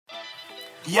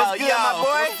Yo, what's good, yo, my boy?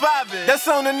 what's poppin'? That's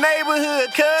on the neighborhood,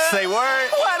 cuz. Say word.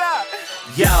 What up?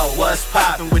 Yo, what's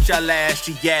poppin' with y'all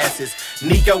ashy asses?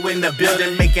 Nico in the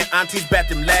building, making aunties bat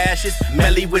them lashes.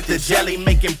 Melly with the jelly,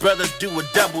 making brothers do a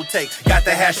double take. Got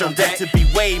the hash on deck to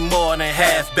be way more than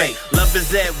half baked. Love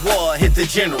is at war, hit the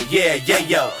general, yeah,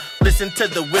 yo. Listen to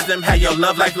the wisdom, how your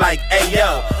love life like,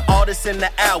 ayo. All this in the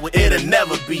hour, it'll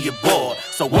never be a bore.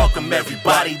 So welcome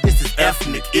everybody, this is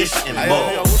ethnic ish and more.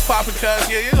 Yo, what's poppin', cuz?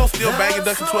 Yeah, you gon' still bangin'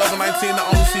 Duckin' 12 and 19, the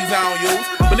only season I don't use.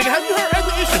 But nigga, have you heard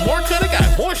ethnic ish and more, cuz? They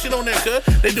got more shit on there, cuz.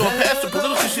 They doing past the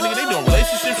political shit, nigga. They doing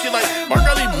relationship shit. Like, Mark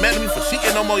Early mad at me for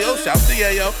cheating no more, yo. Shout to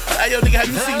yo. Hey, yo, nigga, have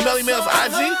you seen Melly Mel's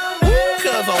IG?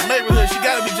 Cuz on neighborhood, she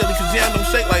gotta be jelly cause Jam don't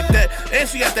shake like that. And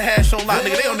she got the hash on lock,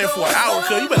 nigga. They on there for an hour,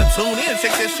 cuz. You better tune in and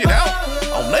check that shit out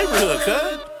on neighborhood,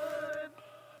 cuz.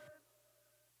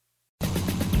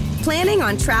 Planning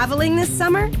on traveling this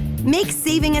summer? Make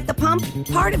saving at the pump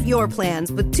part of your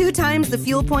plans with 2 times the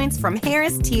fuel points from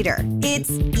Harris Teeter.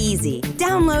 It's easy.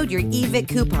 Download your eVic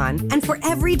coupon, and for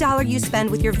every $1 you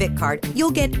spend with your Vic card, you'll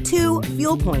get 2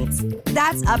 fuel points.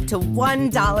 That's up to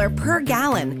 $1 per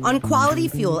gallon on quality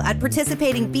fuel at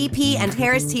participating BP and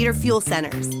Harris Teeter fuel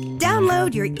centers.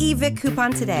 Download your eVic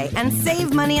coupon today and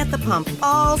save money at the pump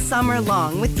all summer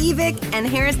long with eVic and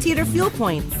Harris Teeter fuel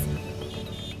points.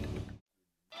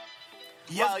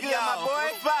 Yo, what's good, my boy?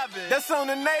 What's poppin'? That's on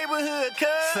the neighborhood, cuz.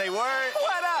 Say word.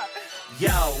 What up? Yo,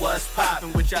 what's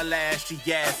poppin' with y'all ashy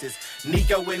asses?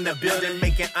 Nico in the building,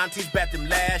 making aunties bat them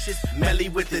lashes. Melly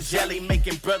with the jelly,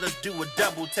 making brothers do a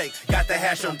double take. Got the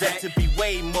hash on deck to be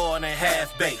way more than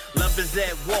half baked. Love is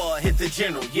at war, hit the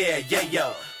general, yeah,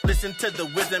 yo. Listen to the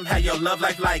wisdom, how your love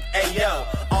life like, ayo.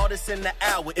 All this in the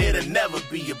hour, it'll never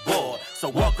be a bore. So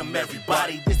welcome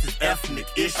everybody, this is ethnic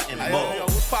ish and more. Yo,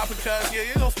 what's poppin', cuz? Yeah,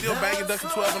 you gon' still bangin'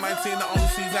 Duckin' 12 and 19, the only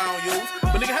season I don't use.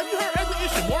 But nigga, have you heard ethnic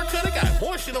ish and more, cuz? They got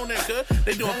more shit on there, cuz.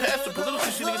 They doing past the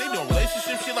political shit, nigga. They doing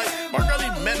relationship shit. Like, Mark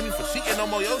Early mad at me for cheating no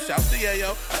more, yo. Shout to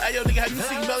yo. Hey, yo, nigga, have you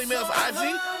seen Melly Mel's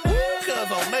IG?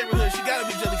 Cuz on neighborhood, she gotta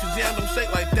be jelly cause Jam don't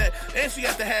shake like that. And she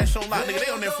got the hash on lock, nigga.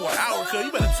 They on there for an hour, cuz.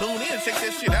 You better tune in and check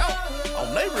that shit out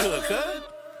on neighborhood, cuz.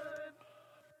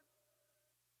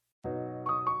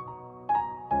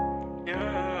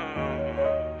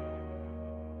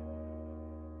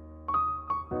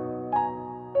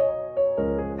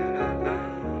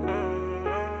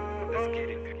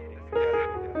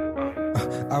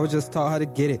 I was just taught how to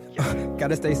get it.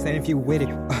 Gotta stay sane if you with it.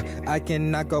 I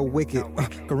cannot go wicked.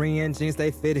 Korean jeans, they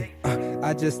fitted.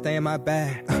 I just stay in my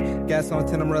bag. Gas on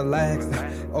 10, I'm relaxed.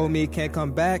 Old me can't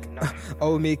come back.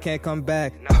 Old me can't come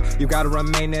back. You gotta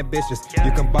remain ambitious.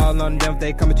 You can ball on them if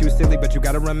they come at you silly, but you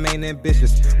gotta remain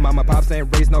ambitious. Mama, pops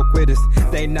ain't raised no quitters.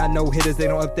 They not no hitters, they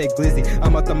don't up they glizzy.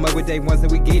 I'm up the mug with day ones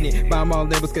and we getting it. Buy them all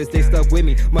labels cause they stuck with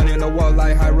me. Money on the wall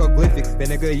like hieroglyphics.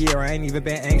 Been a good year, I ain't even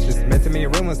been anxious. Met too many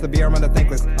rumors to be around the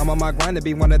thankless. I'm on my grind to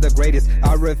be one of the greatest.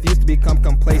 I refuse to become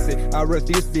complacent. I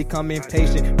refuse to become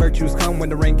impatient. Virtues come when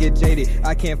the rain get jaded.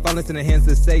 I can't fall into the hands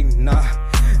of Satan, nah.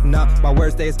 My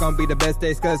worst days gonna be the best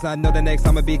days, cause I know the next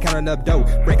I'ma be counting up dough.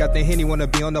 Break out the Henny, wanna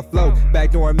be on the flow.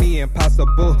 Backdoor me,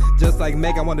 impossible. Just like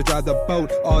Meg, I wanna drive the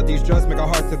boat. All these drugs make it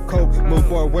hard to cope. Move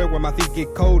forward where my feet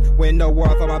get cold. Win no war,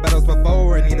 I fought my battles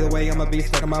before. And either way, I'ma be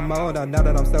stuck in my mode. Now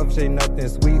that I'm selfish, ain't nothing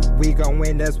sweet. We gon'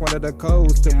 win, that's one of the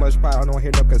codes. Too much power, I don't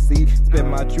hear no conceit. Spit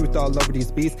my truth all over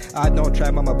these beats. I don't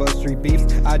trap on my bus street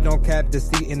beefs. I don't cap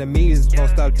deceit enemies. Won't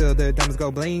stop till the diamonds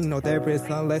go bling. No therapist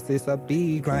unless it's a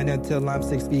B. Grind until I'm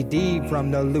 6 feet deep.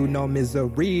 From the loot, no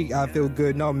misery. I feel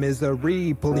good, no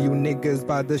misery. Pulling you niggas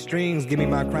by the strings. Give me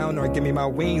my crown or give me my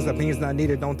wings. Opinions not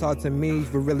needed, don't talk to me.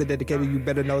 If you're really dedicated, you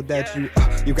better know that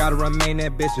you gotta remain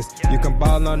ambitious. You can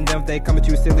ball on them if they come at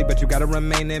you silly, but you gotta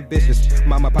remain ambitious.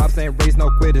 Mama, pops ain't raised no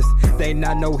quitters. They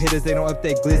not no hitters, they don't up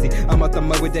they glizzy. I'm up the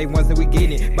mud with day ones and we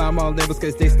getting it. Buy them all labels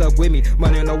cause they stuck with me.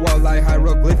 Money on the wall like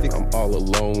hieroglyphics. I'm all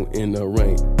alone in the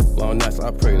rain. Long nights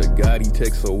I pray to God he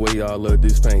takes away all of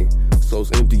this pain.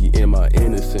 Soul's empty in my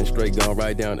innocence, straight gone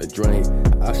right down the drain.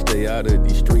 I stay out of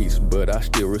these streets, but I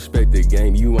still respect the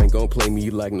game. You ain't gon' play me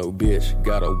like no bitch.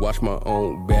 Gotta watch my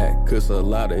own back, cause a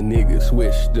lot of niggas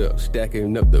switched up.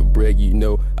 Stacking up the bread, you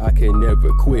know I can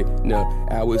never quit. Now,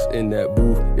 hours in that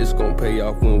booth, it's gon' pay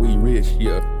off when we rich,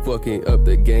 yeah. Fucking up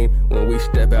the game, when we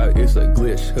step out, it's a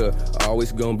glitch, huh.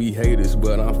 Always gon' be haters,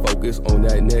 but I'm focused on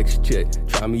that next check.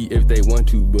 Try me if they want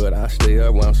to, but I stay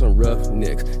around some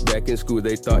roughnecks. Back in school,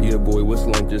 they thought your boy was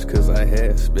lame just cause I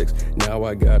had specs. Now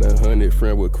I got 100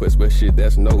 friend requests, but shit,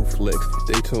 that's no flex.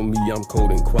 They told me I'm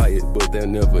cold and quiet, but they'll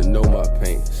never know my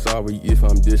pain. Sorry if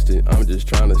I'm distant, I'm just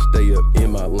trying to stay up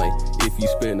in my lane. If you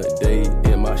spend a day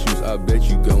in my shoes, I bet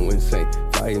you go insane.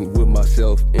 Fighting with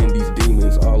myself and these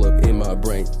demons all up in my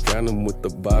brain. Drown them with the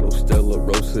bottle, Stella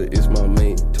Rosa is my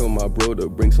main. Told my bro to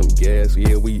bring some gas,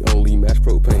 yeah, we only match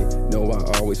propane. No,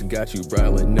 I always got you,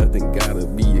 Brylan, nothing gotta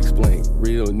be explained.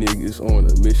 Real niggas on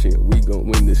a mission, we gon'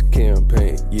 win this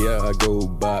campaign. Yeah, I go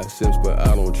by Sims, but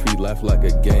I don't treat life like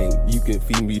a game. You can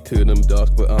feed me to them dogs,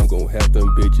 but I'm gon' have them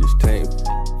bitches tame.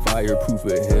 Fireproof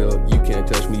of hell, you can't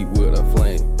touch me with a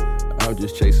flame. I'm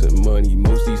just chasing money,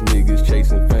 most these niggas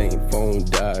chasing fame. Phone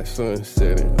died, sun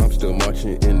setting, I'm still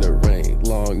marching in the rain.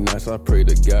 Long nights, I pray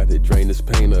to God to drain this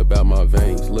pain about my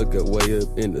veins. Look up way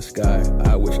up in the sky,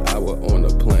 I wish I were on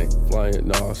a plane.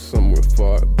 Flying off somewhere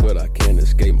far, but I can't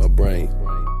escape my brain.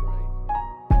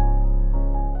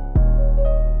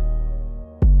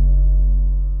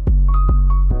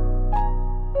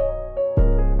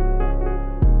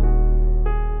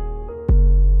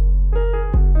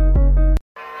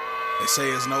 They say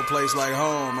it's no place like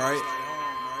home, right?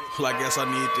 Well, I guess I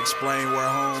need to explain where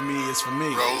home is for me.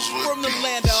 From the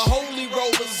land of holy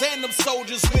rollers and them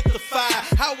soldiers with the fire,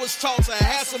 I was taught to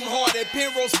have some heart at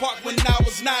Penrose Park when I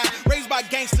was 9. Raised by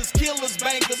gangsters, killers,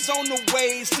 bankers on the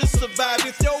ways to survive.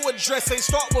 If your address ain't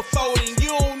start with 40,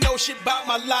 you don't know shit about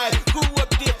my life. Grew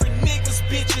up different, niggas,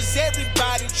 bitches,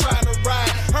 everybody trying to ride.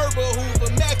 Herbert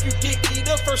Hoover, Matthew Dickey,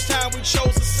 the first time we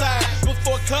chose a side.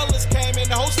 Before colors came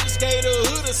in, the hostess gave the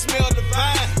hood a smell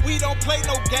divine. We don't play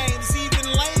no games, even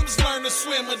lames learn to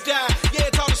swim or die.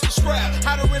 Yeah, it taught us to scrap,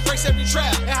 how to embrace every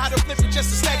trap, and how to flip it just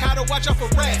to stack, how to watch out for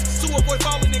rats, to avoid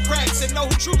falling in cracks, and know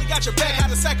who truly got your back, how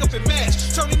to sack up and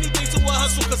match. Turn anything to a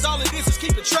hustle, cause all it is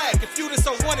keeping track. If you done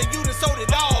sold one and you done sold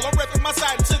it all, I'm repping my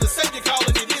side until the savior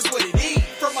calling, it is what it is.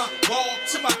 From my wall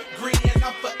to my green,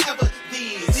 I'm forever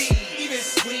this. Even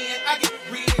when I get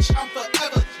rich, I'm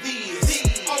forever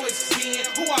this. Always being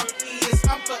who I is,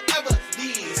 I'm forever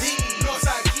this.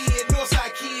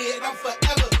 Northside kid, I'm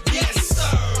forever this.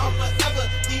 I'm forever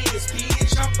this,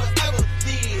 bitch, I'm forever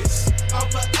this. I'm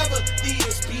forever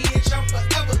this, bitch, I'm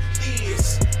forever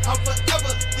this. I'm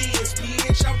forever this,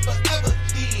 bitch, I'm forever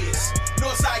this.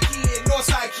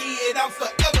 Northside kid, I'm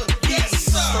forever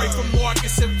this. Straight from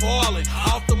Marcus and Farland,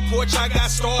 off the porch I got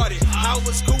started. I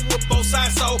was cool with both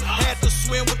sides, so had to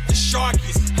swim with the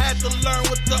sharkies. Had to learn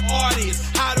with the artists,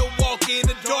 how to walk in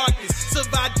the darkness.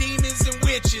 Survive demons and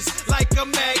witches, like a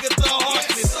Agatha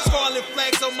Harkness. Scarlet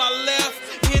flags on my left,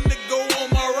 indigo on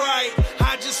my right.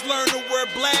 I just learned to wear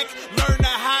black, learn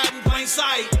to hide in plain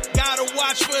sight. Gotta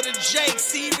watch for the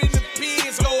jakes, even the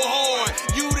pigs go hard.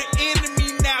 You the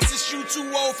enemy now, since you too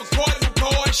old for calling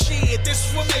card. Shit, this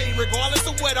is what made me, regardless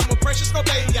of what, I'm a precious no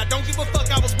baby. I don't give a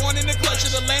fuck, I was born in the clutch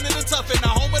of the land of the tough and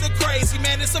the home of the crazy.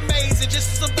 Man, it's amazing,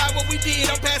 just to survive what we did.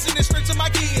 I'm passing this straight to my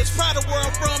kids. Proud of where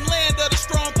I'm from, land of the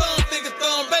strong thumb, finger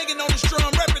thumb, banging on this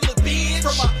drum, repping the bitch.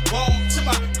 From my wall to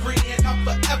my green, I'm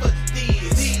forever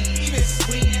this. Even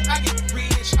when I get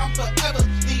rich, I'm forever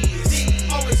this.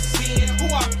 Always being who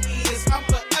I is, I'm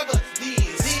forever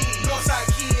this. Northside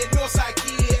kid,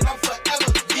 I'm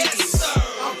forever this.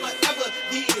 I'm forever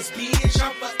this, bitch,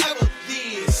 I'm forever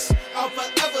this. I'm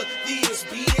forever this,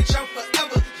 bitch, I'm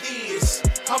forever this.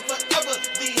 I'm forever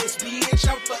this, bitch,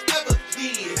 I'm forever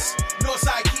this.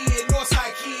 Northside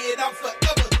kid, I'm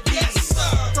forever this.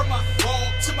 From my wall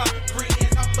to my green,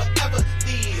 I'm forever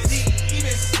this.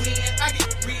 Even when I get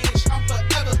rich, I'm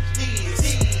forever this.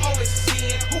 Always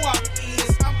being who I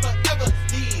is, I'm forever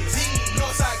this.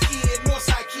 Northside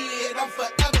kid, I'm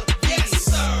forever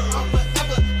this. I'm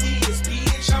forever this,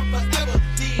 bitch, I'm forever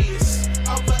this.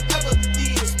 I'm forever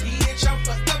this, bitch, I'm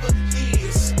forever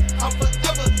this. I'm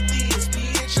forever this,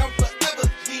 bitch, I'm forever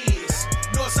this.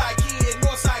 Northside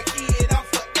kid, I'm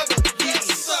forever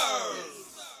this.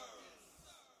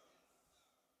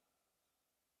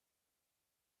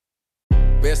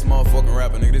 Best motherfucking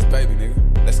rapper, nigga, this baby, nigga.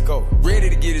 Let's go. Ready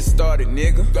to get it started,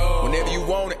 nigga. Go. Whenever you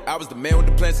want it, I was the man with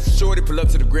the plans to shorty. Pull up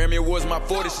to the Grammy Awards, my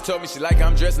 40. She told me she like how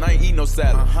I'm dressed and I ain't eat no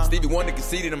salad. Stevie Wonder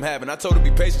conceded I'm having. I told her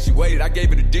be patient, she waited. I gave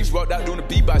her the dick, she walked out doing the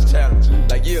beatbox challenge.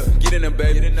 Like, yeah, get in there,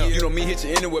 baby. You know me, hit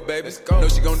you anywhere, baby. Let's go. Know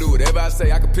she gon' do whatever I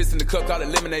say. I can piss in the cup, call it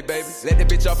lemonade, baby. Let that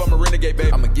bitch off, I'm a renegade,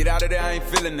 baby. I'ma get out of there, I ain't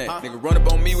feeling that. Nigga run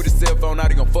up on me with a cell phone, now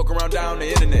they gon' fuck around down the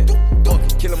internet.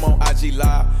 Kill him on IG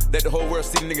Live, let the whole world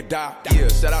see the nigga die. Yeah,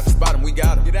 shout out to Spot him, we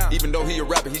got him. Even though he a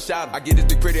rapper, he shot him. I get this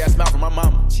big pretty ass smile from my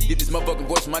mama. Get this motherfucking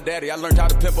voice from my daddy. I learned how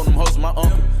to pimp on them hoes from my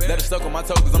uncle. Let her suck on my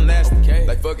toe cause I'm nasty.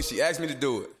 Like fuck it, she asked me to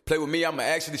do it. Play with me, I'ma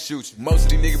actually shoot you.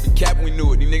 Most of these niggas be capping, we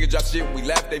knew it. These niggas drop shit when we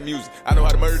laugh at their music. I know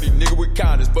how to murder these niggas with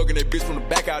condoms. Fucking that bitch from the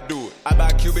back, I do it. I buy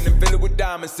a Cuban and fill it with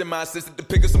diamonds. Send my assistant to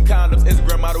pick up some condoms.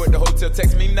 Instagram model at the hotel,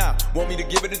 text me now. Want me to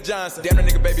give it to Johnson. Damn, that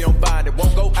nigga baby on fire, it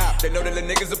won't go out. They know that the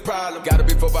niggas a problem. Got a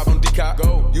big 4-5 on decop.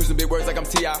 Go. Using big words like I'm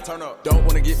T.I. Turn up. Don't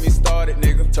wanna get me started,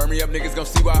 nigga. Turn me up, niggas gon'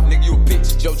 see why. Nigga, you a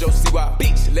bitch. JoJo, see why.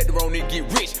 Bitch. Let the wrong nigga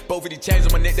get rich. Both of these chains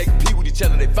on my neck, they compete with each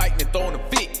other. They fighting and throwing a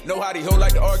fit. Know how these hoes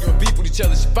like to argue and beef with each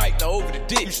other. She fighting over the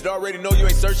dick. You should already know you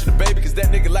ain't searching the baby, cause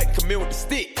that nigga like to come in with the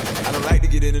stick. I don't like to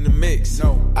get in the mix.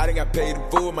 No, I done got paid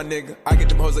in full, my nigga. I get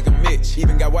them hoes like a Mitch.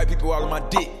 Even got white people all on my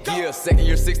dick. Yeah, second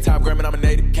year, 6-time Grammy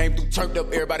nominated. Came through, turned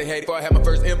up, everybody hated. Before I had my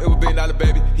first M, it was $1 billion,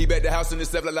 baby. He bet the house in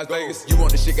himself like Las Vegas. You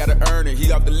want the shit, gotta earn it.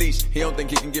 He off the leash. He don't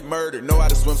think he can get murdered. Know how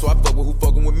to swim, so I fuck with who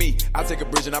fucking with me. I take a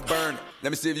bridge and I burn it.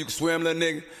 Let me see if you can swim, little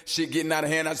nigga. Shit getting out of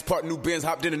hand. I just parked new Benz,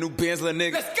 hopped in a new Benz, little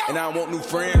nigga. And I don't want new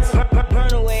friends.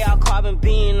 Burn away our carbon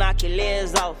beam, knock your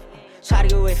legs off. Try to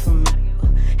get away from me.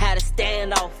 Had to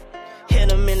stand off.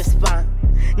 Hit him in the spine.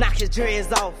 Knock his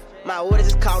dreads off. My orders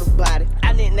just caught a body.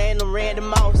 I didn't name them Randy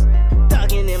Moss.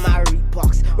 Thuggin' in my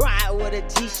Reeboks. Ride with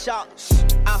a G-Shock.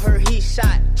 I heard he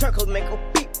shot. Turco make a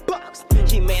beatbox.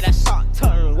 He made that shot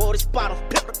turn. Wore the spot on,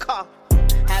 flip the car.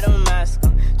 Had a mask.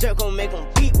 Jerko make him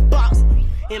beatbox.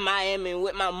 In Miami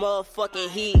with my motherfucking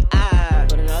heat.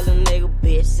 But another nigga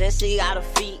bitch, since she got her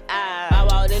feet. I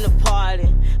walked in the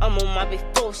party. I'm on my big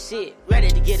 4 shit, ready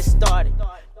to get it started.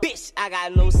 Bitch, I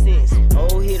got no sense.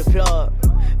 Oh, hit the plug.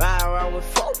 Ride around with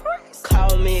 4 bricks.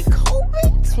 Call me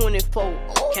Kobe. 24.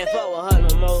 Can't fuck with her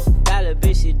no more. That little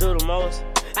bitch, she do the most.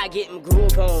 I get them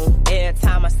groove on every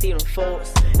time I see them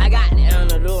folks. I got the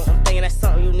antidote. I'm thinking that's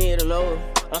something you need to know.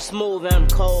 I'm smooth and I'm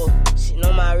cold. She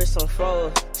know my wrist on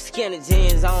froze. Skinny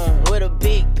jeans on with a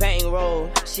big bang roll.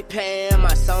 She paying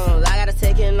my songs. I gotta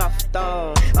take it off the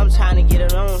thong. I'm trying to get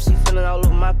it on. She feeling all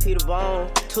over my Peter Bone.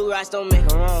 2 rights don't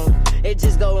make her wrong. It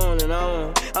just go on and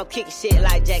on. I'm kicking shit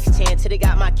like Jackie Chan till they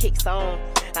got my kicks on.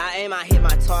 I aim, I hit my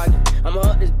target. I'ma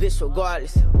up this bitch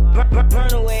regardless.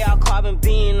 Burn away our carbon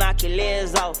beam, knock your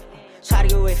legs off. Try to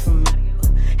get away from me.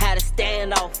 Had to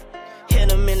stand off. Hit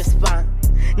him in the spine.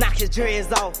 Knock his dreads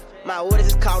off. My orders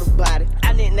just caught a body.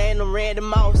 I didn't name them Randy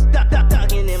Moss.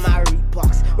 Thuggin' in my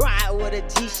Reeboks. Ride with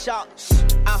a G-Shock.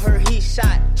 I heard he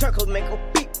shot. Turco make a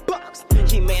beatbox.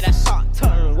 He made that shot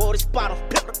turn. Wore the spot on,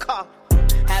 flip the car.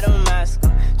 Had a mask.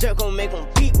 Jerko make him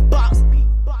beatbox.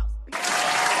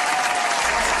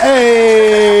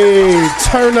 Hey,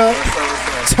 turn up,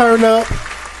 turn up,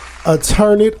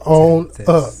 turn it on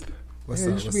up. What's yeah,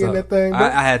 up? You should What's be up? in that thing, bro.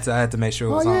 I had to make sure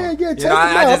it was on. Yeah, take you know,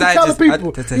 it out. Tell the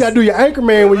people. You gotta do your anchor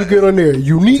man when you get on there.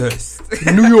 Unique,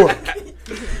 New York.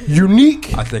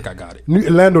 Unique. I think I got it.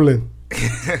 Landolin.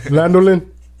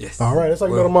 Landolin. Yes. All right, that's how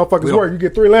you know the motherfuckers work. You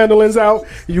get 3 Landolins out,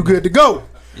 and you good to go.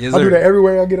 Yes, I do sir. that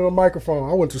everywhere I get on a microphone.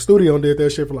 I went to the studio and did that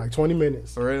shit for like 20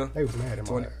 minutes. For real? They was mad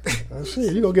at me.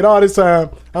 Shit, you gonna get all this time.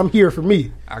 I'm here for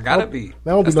me. I gotta be. I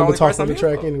don't be That's the no only talk person on the I'm here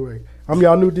track for. anyway. I'm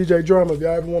y'all new DJ drummer. If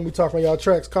y'all ever want me to talk on y'all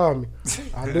tracks, call me.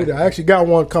 I'll do that. I actually got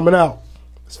one coming out.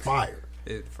 It's fire.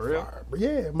 For real? Fire. But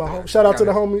yeah, shout out to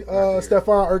the homie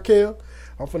Stefan Urkel.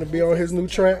 I'm finna be on his new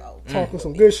track, talking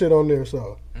some good shit on there.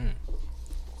 So.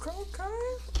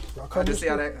 I just see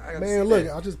how that. I Man, look,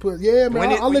 I just put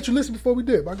man. I'll let you listen before we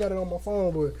dip. I got it on my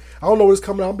phone, but I don't know what's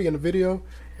coming out. I'll be in the video,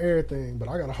 everything. But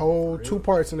I got a whole 2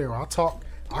 parts in there. I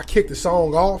kick the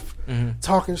song off,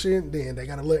 talking shit. Then they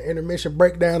got a little intermission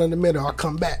breakdown in the middle. I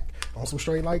come back on some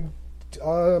straight like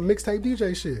mixtape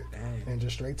DJ shit, and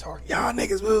just straight talk. Y'all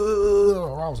niggas,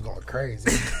 I was going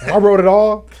crazy. And I wrote it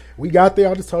all. We got there.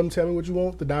 I just told him, tell me what you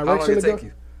want, the direction How long did it to go. take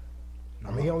you?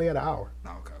 I mean, he only had an hour.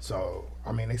 Oh, okay. So,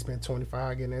 I mean, they spent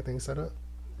 25 getting everything set up.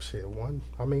 Shit, the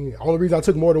only reason I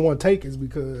took more than one take is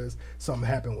because something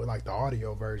happened with like the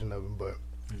audio version of it. But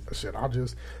shit,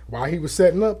 while he was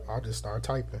setting up, I just started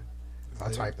typing. I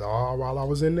typed it all while I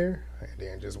was in there, and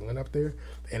then just went up there.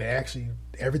 And actually,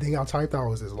 everything I typed out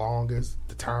was as long as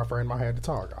the time frame I had to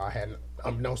talk. I hadn't,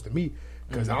 unbeknownst to me,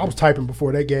 because I was typing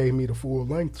before they gave me the full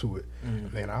length to it.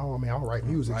 And I don't write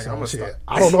music, Like, so shit.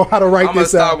 I don't know how to write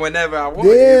this out. Whenever I want.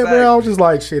 Yeah, exactly. bro. I was just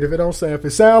like, shit. If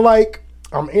it sound like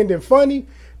I'm ending funny,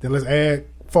 then let's add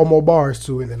 4 more bars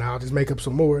to it, and then I'll just make up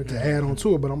some more to add on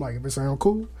to it. But I'm like, if it sound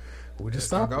cool, we just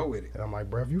stop. Go with it. And I'm like,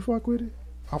 bro, if you fuck with it,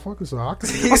 I'll fuck with it. So I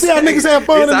see how niggas have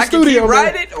fun in the I can studio. keep man.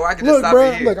 writing, or I can just Look, stop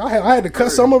bro. it here. Look, I had to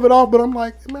cut some of it off, but I'm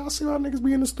like, man, I see how niggas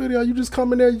be in the studio. You just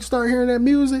come in there, you start hearing that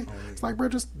music. It's like, bro,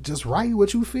 just write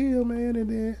what you feel, man, and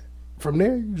then. From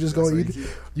there, you just gonna you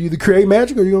either create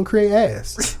magic or you gonna create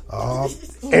ass.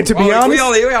 And to be honest, we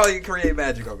only create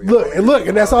magic over here. Look,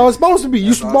 and that's all it's supposed to be.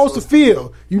 You're supposed to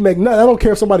feel. You make nothing. I don't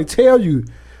care if somebody tell you.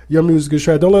 your music is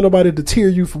trash. Don't let nobody deter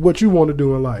you for what you want to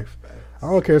do in life. I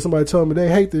don't care if somebody tell me they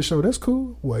hate this show. That's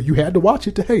cool. Well, you had to watch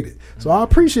it to hate it. So I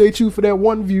appreciate you for that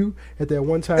one view at that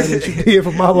one time that you did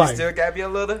for my life. Still got me a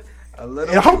little. And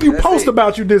I hope you post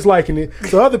about you disliking it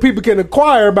so other people can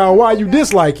inquire about why you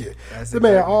dislike it. That's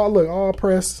exactly. Man, all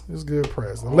press is good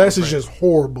press. Unless it's just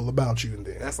horrible about you. And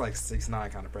then that's like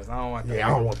 6ix9ine kind of press. I don't want that. Yeah, I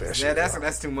don't want that shit. Yeah,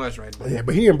 that's too much right there. Yeah,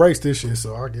 but he embraced this shit,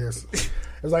 so I guess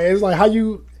it's like how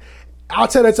you. I'll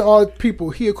tell that to all people.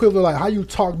 He equivalent like how you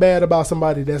talk bad about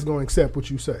somebody that's going to accept what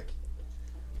you say.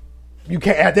 You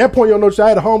can't. At that point, you'll know. I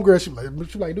had a homegirl.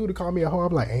 She like, dude, to call me a hoe.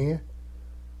 I'm like, and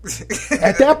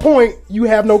at that point, you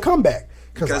have no comeback.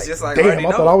 Because damn,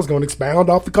 I thought I was going to expound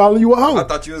off the calling you a hoe. I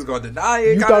thought you was going to deny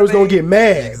it. You thought I was going to get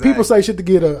mad. Exactly. People say shit to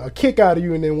get a kick out of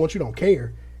you, and then once you don't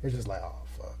care, it's just like, oh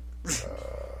fuck.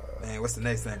 Man, what's the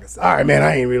next thing? All right, man,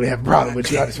 I ain't really have a problem with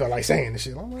you. I just felt like saying this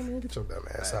shit. I'm like, man, get your dumb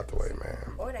ass out the way,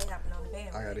 man. Or they hopping on the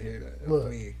band. I gotta hear that.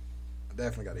 Look, I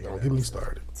definitely gotta hear that. Don't get me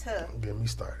started. Don't get me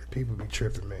started. People be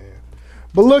tripping, man.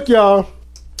 But look, y'all,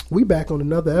 we back on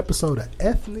another episode of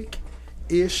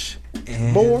Ethnic-ish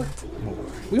and More.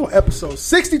 We on episode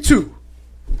 62.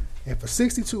 And for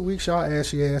 62 weeks, y'all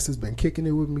ashy ass has been kicking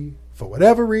it with me for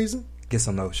whatever reason. Get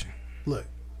some lotion. Look,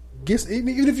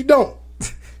 even if you don't,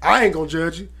 I ain't gonna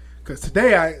judge you. Because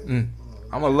today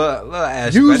I'm a little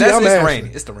ashy. Usually but it's the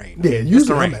rain. It's the rain. Yeah,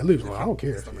 usually I'm at least. I don't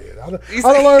care. I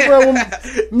don't learn, bro.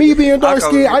 Me being dark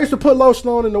skinned, I used to put lotion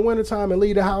on in the wintertime and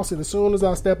leave the house, and as soon as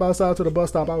I step outside to the bus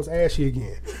stop, I was ashy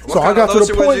again. What so I got to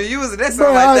the point. Was you using? That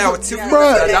sound like that with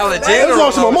 $2 General.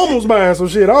 Lotion. My mom was buying some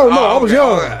shit. I don't know. I was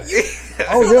young.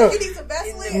 I was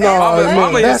young.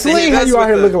 No, Vaseline had you out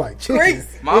here looking like chicken.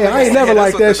 Yeah, I ain't never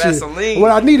like that shit. What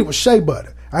I needed was shea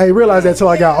butter. I ain't realized that until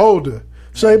I got older.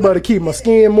 Shea butter keep my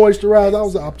skin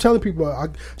moisturized. I'm telling people,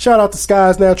 shout out to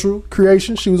Sky's Natural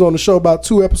Creation. She was on the show about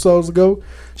 2 episodes ago.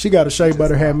 She got a shea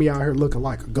butter, had me out here looking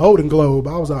like a Golden Globe.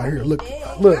 I was out here looking,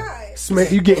 look,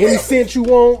 you get any scent you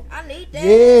want. I need that.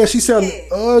 Yeah, she said,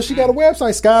 she got a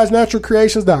website,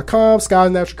 skysnaturalcreations.com,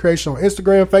 Sky's Natural Creation on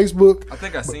Instagram, Facebook. I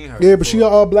think I seen her. Yeah, but she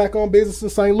a black-owned business in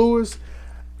St. Louis.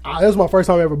 That was my first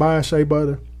time ever buying shea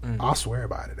butter. I swear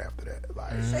about it after that.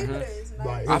 Like, shea butter is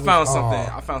nice.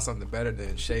 I found something better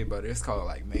than shea butter. It's called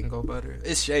like mango butter.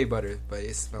 It's shea butter, but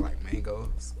it smells like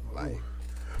mangoes. Like,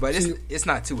 but it's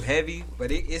not too heavy.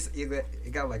 But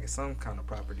it got like some kind of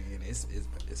property in it.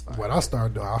 It's fine. What I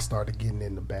started doing, I started getting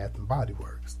into Bath and Body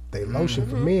Works. They lotion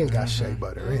for men got shea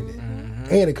butter in it,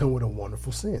 and it come with a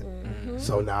wonderful scent.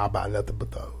 So now I buy nothing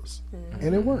but those,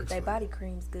 and it works. They body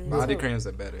creams good. Body creams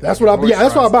are better. That's what I. Yeah,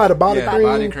 that's why I buy the body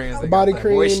cream. The body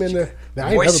cream and the.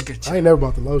 I ain't never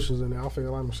bought the lotions in there. I feel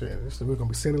like I'm shit. We're gonna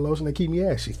be sending lotion that keep me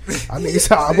ashy. I mean,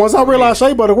 once I realized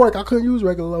shea butter work, I couldn't use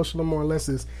regular lotion no more unless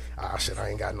it's shit. I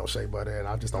ain't got no shea butter, and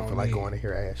I just don't feel like going in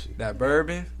here ashy. That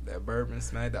bourbon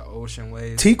smack, that Ocean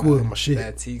Wave. Teakwood, my shit.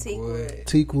 That Teakwood.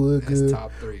 Teakwood, good. That's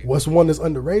top 3. What's one that's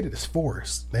underrated is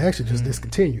Forest. They actually just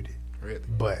discontinued it. Really?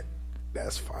 But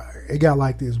that's fire. It got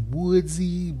like this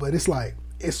woodsy, but it's like,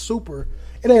 it's super,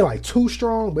 it ain't like too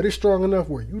strong, but it's strong enough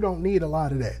where you don't need a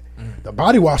lot of that. The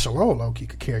body wash alone, low-key,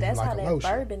 could carry you like a lotion. That's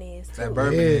how that bourbon is, too. That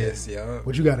bourbon is, yeah.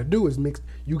 What you got to do is mix,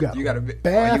 you got to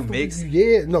bath. You mix?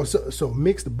 Yeah, no, so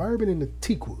mix the bourbon and the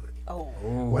teakwood.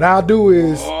 What I'll do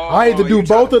is I either do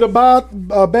both of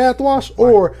the bath wash,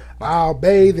 or I'll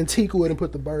bathe in teakwood and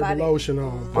put the bourbon lotion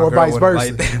on, or vice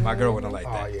versa. My girl wouldn't like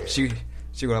that. Yeah.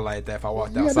 She would have liked that if I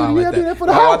walked outside like that. For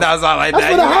the house. I walked outside like That's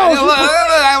that. For the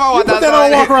house. You put that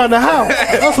on, walk around the house.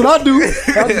 That's what I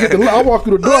do. I walk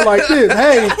through the door like this.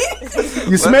 Hey,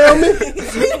 you smell me?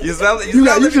 You smell it?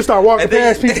 You just start walking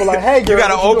past people like, hey, girl. You got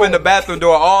to open the bathroom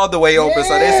door all the way open so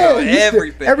they smell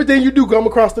everything. Everything you do come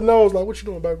across the nose like, what you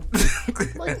doing, baby?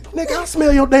 Like, nigga, I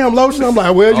smell your damn lotion. I'm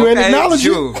like, well, you ain't acknowledge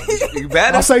it. You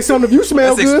better. I say something if you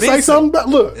smell good. Say something.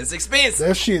 Look. It's expensive.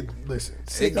 That shit, listen.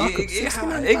 It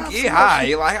get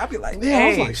high. Like, I be like, yeah, I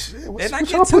was like, shit,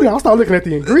 what y'all put in? I start looking at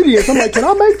the ingredients. I'm like, can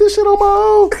I make this shit on my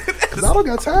own? Because I don't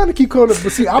got time to keep coming up.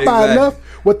 But see, I buy enough.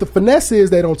 What the finesse is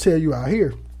they don't tell you out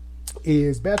here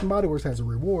is Bath & Body Works has a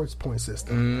rewards point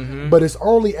system. But it's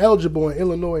only eligible in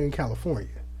Illinois and California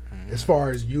as far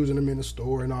as using them in the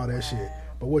store and all that shit.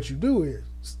 But what you do is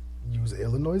use the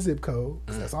Illinois zip code.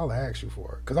 That's all I ask you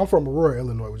for. Because I'm from Aurora,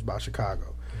 Illinois, which is about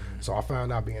Chicago. So I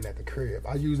found out being at the crib.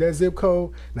 I use that zip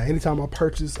code. Now, anytime I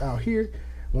purchase out here,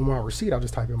 on my receipt, I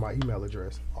just type in my email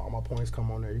address. All my points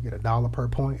come on there. You get $1 per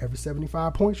point. Every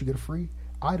 75 points, you get a free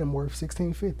item worth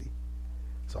 $16.50.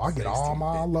 So I get all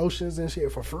my lotions and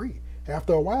shit for free.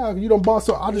 After a while, you don't buy,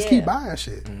 so I just keep buying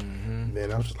shit.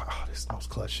 then I was just like, oh, this is the most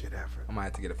clutch shit ever. I might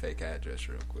have to get a fake address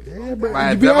real quick. Yeah, bro. I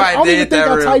I don't even think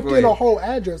I typed in a whole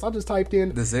address. I just typed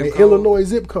in the zip code? Illinois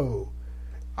zip code.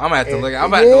 I'm gonna have to look.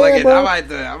 I'm gonna have to look at.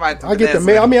 I might. I get the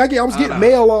mail. I mean, I was getting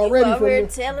mail already from Over them.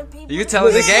 telling people. You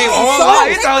telling the game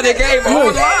online? You telling the game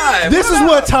online? This is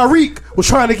what Tyreek was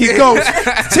trying to get Ghost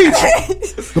to teach him.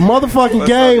 The motherfucking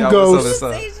game Ghost.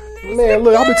 Man,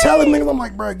 look, I've been telling niggas, I'm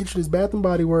like, bro, get you this Bath and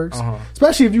Body Works.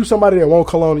 Especially if you somebody that want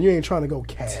cologne and you ain't trying to go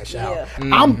cash out.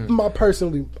 I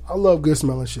love good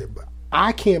smelling shit, but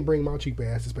I can't bring my cheap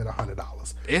ass to spend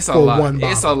 $100. It's a lot.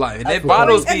 It's a lot. That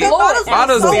bottles be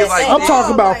like. I'm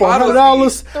talking about for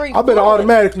 $100. I better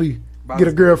automatically get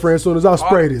a girlfriend as soon as I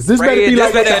spray this. This better be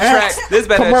like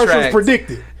the commercials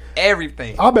predicted.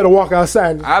 Everything. I better walk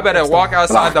outside. I better walk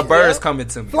outside. The birds coming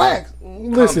to me. Flags.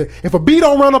 Listen, if a bee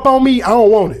don't run up on me, I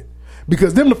don't want it.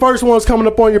 Because them the first ones coming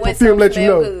up on your perfume let you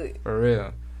know. Good. For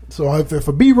real. So if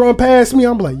a bee run past me,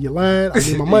 I'm like, you lying. I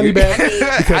need my money back.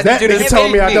 Because that nigga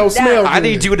told me I don't smell good. I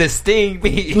need you to sting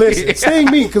me. Listen,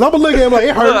 sting me. Because I'm going to look at him like,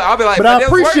 it hurt. I'll be like, but I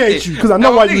appreciate you because I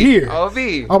know why you here.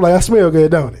 I'm like, I smell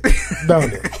good, don't it?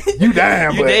 Don't it? You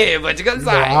dying, you dead, but you got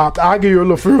inside. I'll give you a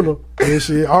little funeral. And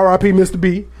shit. R.I.P. Mr.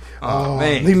 B.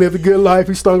 Man. He lived a good life.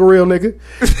 He stung a real nigga.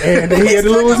 And he had to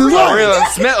lose his life. Real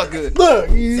smell good.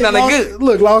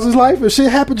 Look, lost his life. And shit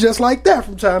happened just like that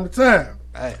from time to time.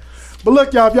 Hey. But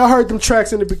look, y'all, if y'all heard them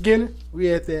tracks in the beginning, we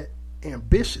had that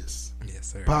Ambitious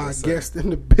guest in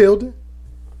the building.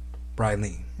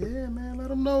 Brilene. Yeah, man, let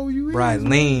them know who you is.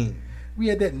 Brilene. We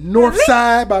had that North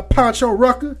Side by Poncho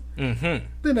Rucker. Mm-hmm.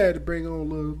 Then I had to bring on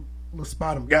little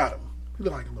Spot 'em Got 'em. He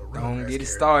look like a little Rugrats. Don't get it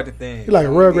started then. He like a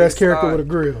Rugrats character with a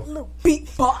grill. Little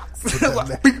beatbox.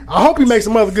 I hope he makes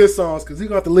some other good songs because he's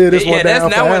going to have to live this one down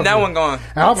forever. That one going.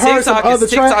 I've heard some other tracks.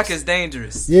 TikTok is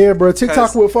dangerous. Yeah, bro.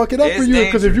 TikTok will fuck it up for you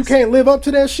because if you can't live up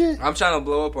to that shit. I'm trying to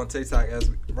blow up on TikTok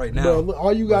right now. Bro,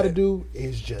 all you got to do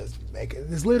is just make it.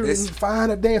 It's literally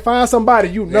find somebody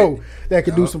you know that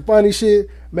can do some funny shit,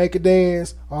 make a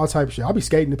dance, all type of shit. I'll be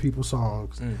skating to people's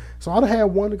songs. So I'd have had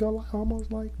one to go like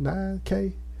almost like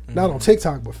 9K. Not on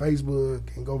TikTok, but Facebook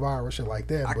and go viral, shit like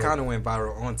that. I kind of went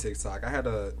viral on TikTok.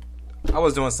 I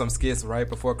was doing some skits right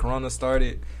before Corona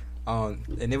started,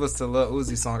 and it was to Lil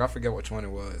Uzi song. I forget which one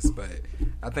it was, but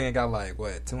I think it got like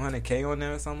 200K on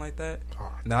there or something like that.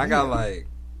 Now I got I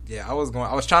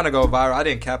was trying to go viral. I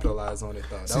didn't capitalize on it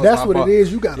though. See, that's what it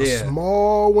is. You got a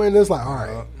small win. It's like, all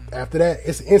right. After that,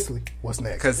 it's instantly what's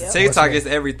next. Because TikTok is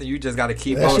everything. You just got to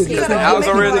keep posting. Because the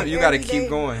algorithm, you got to keep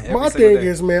going. My thing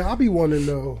is, man, I be wanting to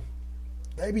know.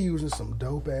 They be using some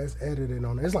dope ass editing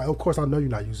on it. It's like, of course, I know you're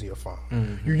not using your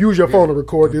phone. You use your phone to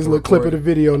record this little clip of the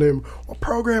video, and then what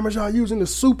programmers y'all using to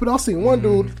soup it? I seen one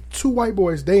dude, 2 white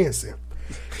boys dancing.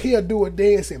 He'll do a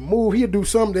dancing move. He'll do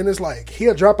something. Then it's like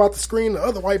he'll drop out the screen. The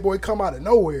other white boy come out of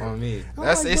nowhere. On me,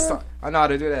 I know how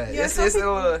to do that. Yeah,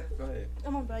 Go ahead.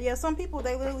 Oh my God. Yeah, some people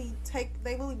they literally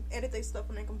edit their stuff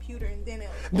on their computer and then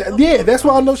that's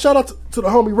why I know. Shout out to the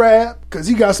homie Rap because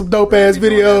he got some dope ass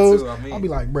videos. I'll be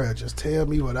like, bro, just tell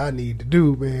me what I need to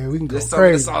do, man. We can go crazy. Some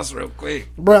of the sauce real quick,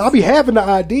 bro. I'll be having the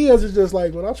ideas. It's just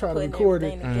like when I try to record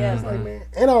it, it's like, man.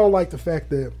 And I don't like the fact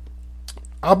that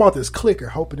I bought this clicker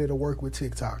hoping it'll work with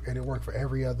TikTok and it work for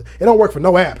every other. It don't work for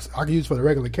no apps. I can use it for the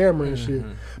regular camera and shit.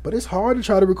 But it's hard to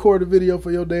try to record a video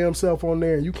for your damn cell phone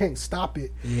there and you can't stop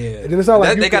it. Yeah. And then it's not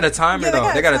like they got a timer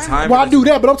though. They got a timer. Well, I do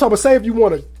that, but I'm talking about say if you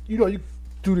want to, you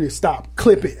do this, stop,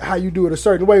 clip it, how you do it a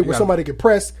certain way where somebody can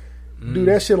press. Do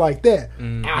that shit like that.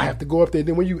 I have to go up there.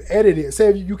 Then when you edit it,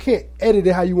 say you can't edit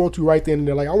it how you want to right then and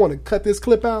there. Like I want to cut this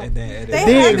clip out and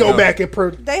then go back and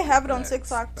They have it on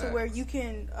TikTok to where you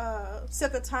can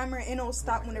set the timer and it'll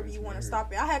stop whenever you want to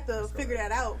stop it. I had to figure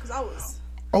that out because I was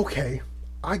okay.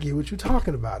 I get what you're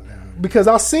talking about now because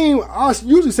I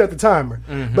usually set the timer,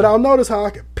 but I'll notice how I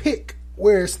can pick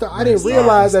where it starts. I didn't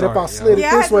realize that if I slid it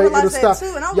this way, it'll stop.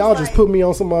 Y'all just put me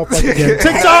on some motherfucking game.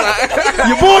 TikTok,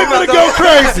 your boy gonna go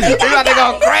crazy. You got to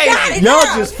go crazy. Y'all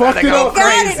just fucked it up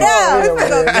crazy.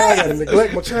 I gotta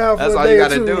neglect my child for a day.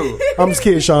 That's all you gotta do. I'm just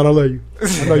kidding, Sean. I love you.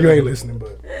 I know you ain't listening,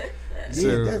 but.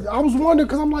 Yeah, I was wondering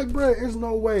because I'm like, bro, there's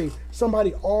no way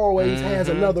somebody always has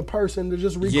another person to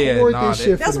just record this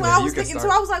shit. That's what I was thinking too.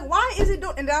 I was like, why is it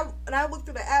doing? And I looked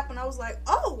through the app and I was like,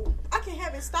 oh, I can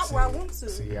have it stop where I want to.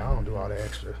 See, I don't do all the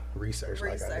extra research.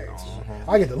 Like I do.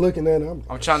 I get to looking at it.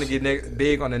 I'm trying to get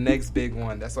big on the next big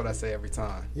one. That's what I say every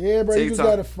time. Yeah, bro, you just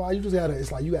gotta.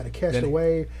 It's like you gotta catch the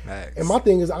wave. And my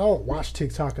thing is, I don't watch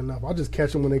TikTok enough. I just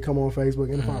catch them when they come on Facebook,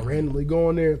 and if I randomly go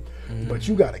on there, but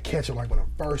you gotta catch them like when a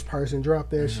first person drop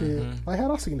that shit. Like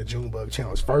had I seen the Junebug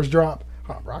challenge first drop,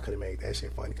 bro, I could have made that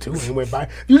shit funny too. And went by.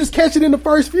 You just catch it in the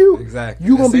first few. Exactly.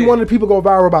 You gonna be one of the people go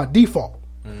viral by default.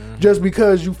 just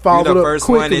because you followed you the up first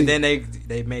quickly. one, and then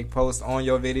they make posts on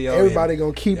your video. Everybody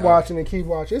gonna keep watching and keep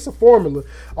watching. It's a formula.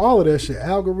 All of that shit,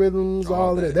 algorithms,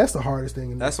 all of that. That's the hardest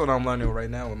thing. That's what I'm learning right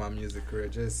now with my music career.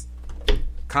 Just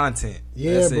content.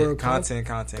 Yeah, That's bro. it. Content.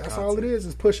 That's all it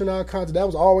is pushing out content. That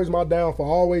was always my downfall. I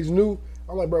always knew.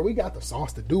 I'm like, bro, we got the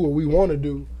sauce to do what we want to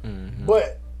do,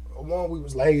 but one, we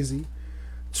was lazy.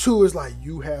 Two is like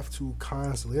you have to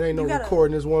constantly. It ain't no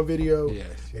recording this one video,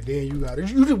 and then you got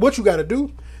to. What you got to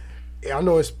do? I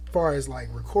know as far as like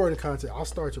recording content, I'll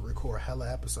start to record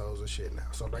hella episodes of shit now.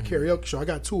 So like karaoke show, I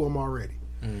got 2 of them already.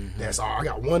 That's all. I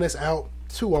got 1 that's out.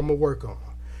 2 I'm gonna work on.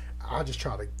 I just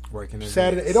try to work in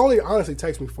Saturday. It only honestly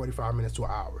takes me 45 minutes to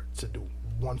an hour to do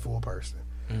one full person,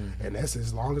 and that's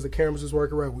as long as the cameras is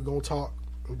working right. We're gonna talk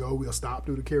and go. We'll stop,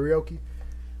 do the karaoke.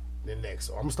 Then next,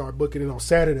 so I'm gonna start booking it on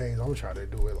Saturdays. I'm gonna try to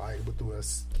do it like through a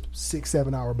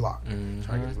 6-7 hour block.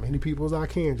 Try to get as many people as I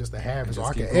can just to have it, so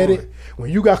I can edit. When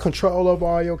you got control over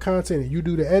all your content and you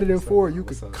do the editing for it, you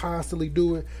can constantly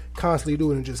do it,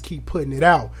 and just keep putting it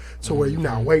out to where you're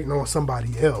not waiting on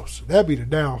somebody else. That'd be the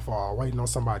downfall, waiting on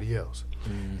somebody else,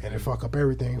 and it fuck up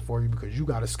everything for you because you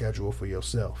got a schedule for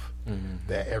yourself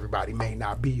that everybody may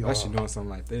not be on. Especially doing something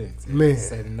like this, man,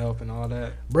 setting up and all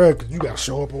that, bro. Because you got to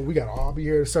show up, and we got to all be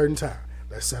here at a certain time.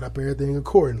 Let's set up everything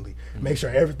accordingly. Make sure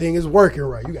everything is working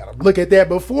right. You got to look at that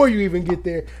before you even get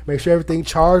there. Make sure everything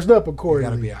charged up accordingly.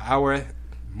 Got to be an hour,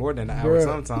 more than an hour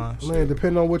sometimes. Man,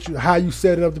 depending on how you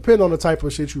set it up, depending on the type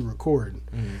of shit you recording.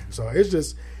 So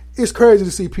it's crazy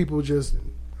to see people just,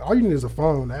 all you need is a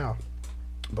phone now.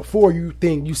 Before you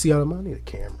think you see, I need a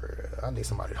camera. I need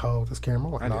somebody to hold this camera.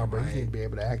 I'm like, nah, bro, you need to be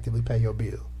able to actively pay your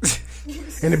bill.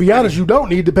 And to be honest, you don't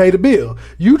need to pay the bill.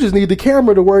 You just need the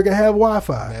camera to work and have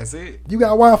Wi-Fi. That's it. You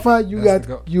got Wi-Fi, you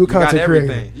a content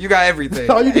creator. You got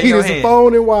everything. All you need is a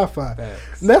phone and Wi-Fi.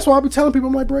 And that's why I be telling people,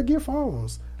 I'm like, bro, get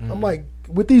phones. I'm like,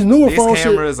 with these newer phones,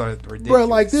 cameras are ridiculous. Bro,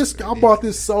 like this, I bought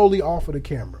this solely off of the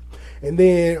camera. And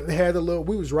then they had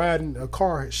we was riding a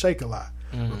car, shake a lot.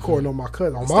 Recording on my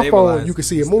cousin. On my phone, you can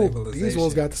see it move. These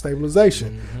ones got the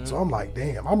stabilization. So I'm like,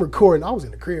 damn, I'm recording. I was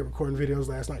in the crib recording videos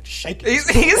last night, shaking.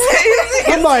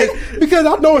 I'm like, because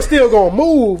I know it's still going to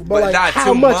move, but like,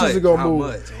 how much is it going to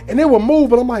move? And it will move,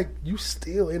 but I'm like, you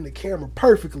still in the camera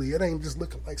perfectly. It ain't just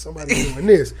looking like somebody doing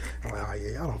this. I'm like, oh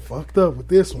yeah, y'all done fucked up with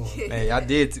this one. Man, y'all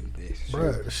did this.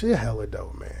 Bro, the shit hella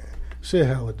dope, man. Shit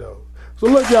hella dope. So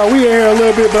look, y'all, we in here a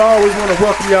little bit, but I always want to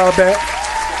welcome y'all back.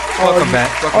 Welcome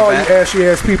back. All you ashy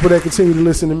ass people that continue to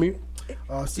listen to me.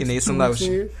 You need some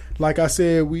lotion. Like I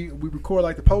said, we record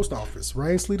like the post office.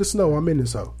 Rain, sleet, or snow, I'm in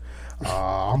this hoe.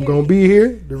 I'm going to be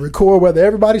here to record whether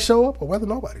everybody show up or whether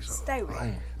nobody show up. Stay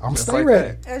ready. I'm stay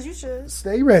ready. As you should.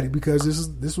 Stay ready because this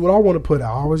is what I want to put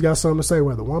out. I always got something to say,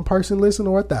 whether one person listen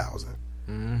or 1,000.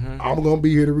 I'm going to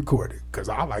be here to record it because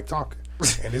I like talking.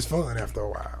 And it's fun after a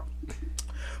while.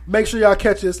 Make sure y'all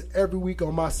catch us every week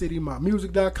on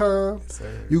mycitymymusic.com. Yes,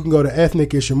 you can go to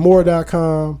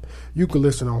ethnicishmore.com. You can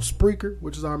listen on Spreaker,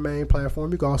 which is our main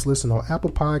platform. You can also listen on Apple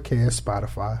Podcasts,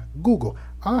 Spotify, Google,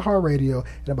 iHeartRadio,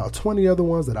 and about 20 other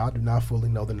ones that I do not fully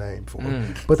know the name for.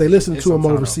 But they listen to them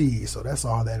overseas, so that's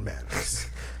all that matters.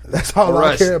 That's all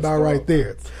I care about right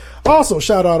there. Also,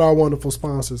 shout out our wonderful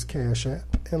sponsors, Cash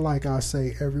App. And like I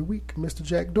say every week, Mr.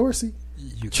 Jack Dorsey.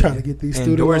 You trying to get these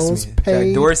student loans paid.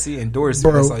 Jack Dorsey endorse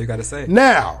me. That's all you got to say.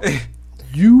 Now,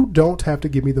 you don't have to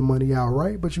give me the money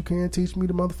outright, but you can teach me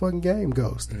the motherfucking game,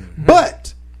 Ghost.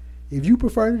 But if you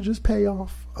prefer to just pay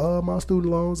off my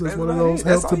student loans as one of those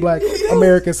help to Black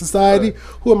American society,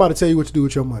 who am I to tell you what to do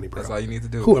with your money, bro? That's all you need to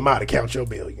do. Who am I to count your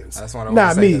billions? That's what I'm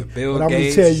not me. Bill but I'm going to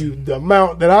Gates. tell you the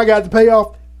amount that I got to pay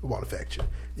off, it won't affect you.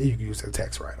 You can use a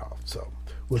tax write-off. So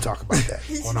we'll talk about that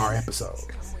on our episode.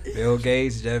 Bill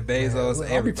Gates, Jeff Bezos,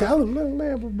 man, everybody. I be telling them,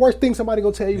 man, the worst thing somebody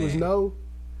gonna tell you is no.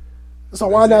 So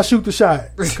why not shoot the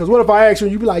shot? Because what if I ask you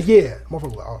and you be like, yeah.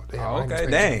 Motherfucker, like, oh, damn. Okay,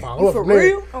 dang. For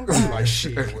real? I'm like,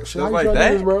 shit. How you trying to do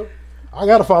this, bro? I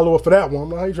got to follow up for that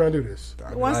one. How you trying to do this?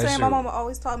 One saying my mama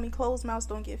always taught me closed mouths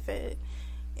don't get fed.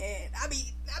 And I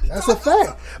be that's a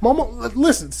fact. Mama,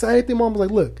 listen, same thing. Mama was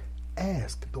like, look,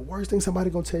 ask. The worst thing somebody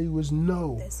gonna tell you is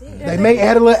no. That's it. They may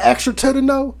add a little extra to the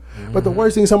no, but the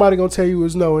worst thing somebody gonna tell you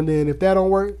is no. And then if that don't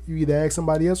work, you either ask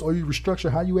somebody else or you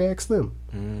restructure how you ask them.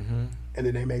 And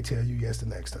then they may tell you yes the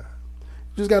next time.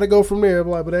 You just gotta go from there.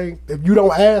 Like, but if you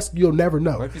don't ask, you'll never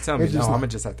know. What if you tell me no? I'm gonna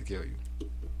just have to kill you.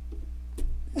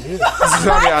 Yeah.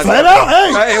 Flat out,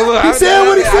 hey, look, he said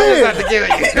what he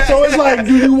said. So it's like,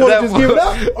 do you want to just give it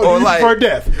up or do you prefer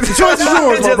death? The choice is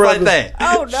yours, my brother. Like that.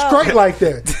 Oh no, straight like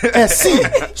that.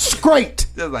 SC, straight,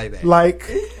 just like that.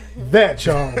 Like that,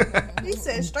 y'all. He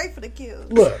said straight for the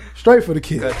kills. Look, straight for the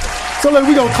kill. So look,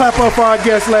 we gonna clap up for our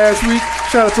guest last week.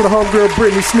 Shout out to the homegirl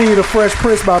Brittany Sneed of Fresh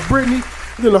Prince by Brittany.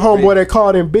 Then the homeboy that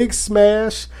called in Big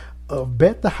Smash of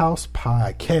Bet the House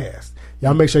Podcast.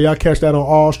 Y'all make sure y'all catch that on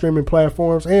all streaming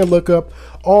platforms and look up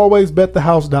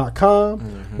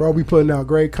alwaysbetthehouse.com. Bro, we putting out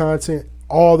great content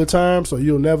all the time, so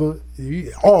you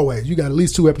got at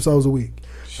least 2 episodes a week.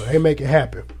 So they make it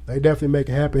happen. They definitely make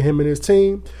it happen, him and his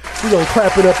team. We're going to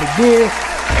clap it up again,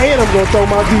 and I'm going to throw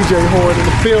my DJ horn in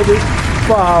the building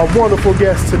for our wonderful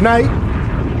guest tonight.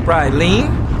 Brylene.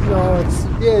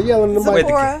 Yelling in the mic.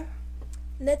 Zipporah.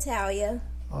 Natalia.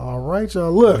 All right,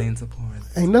 y'all. Look,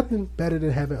 ain't nothing better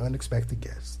than having unexpected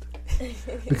guests.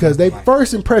 Because they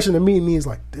first impression of me is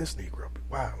like, this Negro be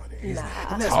wild.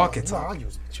 Talk. That's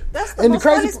the most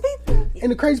honest people.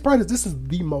 And the crazy part is, this is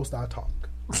the most I talk.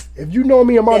 If you know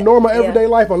me in my normal everyday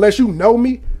life, unless you know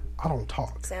me, I don't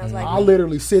talk. Sounds like I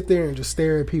literally sit there and just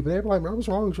stare at people. They're like, "Bro, what's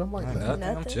wrong with you?" I'm like, nothing.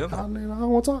 I'm chilling. I don't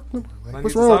want to talk. Like,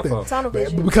 what's wrong with Tunnel that?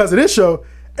 vision. But because of this show,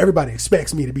 everybody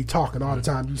expects me to be talking all the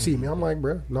time. You see me, I'm like,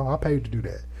 bro, no, I paid to do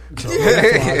that. So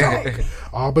that's why I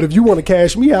talk. But if you want to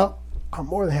cash me out, I'm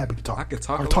more than happy to talk. I can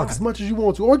talk. Or talk as much as you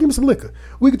want to, or give me some liquor.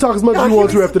 We can talk as much as you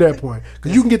want to after that point,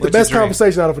 because you can get the best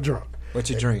conversation out of a drunk. What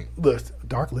you drink? Look,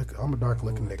 dark liquor. I'm a dark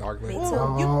liquor nigga. Dark liquor.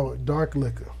 Oh, dark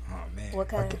liquor. Oh man. What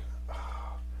kind?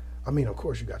 I mean, of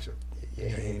course you got your.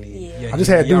 Yeah. I just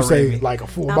had Douce like a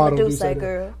full bottle of Douce Douce.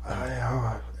 girl.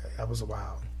 That was a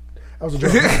wild. That was a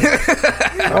drunk.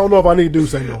 I don't know if I need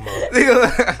Douce no more.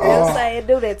 Douce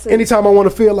do that too. Anytime I want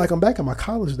to feel like I'm back in my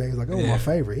college days, like my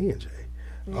favorite E&J.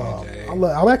 I'm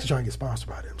actually trying to get sponsored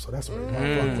by them, so that's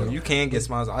what you can get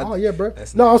sponsored. Bro.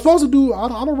 No, I was supposed to do. I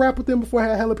don't rap with them before I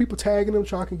had hella people tagging them,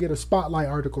 so I can get a spotlight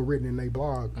article written in their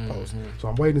blog post. So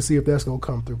I'm waiting to see if that's gonna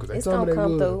come through, because they told me they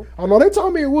would. Oh no, they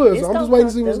told me it would. So I'm just waiting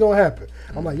to see what's gonna happen.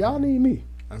 I'm like, y'all need me.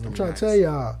 I'm trying to tell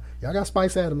y'all got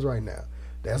Spice Adams right now.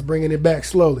 That's bringing it back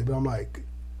slowly, but I'm like,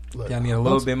 look, y'all need a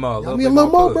little bit more. Y'all need a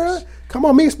little more, bro. Come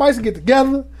on, me and Spice can get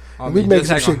together and we can make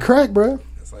some shit crack, bro.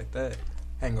 It's like that.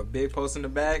 Hang a big post in the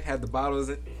back, have the bottles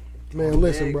in. Man,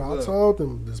 listen, bro. I told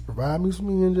them, just provide me some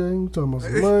E&J. We talking about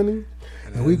some money.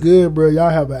 And we good, bro.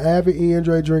 Y'all have an avid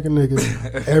E&J drinking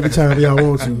nigga every time y'all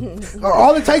want to.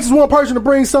 All it takes is one person to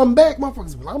bring something back.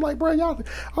 Motherfuckers, I'm like, bro,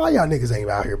 all y'all niggas ain't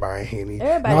out here buying Henny.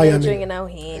 Everybody ain't drinking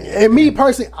out Henny. And me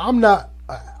personally, I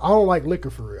don't like liquor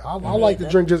for real. I like to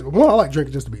drink I like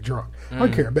drinking just to be drunk. I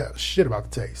don't care about shit about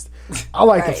the taste. I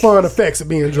like the fun effects of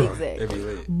being drunk.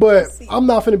 Exactly. But I'm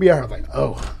not finna be out here like,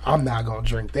 I'm not gonna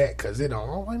drink that because it don't.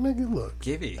 I'm like, nigga, look.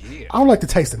 Give it here. I don't like the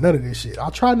taste of none of this shit. I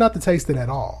try not to taste it at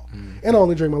all. And I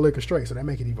only drink my liquor straight, so that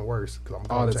make it even worse because I'm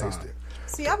gonna taste it.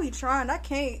 See, I be trying. I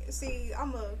can't. See,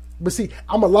 I'm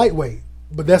a lightweight,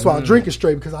 but that's why I drink it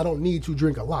straight, because I don't need to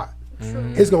drink a lot.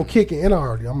 It's gonna kick in.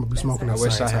 I'm gonna be smoking. I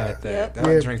wish I had that.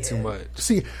 I drink too much.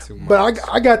 See, but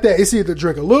I got that. It's either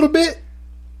drink a little bit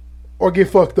or get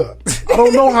fucked up. I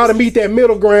don't know how to meet that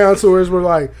middle ground, so it's we're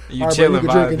like, all right, bro, you can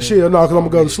drink and chill. No, because I'm gonna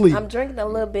go to sleep. I'm drinking a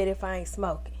little bit if I ain't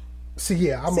smoking.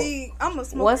 See, I'm a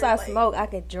smoker. Once I smoke, I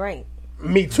can drink.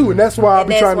 Me too, and that's why I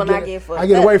be trying to I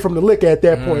get away from the liquor at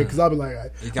that point, because I'll be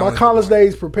like, my college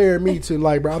days prepared me to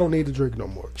like, bro, I don't need to drink no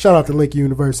more. Shout out to Lincoln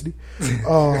University.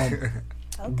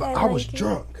 I was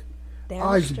drunk.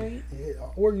 Down the street.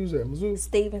 Where you at? Mizzou?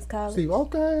 Stevens College.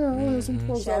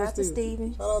 Shout out to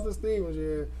Stevens. Shout out to Stevens,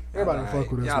 yeah. Everybody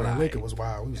fuck with us, man. Lincoln was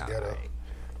wild. We was ghetto.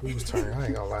 We was turned. I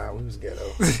ain't gonna lie. We was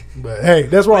ghetto. But hey,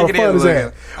 that's where all the fun is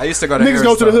at. I used to go to niggas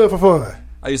go to the hood for fun.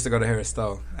 I used to go to Harris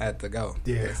Stowe. I had to go.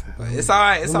 Yeah. But it's all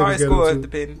right. It's all right school,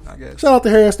 depending, I guess. Shout out to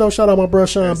Harris Stowe. Shout out my brother,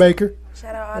 Sean Baker.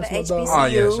 Shout out all the HBCUs. Oh,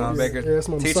 yeah, Sean Baker. Yeah, that's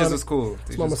my Teachers was cool.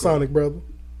 That's my Masonic brother.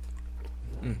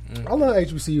 I love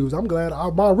HBCUs. I'm glad.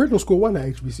 My original school wasn't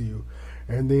an HBCU.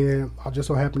 And then I just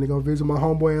so happened to go visit my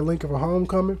homeboy in Lincoln for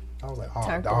homecoming. I was like,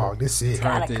 oh, dog, this is it.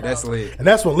 That's lit. And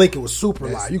that's when Lincoln was super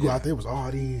live. You go out there, it was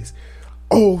all these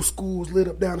old schools lit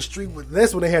up down the street.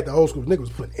 That's when they had the old schools. Niggas was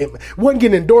putting, wasn't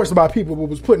getting endorsed by people, but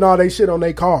was putting all their shit on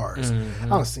their cars. I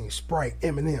done seen Sprite,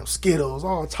 M&M, Skittles,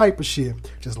 all type of shit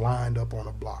just lined up on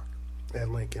a block at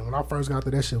Lincoln. When I first got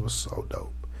there, that shit was so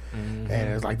dope. And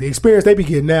it's like the experience they be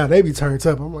getting now, they be turned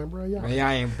up. I'm like, bro, y'all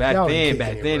ain't back then.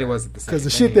 Back then, it wasn't the same. Because the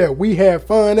shit that we had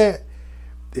fun at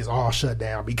is all shut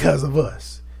down because of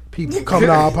us. People coming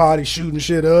to our party, shooting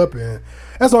shit up, and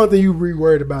that's the only thing you be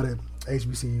worried about at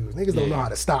HBCUs. Niggas don't know how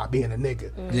to stop being a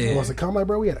nigga. Once it come, like,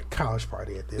 bro, we had a college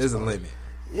party at this. There's a limit.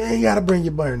 Yeah, you gotta bring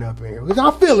your burn up in here. Because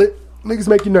I feel it. Niggas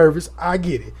make you nervous. I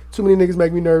get it. Too many niggas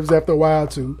make me nervous after a while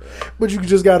too. But you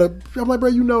just gotta. I'm like, bro,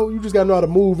 you just gotta know how to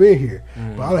move in here.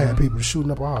 But I had people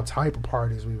shooting up all type of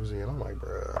parties we was in. I'm like,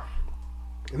 bro,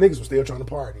 And niggas was still trying to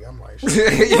party. I'm like,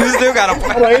 shit. You still gotta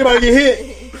party. I'm like, anybody get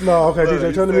hit? No, okay,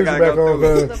 DJ, turn the music back on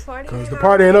because the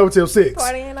party ain't over till 6.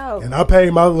 Party ain't over. And I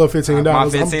paid my little $15. My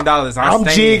 $15. I'm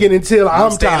jigging until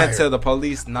I'm tired. Until the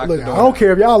police knock Look, the door. I don't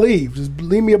care if y'all leave. Just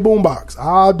leave me a boombox.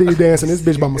 I'll do dancing this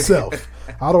bitch by myself.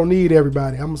 I don't need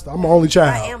everybody. I'm an only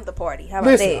child. I am the party. How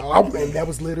about Listen, that? and that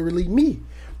was literally me.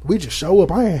 We just show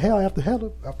up. I ain't hell after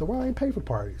a while. I ain't pay for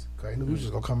parties. Okay, we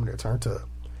just gonna come in there turned up.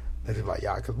 They just like,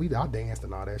 yeah, because I danced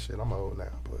and all that shit. I'm old now,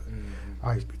 but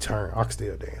I used to be turned. I can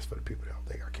still dance for the people that don't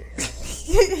think I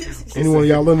can. Any one of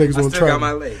y'all little niggas want to try? got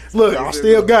my legs. Look, I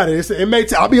still got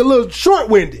it. I'll be a little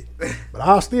short-winded, but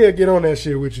I'll still get on that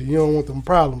shit with you. You don't want them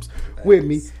problems with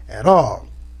me at all.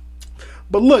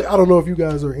 But look, I don't know if you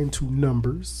guys are into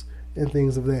numbers and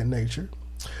things of that nature,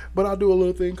 but I do a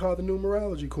little thing called the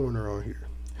numerology corner on here.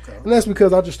 Okay. And that's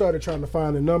because I just started trying to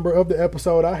find the number of the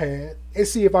episode I had and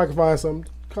see if I can find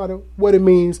something kind of what it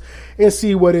means and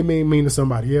see what it mean to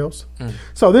somebody else.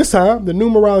 So this time, the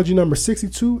numerology number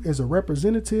 62 is a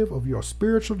representative of your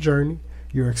spiritual journey,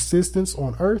 your existence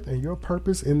on earth, and your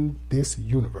purpose in this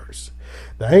universe.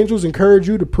 The angels encourage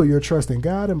you to put your trust in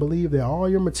God and believe that all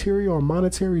your material and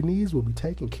monetary needs will be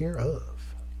taken care of.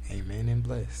 Amen and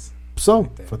bless.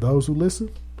 So, for those who listen,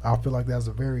 I feel like that's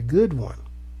a very good one.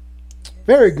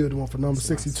 Very good one for number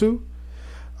 62.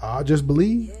 Just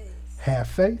believe, have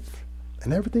faith,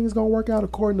 and everything is going to work out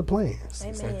according to plans.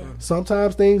 Amen.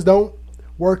 Sometimes things don't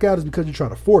work out is because you're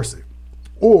trying to force it.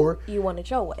 Or you want it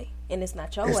your way, and it's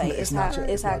not your way. It's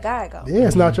how God goes. Yeah,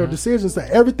 it's not your decision. So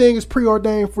everything is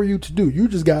preordained for you to do. You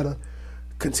just got to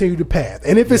continue the path.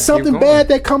 And if it's something bad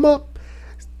that come up,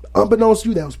 unbeknownst to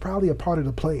you, that was probably a part of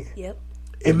the plan. Yep.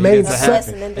 It made sense.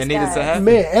 It needed to happen.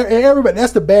 Man, everybody,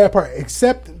 that's the bad part.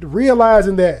 Except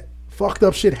realizing that fucked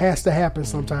up shit has to happen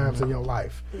sometimes in your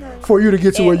life for you to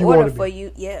get to where you want to be. For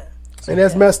you, yeah. And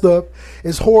that's messed up.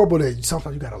 It's horrible that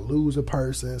sometimes you gotta lose a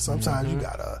person. Sometimes you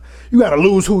gotta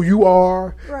lose who you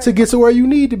are to get to where you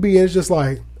need to be. And it's just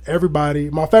like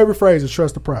everybody. My favorite phrase is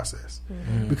trust the process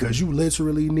because you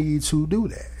literally need to do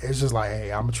that. It's just like,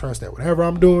 hey, I'm gonna trust that whatever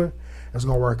I'm doing, it's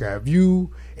gonna work out. If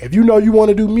you know you want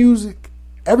to do music,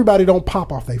 everybody don't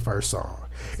pop off their first song.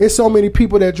 It's so many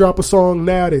people that drop a song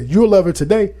now that you'll love it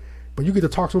today, but you get to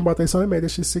talk to them about their song. They made that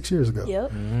shit 6 years ago.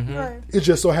 Yep. Right. It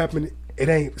just so happened it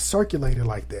ain't circulated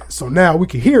like that. So now we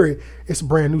can hear it. It's a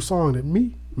brand new song that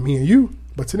me and you.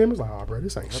 But to them, it's like, oh, bro,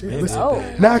 this ain't shit. Listen,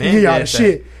 now I can hear y'all the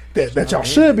shit that y'all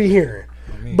should be hearing.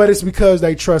 But it's because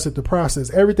they trusted the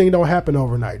process. Everything don't happen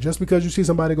overnight. Just because you see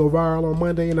somebody go viral on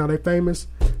Monday and now they famous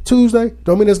Tuesday,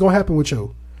 don't mean it's gonna happen with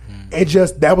you. It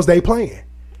just that was their plan.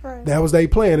 Right. That was their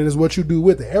plan, and it's what you do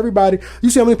with it. Everybody,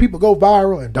 you see how many people go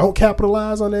viral and don't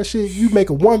capitalize on that shit. You make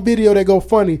one video that go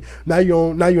funny, now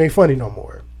you ain't funny no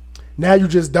more. Now you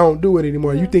just don't do it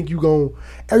anymore. You think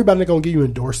everybody gonna give you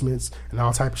endorsements and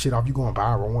all type of shit off you going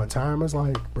viral one time. It's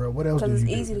like, bro, what else do you do?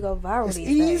 Because it's easy to go viral. It's these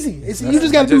easy. days. You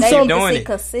just got to do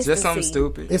something. Just something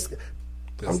stupid.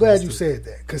 I'm glad you said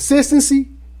that. Consistency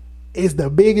is the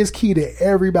biggest key to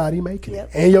everybody making it.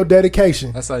 And your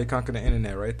dedication. That's how you conquer the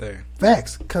internet right there.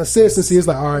 Facts. Consistency is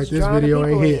like, all right, this video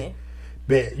ain't hit.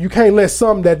 Bet. You can't let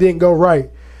something that didn't go right.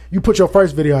 You put your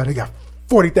first video out, they got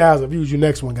 40,000 views. Your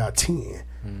next one got 10.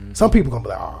 Some people gonna be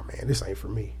like, oh man, this ain't for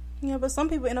me. Yeah, but some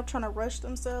people end up trying to rush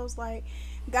themselves. Like,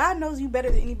 God knows you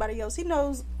better than anybody else. He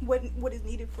knows what is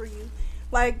needed for you.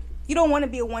 Like, you don't want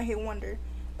to be a one-hit wonder.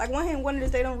 Like, one-hit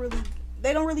wonders, they don't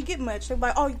really get much. They're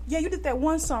like, oh yeah, you did that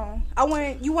one song.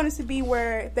 You want it to be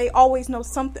where they always know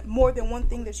something more than one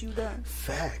thing that you've done.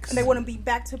 Facts. And they want to be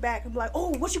back to back and be like, oh,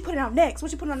 what you putting out next?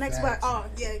 What you putting out next? Like, oh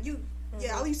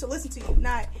yeah, I used to listen to you,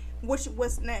 not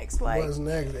what's next. Like, what's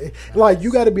next? Like,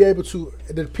 you got to be able to.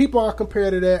 The people I compare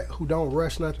to that who don't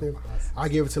rush nothing, I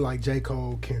give it to like J.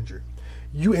 Cole, Kendrick.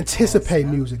 You anticipate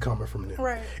music coming from them.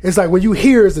 Right. It's like when you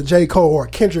hear it's a J. Cole or a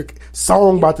Kendrick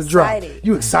song about to drop.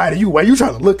 You excited. You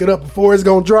trying to look it up before it's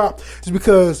gonna drop. It's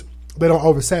because they don't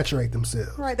oversaturate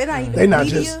themselves. Right. They're not even They're not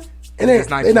media. just and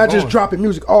they're not just dropping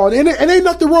music. And ain't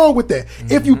nothing wrong with that.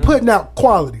 If you putting out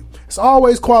quality, it's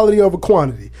always quality over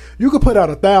quantity. You could put out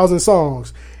 1,000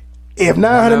 songs. If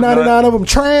 999 of them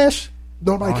trash,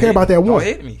 nobody care about that one. Don't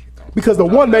hit me. Because the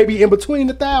one may be in between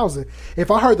 1,000.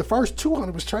 If I heard the first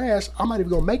 200 was trash, I'm not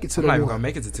even gonna make it to the one. I'm not even gonna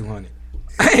make it to 200.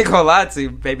 I ain't gonna lie to you,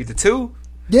 baby. The 2.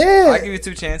 Yeah, I'll give you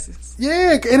 2 chances.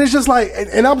 Yeah, and it's just like,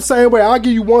 and I'm the same way. I'll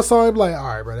give you one song, and be like, all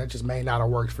right, bro, that just may not have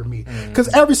worked for me. Because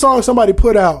every song somebody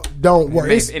put out don't work.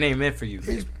 It ain't meant for you.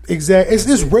 Exactly. It's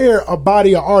just rare a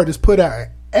body of artists put out.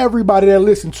 Everybody that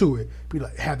listen to it be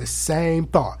like have the same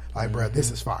thought. Like, bro,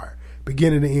 this is fire.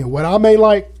 Beginning to end. What I may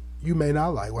like you may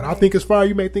not like. What I think is fire,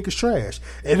 you may think is trash.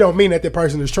 It don't mean that the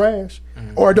person is trash,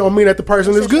 or it don't mean that the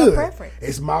person is good.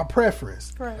 It's my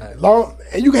preference. Right.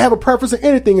 And you can have a preference in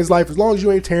anything in life as long as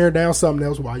you ain't tearing down something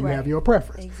else while you have your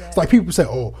preference. Exactly. It's like people say,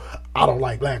 "Oh, I don't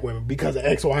like black women because of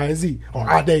X, Y, and Z," or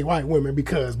 "I date white women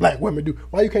because black women do."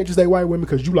 Why you can't just date white women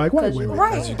because you like white women?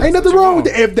 Right. Ain't nothing wrong with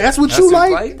that. If that's what you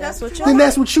like, that's what you then like.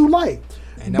 that's what you like.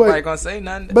 Ain't nobody gonna say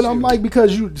nothing. But I'm like,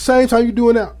 because you, the same time you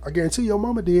doing that, I guarantee your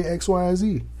mama did X, Y, and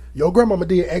Z. Your grandmama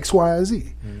did X, Y, and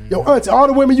Z. Your auntie, all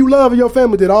the women you love in your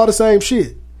family did all the same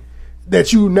shit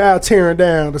that you now tearing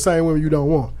down the same women you don't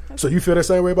want. So you feel the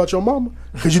same way about your mama?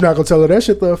 Because you're not going to tell her that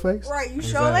shit to her face. Right, you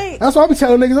sure ain't. That's why I be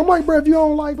telling niggas, I'm like, bro, if you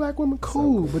don't like black women,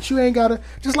 cool. But you ain't got to,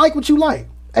 just like what you like.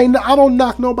 I don't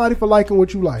knock nobody for liking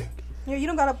what you like. Yeah, you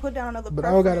don't gotta put down another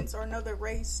preference or another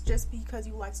race just because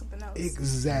you like something else.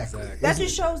 Exactly. That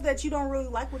just shows that you don't really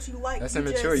like what you like. That's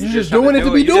immature. You just doing it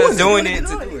to be doing it. Doing it to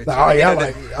do it. Like, oh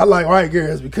yeah, I like white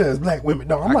girls because black women.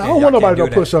 No, I'm like, I don't want nobody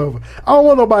to push over. I don't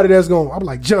want nobody that's going. I'm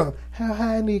like, jump. How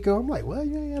high, Nico? I'm like, well,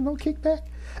 you ain't got no kickback.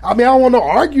 I mean, I don't want to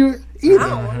argue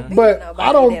either, but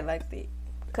I don't.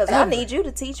 Because I need you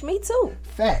to teach me too.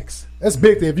 Facts. That's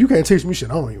big thing. If you can't teach me shit,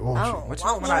 I don't even want you.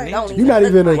 What I need You're not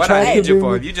even what I need you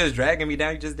for. me. If you just dragging me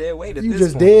down, you just dead weight. You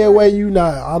just dead weight. You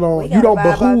not. I don't. You don't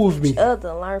behoove me. Each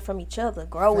other, learn from each other,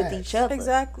 grow with each other.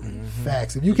 Exactly.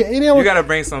 Facts. If you can, you got to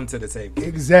bring something to the table.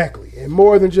 Exactly, and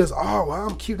more than just well,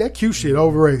 I'm cute. That cute shit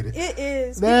overrated. It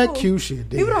is. That cute shit.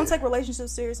 People don't take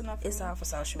relationships serious enough. It's all for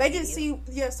social media. media.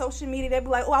 They just see social media. They be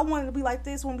like, oh, I wanted to be like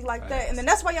this, want to be like that, and then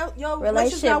that's why your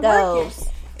relationship not working. goes.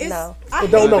 No, I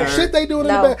don't know shit they doing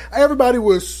in the back. Everybody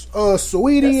was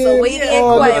Saweetie and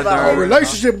Quavo.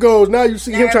 Relationship goes. Now you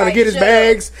see him trying to get his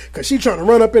bags because she trying to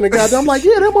run up in the goddamn. I'm like,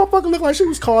 yeah, that motherfucker looked like she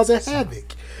was causing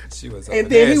havoc. And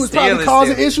then he was probably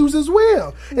causing issues as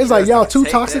well. It's like y'all two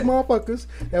toxic motherfuckers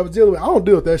that was dealing with. I don't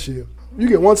deal with that shit. You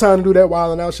get one time to do that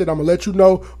wilding out shit. I'm gonna let you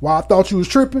know why I thought you was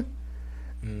tripping.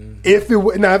 If it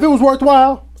was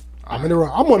worthwhile, I'm in the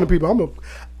wrong. I'm one of the people.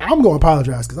 I'm going to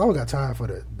apologize because I don't got time for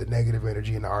the negative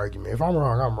energy in the argument. If I'm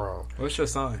wrong, I'm wrong. What's your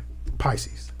sign?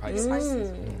 Pisces.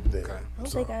 Pisces. Okay. I don't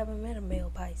think I ever met a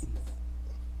male Pisces.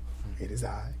 It is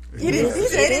I. It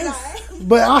is.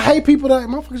 But I hate people that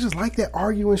motherfuckers just like that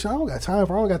arguing shit. I don't got time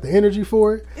for it. I don't got the energy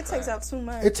for it. It takes out too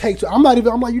much. I'm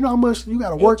like, you know how much you got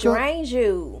to work up? Drains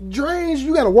you.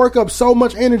 You got to work up so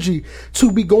much energy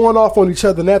to be going off on each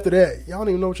other. And after that, y'all don't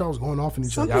even know what y'all was going off on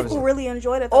each other. Some people really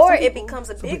enjoy that. Or it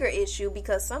becomes a bigger issue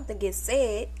because something gets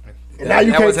said. And now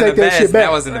you can't take that shit back.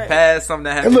 That was in the past. Something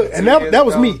that happened. And look, and that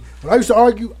was me. When I used to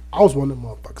argue, I was one of them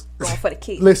motherfuckers. Going for the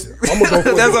key. Listen, I'm gonna go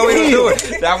for That's what we gonna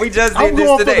do. Now we just did I'm this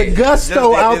going today. for the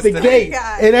gusto out the gate.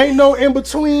 It ain't no in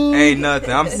between. Ain't nothing.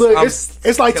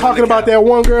 It's like talking about that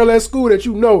one girl at school that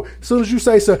you know. As soon as you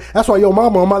say so, that's why your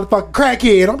mama a motherfucking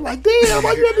crackhead. I'm like, damn,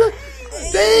 like you had to,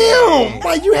 damn,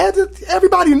 like you had to.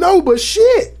 Everybody know, but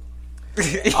shit.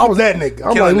 I was that nigga.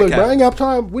 I'm like, look, bro, I ain't got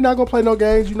time. We're not gonna play no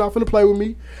games. You're not finna play with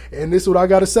me. And this is what I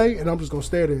gotta say. And I'm just gonna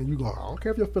stare there. And you going, I don't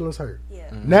care if your feelings hurt. Yeah.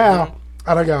 Now,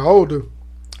 I done got older.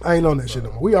 I ain't on that shit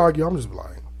no more. We argue. I'm just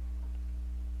like,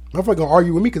 I'm not gonna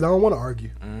argue with me because I don't want to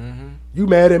argue. You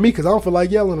mad at me because I don't feel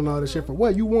like yelling and all that shit for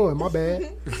what? You won. My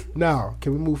bad. Now,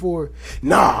 can we move forward?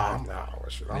 Nah.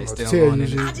 Shit, I'm gonna tell you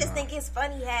shit. I just think it's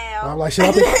funny how. I'm like, shit,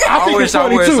 I think it's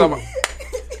funny too.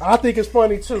 I think it's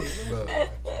funny too.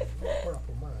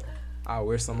 I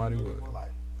wish somebody would.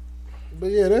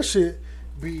 But yeah, that shit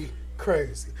be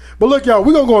crazy. But look, y'all,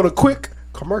 we're gonna go on a quick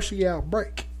commercial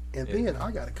break. And then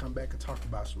I gotta come back and talk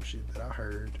about some shit that I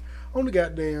heard on the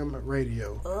goddamn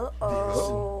radio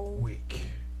this week.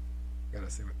 Gotta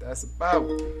see what that's about.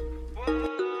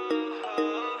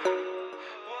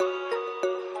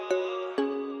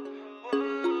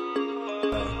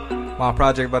 My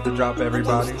project about to drop,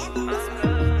 everybody.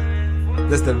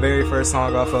 This is the very first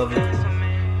song off of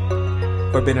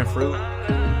it. Forbidden Fruit.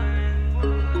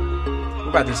 We're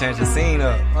about to change the scene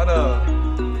up. Hold up.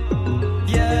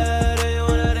 Yeah, they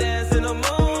wanna dance in the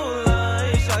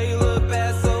moonlight. Show you look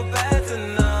bad, so bad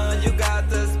tonight. You got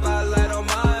the spotlight on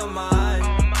my mind.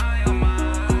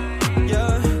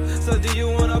 Yeah, so do you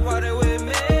wanna party with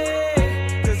me?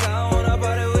 Cause I wanna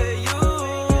party with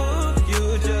you.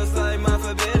 You just like my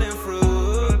forbidden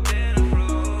fruit.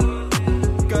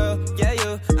 Girl,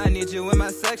 yeah, I need you in my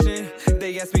section.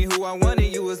 They asked me who I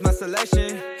wanted, you was my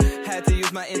selection. Had to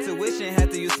use my intuition,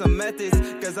 had to use some methods.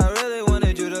 Cause I really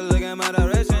wanted you to look in my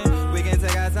direction. We can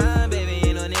take our time, baby,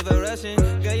 ain't no need for rushing.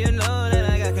 Girl, you know that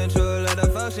I got control of the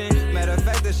function. Matter of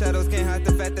fact, the shadows can't hide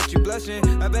the fact that you blushing.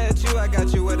 I bet you I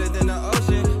got you wetter than the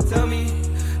ocean. Tell me,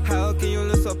 how can you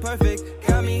look so perfect?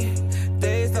 Got me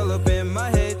dazed all up in my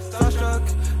head. Starstruck,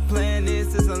 playing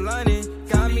this is aligning.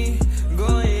 Got me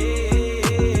going.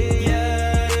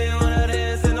 Yeah, they wanna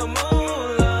dance in the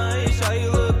moonlight. Show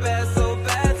you look bad, so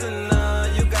bad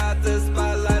tonight. You got the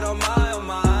spotlight on my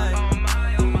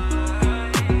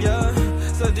Yeah,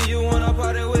 so do you wanna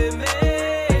party with me?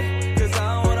 Cause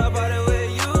I wanna party with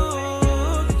you.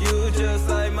 You just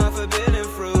like my forbidden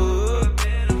fruit.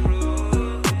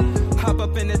 Hop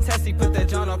up in the Tessie, put that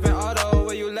John up in auto.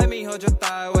 Where you let me hold your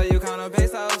thigh, where you count on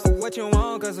pesos. What you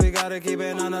want, cause we gotta keep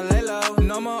it on the lay low.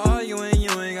 No more arguing,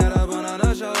 you ain't gotta put on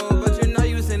a show. But you know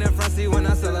you sit in front seat when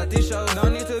I sell out these shows. No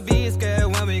need to be scared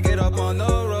when we get up on the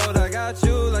road. I got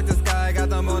you like the sky, got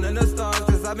the moon and the stars.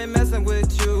 Cause I've been messing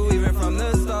with you even from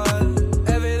the start.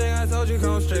 Everything I told you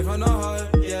comes straight from the heart,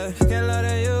 yeah. Can't lie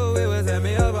to you, it was at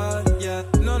me about, yeah.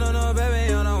 No,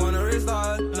 baby, I don't wanna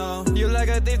restart, no. You like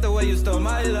a thief the way you stole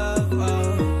my love,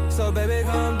 oh. So baby,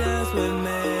 come dance with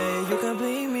me. You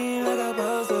complete me like a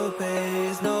puzzle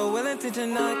piece. No will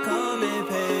intention, not coming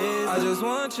pace. I just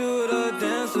want you to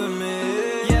dance with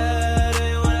me. Yeah,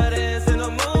 they wanna dance in the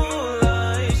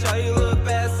moonlight. Show you look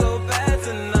bad, so bad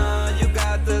tonight. You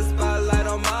got the spotlight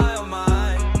on my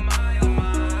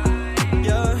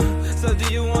Yeah, so do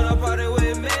you wanna party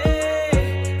with me?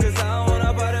 Cause I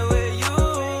wanna party with you.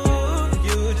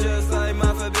 You just like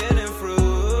my forbidden fruit.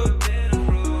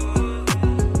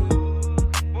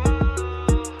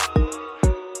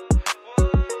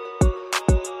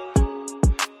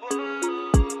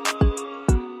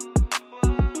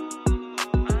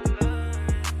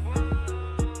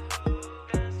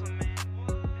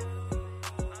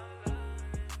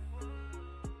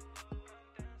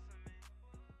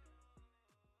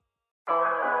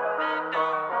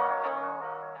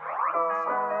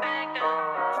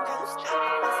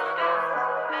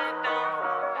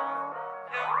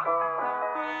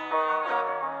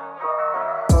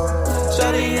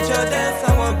 Shawty hit your dance,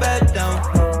 I want back down.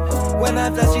 When I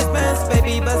flash these bands,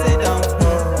 baby, bust it down.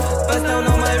 Bust down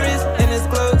on my wrist and it's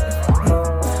close.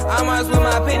 I'm always with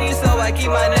my pennies, so I keep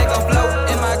my neck afloat.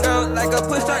 And my girl like a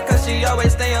push start, cause she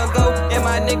always stay on go. And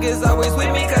my niggas always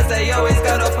with me, cause they always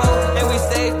got a phone. And we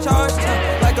stay charged,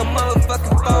 like a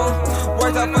motherfucking phone.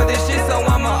 Worked out for this shit, so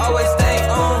I'ma always stay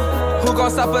on. Who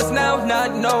gon' stop us now?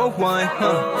 Not no one.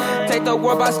 Take the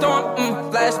world by storm,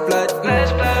 flash flood.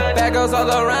 Bad girls all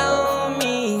around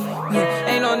me.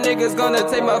 Ain't no niggas gonna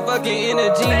take my fucking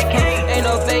energy. Ain't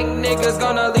no fake niggas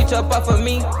gonna leech up off of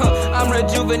me. I'm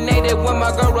rejuvenated when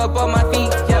my girl up on my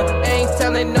feet. Ain't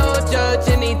telling no judge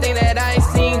anything that I ain't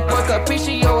seen. Pour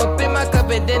Capriccio up in my cup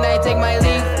and then I take my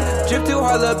leave. Drip too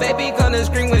hard, little baby gonna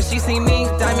scream when she see me.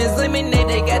 Diamonds lemonade,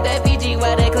 they got that PG,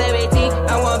 why that clarity.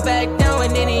 I want back down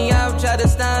when any y'all try to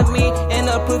stop me. And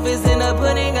the proof is in the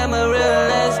pudding, I'm a real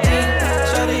SG.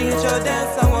 Shawty hit your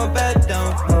dance, I want back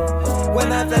down.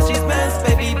 When I flash these bands,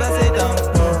 baby, bust it down.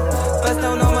 Bust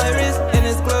down on my wrist and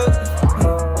it's close.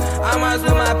 I'm always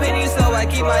with my pennies, so I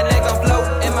keep my neck afloat.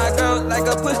 And my girl like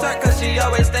a push start, cause she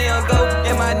always stay on go.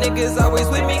 And my niggas always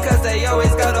with me, cause they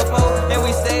always got a phone. And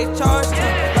we stay charged,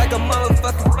 like a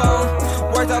motherfucking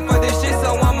phone. Worked out for this shit,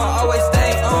 so I'ma always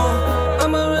stay on.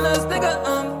 I'm a real ass nigga,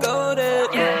 I'm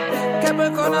goated.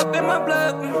 Capricorn up in my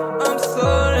blood, I'm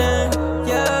soaring.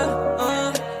 Yeah,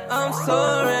 I'm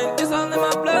soaring. It's all in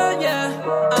my blood, yeah,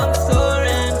 I'm soaring.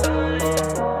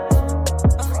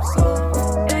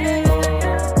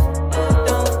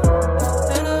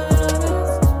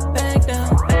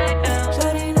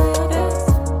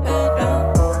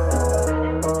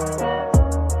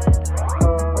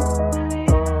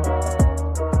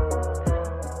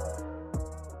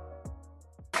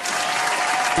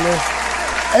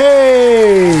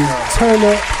 Hey,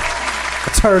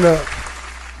 turn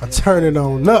it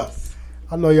on up.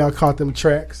 I know y'all caught them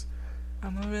tracks.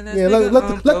 Yeah,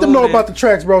 let them know about the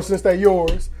tracks, bro, since they're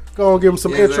yours. Go and give them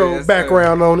some intro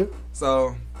background on it.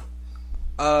 So,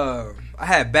 I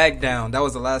had Back Down. That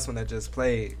was the last one that just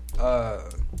played. Dang,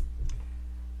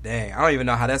 I don't even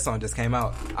know how that song just came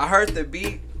out. I heard the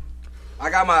beat. I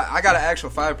got an actual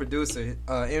fire producer,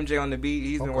 MJ on the beat.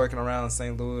 He's been working around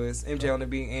St. Louis. MJ on the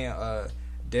beat and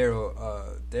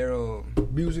Daryl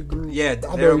Music Group. Yeah,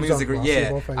 Daryl Music Group.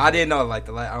 Yeah, I didn't know I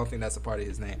don't think that's a part of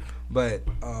his name, but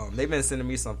they've been sending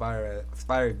me some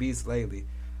fire beats lately.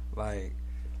 Like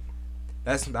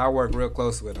I work real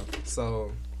close with them,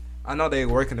 so I know they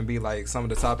working to be like some of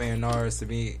the top A&Rs to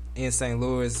be in St.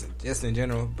 Louis just in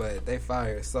general, but they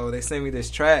fire. So they sent me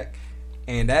this track,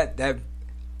 and that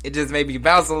it just made me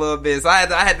bounce a little bit. So I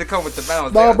had to come with the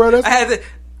bounce. No, bro,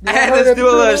 I had to do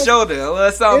a little shoulder, a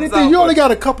little something. Anything, you only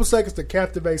got a couple seconds to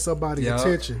captivate somebody's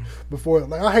attention before.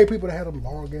 Like I hate people that have them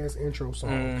long ass intro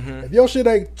songs. If your shit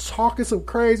ain't talking some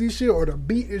crazy shit or the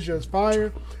beat is just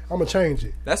fire, I'm gonna change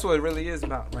it. That's what it really is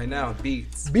about right now.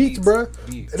 Beats, bro.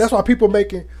 Beats. And that's why people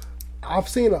making. I've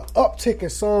seen an uptick in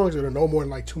songs that are no more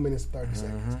than like 2 minutes and 30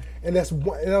 seconds, and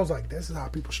and I was like, this is how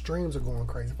people's streams are going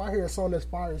crazy. If I hear a song that's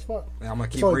fire as fuck, I'm gonna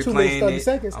keep replaying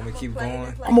it. I'm gonna keep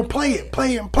going. I'm gonna play it.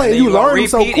 And you learn them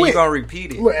so quick. You gonna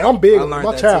repeat it. Look, I'm big.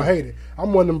 My child hate it.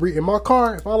 I'm one of them. In my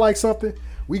car, if I like something,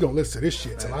 we gonna listen to this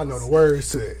shit till I know the words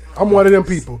to it. I'm one of them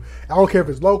people. I don't care if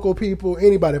it's local people,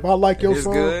 anybody. If I like your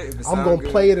song, I'm gonna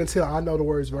play it until I know the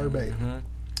words verbatim.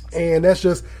 And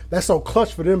that's so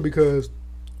clutch for them because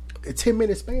a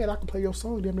 10-minute span, I can play your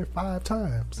song damn near 5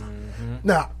 times.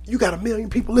 Now, you got 1 million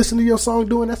people listening to your song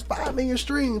doing that's 5 million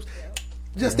streams.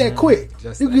 Just that quick.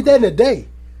 You can get that in a day.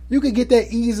 You can get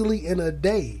that easily in a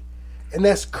day. And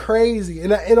that's crazy.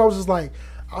 And I was just like,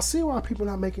 I see why people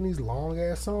not making these long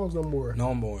ass songs no more.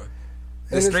 No more.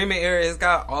 The streaming era has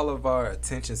got all of our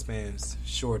attention spans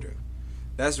shorter.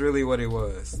 That's really what it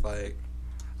was. Like,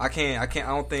 I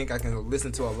don't think I can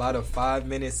listen to a lot of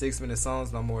 5-minute, 6-minute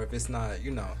songs no more if it's not,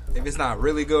 if it's not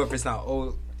really good, if it's not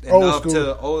old to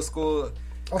old school.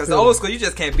 Because the old school, you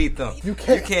just can't beat them. You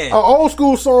can't. An old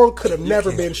school song could have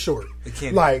never been short. It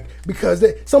can't. Like, because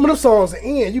some of them songs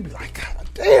end, you be like, God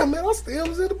damn, man, I still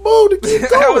was in the mood to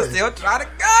keep going. I was still trying to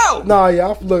go. Nah, yeah,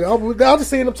 I just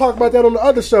seen them talk about that on the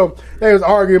other show. They was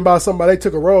arguing about somebody. They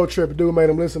took a road trip and dude made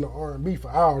them listen to R&B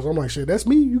for hours. I'm like, shit, that's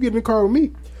me. You get in the car with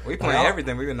me. We playing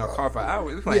everything. We been in the car for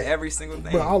hours. We playing every single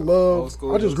thing. But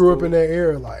I just grew up in that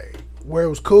era, like where it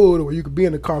was cool, where you could be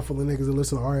in the car full of niggas and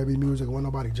listen to R&B music and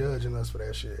wasn't nobody judging us for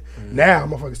that shit. Now,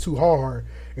 motherfuckers too hard.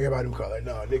 Everybody would call like,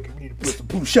 nah, nigga, we need to put some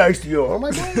Pooh Shiesty on. I'm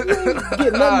like, man, you ain't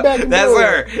getting nothing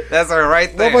back. That's her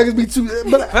right there. Motherfuckers be too.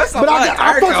 But I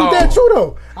fucks with that too,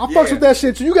 though. I fucks with that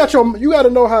shit too. You got to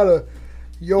know how to.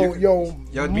 Your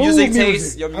music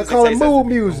taste. I call it mood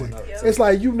music. It's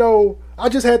like, I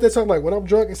just had that time. Like when I'm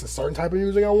drunk, it's a certain type of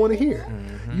music I want to hear.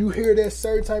 You hear that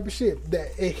certain type of shit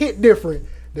that it hit different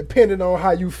depending on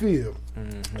how you feel.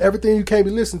 Everything you can't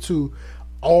be listening to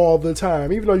all the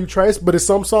time, even though you trace. But it's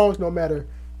some songs, no matter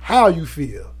how you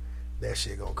feel, that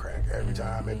shit gonna crack every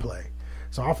time it play.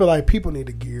 So I feel like people need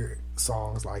to gear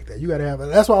songs like that. You gotta have it.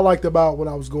 That's what I liked about when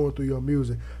I was going through your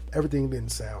music. Everything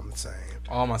didn't sound the same.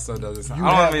 All my stuff doesn't sound.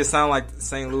 I don't even sound like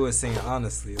St. Louis scene,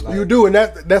 honestly. Like, you do, and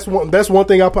that's one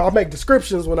thing I put. I make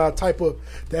descriptions when I type up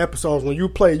the episodes. When you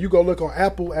play, you go look on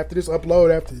Apple after this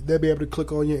upload. They'll be able to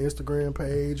click on your Instagram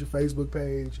page, your Facebook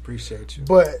page. Appreciate you.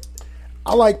 But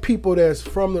I like people that's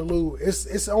from the Lou.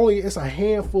 It's a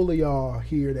handful of y'all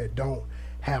here that don't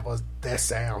have that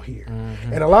sound here,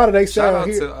 and a lot of they sound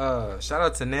here. Shout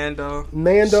out to Nando.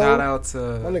 Shout out to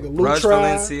my nigga Lou Rush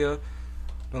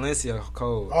Valencia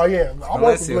Code. Oh yeah, I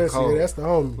work with Valencia. That's the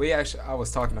homie. I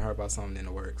was talking to her about something in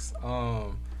the works.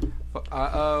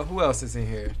 Who else is in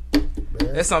here?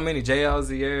 There's so many.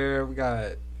 JLZR. We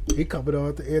got. He covered on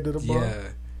at the end of the bar. Yeah,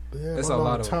 there's a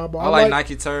lot of them. I like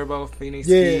Nike Turbo, Phoenix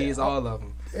Keys, all of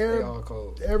them. They all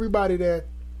cold. Everybody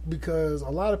because a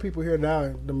lot of people here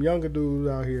now, them younger dudes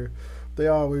out here,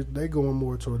 they going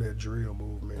more toward that drill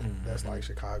movement. That's like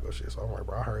Chicago shit. So I'm like,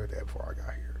 bro, I heard that before I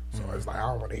got here. So it's like, I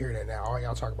don't want to hear that now. All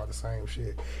y'all talk about the same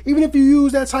shit. Even if you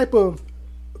use that type of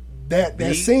that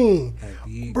scene,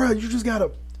 bro, you just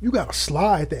gotta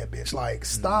slide that bitch. Like,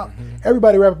 stop.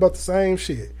 Everybody rap about the same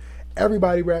shit.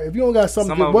 Everybody rap. If you don't got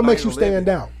something, what makes you stand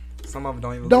out? Some of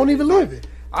them don't even live it.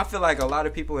 I feel like a lot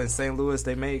of people in St. Louis,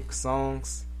 they make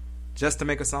songs just to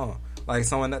make a song. Like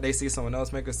someone that they see someone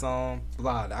else make a song,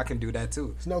 blah, I can do that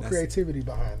too. There's no creativity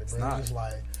behind it, bro. It's just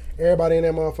like everybody in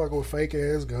that motherfucker with fake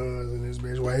ass guns and this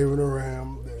bitch waving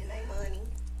around.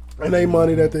 And they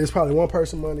money that there's probably one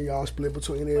person money y'all split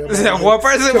between everybody. One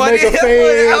person money?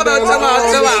 Hold on,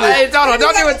 chill out. Hey, don't do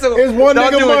it to him. It's one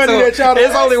nigga money that y'all.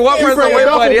 It's only one person with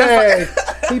money.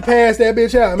 He passed that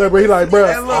bitch out. Remember, he like, bro,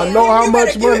 I know how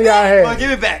much money I had. Give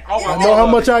it back. I know how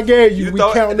much I gave you. We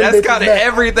counting them bitches back. That's kind of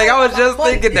everything. I was just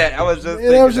thinking that. I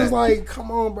was just like, come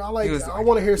on, bro. I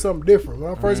want to hear something different.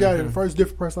 When I first got here, the first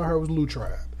different person I heard was Lou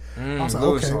Tribe. I was like,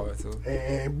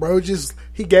 okay. And bro,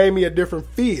 he gave me a different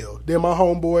feel. Then my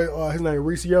homeboy, his name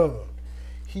Reese Young.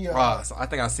 So I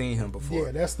think I've seen him before.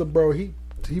 Yeah, that's the bro. He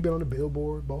been on the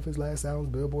Billboard. Both his last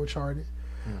albums, Billboard charted.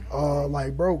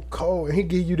 Like, bro, cold. And he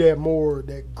give you that more,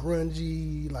 that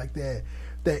grungy, like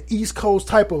that East Coast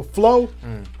type of flow.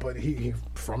 But he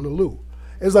from the Lou.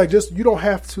 It's like, just, you don't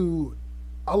have to.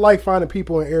 I like finding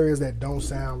people in areas that don't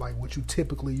sound like what you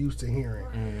typically used to hearing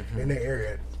in that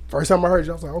area. First time I heard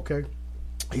you, I was like, okay,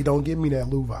 he don't give me that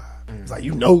Lou vibe. It's like,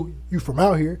 you know you from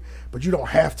out here, but you don't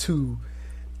have to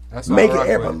That's make what it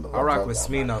I ever. rock with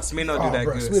Smino. Smino do that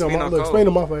good.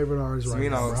 Smino my favorite artist right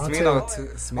now.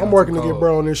 Smino I'm working to get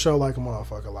bro on this show like a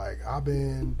motherfucker. Like, I've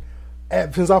been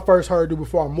since I first heard it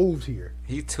before I moved here.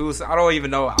 He too. I don't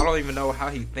even know how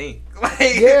he think.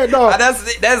 Like, yeah, no,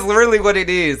 that's really what it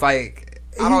is. Like,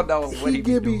 I don't know what he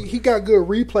be doing. He got good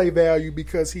replay value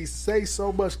because he say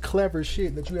so much clever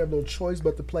shit that you have no choice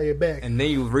but to play it back. And then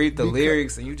you read the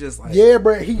lyrics and you just like, yeah,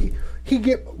 bro. He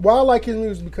get. Why I like his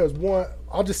music because one,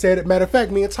 I'll just say it. Matter of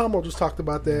fact, me and Tomo just talked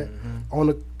about that on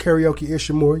the Karaoke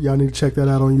Ishimura. Y'all need to check that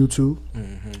out on YouTube.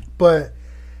 But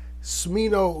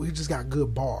Smino, he just got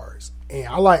good bars, and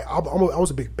I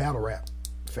was a big battle rap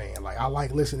fan. Like, I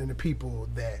like listening to people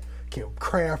that can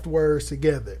craft words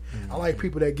together. I like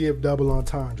people that give double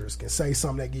entendres, can say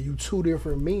something that give you two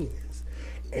different meanings.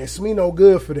 And Smino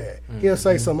good for that. He'll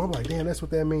say something, I'm like, damn, that's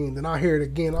what that means. Then I hear it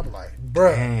again, I'm like,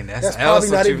 bruh, that's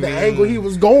probably not even the angle he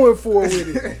was going for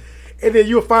with it. And then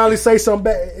you'll finally say something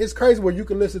back. It's crazy where you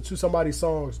can listen to somebody's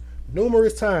songs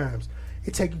numerous times.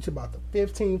 It take you to about the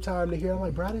 15th time to hear. I'm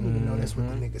like, bro, I didn't even know that's what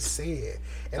the nigga said.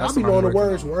 And I'll be knowing the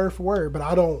words word for word, but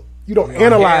you don't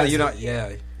analyze it.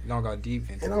 You don't go deep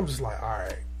into it. And I'm just like, all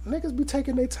right, niggas be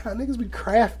taking their time. Niggas be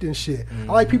crafting shit.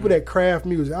 I like people that craft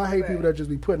music. I hate people that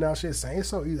just be putting out shit saying it's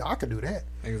so easy. I could do that.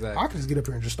 Exactly. I could just get up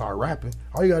here and just start rapping.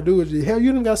 All you gotta do is, hell,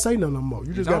 you don't gotta say nothing no more.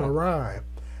 You just gotta rhyme.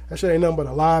 That shit ain't nothing but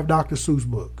a live Dr. Seuss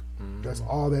book. That's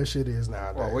all that shit is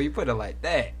nowadays. Well, you put it like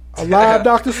that. A live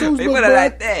Dr. Seuss book, They put it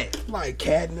like that. Like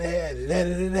Cat in the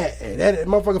Hat, that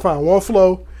motherfucker find one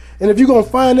flow. And if you gonna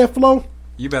find that flow,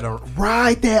 you better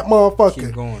ride that motherfucker.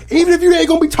 Keep going. Even if you ain't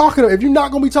gonna be talking, if you're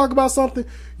not gonna be talking about something,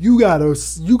 you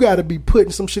gotta be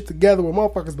putting some shit together where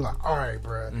motherfuckers be like, all right,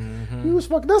 bro, you was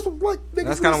fucking. That's what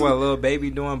That's kind of what Lil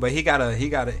Baby doing, but he got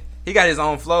his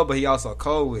own flow, but he also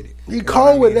cold with it. He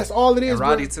cold with it. That's all it is. And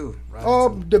Roddy bro. too.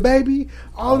 The Baby,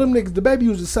 all them niggas. The Baby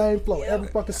used the same flow every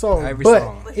fucking song,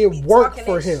 but it worked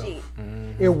for him.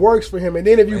 It works for him, and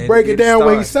then if you break it down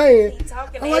what he's saying,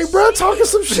 I'm like, bro, talking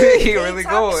some shit. He really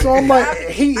going. So I'm like,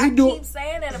 he do.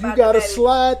 You gotta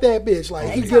slide that bitch. Like,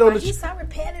 he get on the. He's so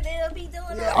repetitive. He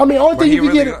doing that. I mean, only thing you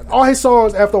can get, all his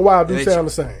songs after a while do sound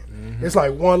the same. It's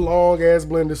like one long ass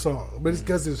blended song, but it's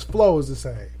because his flow is the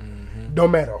same. No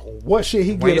matter what shit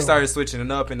he get. When he started switching it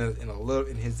up in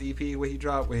his EP where he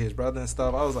dropped with his brother and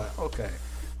stuff, I was like, okay,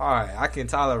 all right, I can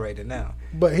tolerate it now.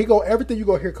 But everything you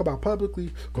gonna hear come out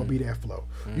publicly gonna be that flow.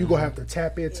 You gonna have to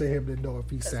tap into him to know if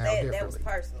he sounds differently. That was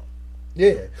personal.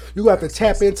 Yeah, you gonna have to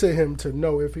tap into him to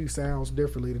know if he sounds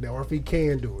differently than that, or if he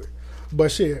can do it. But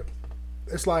shit,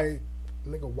 it's like,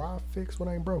 nigga, why fix what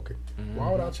ain't broken? Why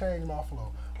would I change my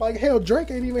flow? Like, hell,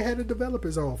 Drake ain't even had to develop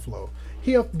his own flow.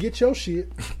 He'll get your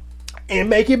shit and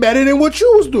make it better than what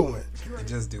you was doing. And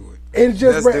just do it. And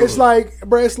just, bro, it's like,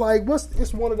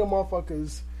 it's one of them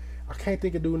motherfuckers. I can't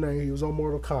think of dude's name. He was on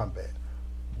Mortal Kombat,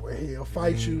 where he'll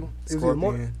fight you.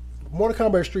 Mortal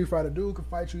Kombat Street Fighter. Dude can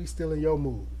fight you. He's stealing your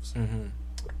moves.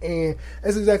 And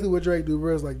that's exactly what Drake do.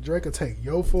 Bro. It's like Drake will take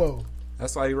your flow.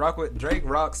 That's why Drake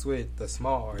rocks with the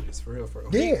small artists, for real.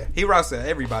 Yeah. He rocks with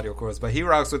everybody, of course, but he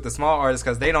rocks with the small artists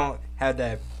because they don't have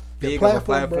that big of a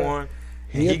platform.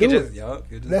 And he can just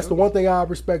that's the one thing I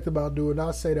respect about doing.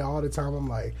 I say that all the time. I'm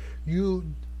like,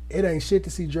 it ain't shit to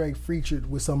see Drake featured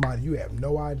with somebody you have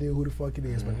no idea who the fuck it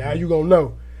is, but now you gonna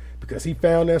know because he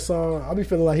found that song. I'll be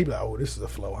feeling like he be like, oh, this is a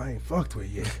flow I ain't fucked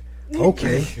with yet.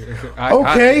 Okay,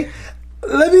 okay.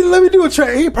 Let me do a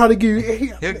track. He'll probably give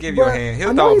you. He'll give you a hand.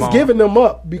 I know he's giving them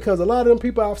up because a lot of them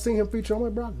people I've seen him feature. I'm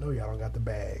like, bro, I know y'all don't got the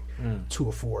bag to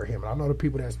afford him. And I know the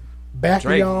people that's backing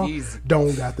Drake, y'all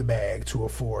don't got the bag to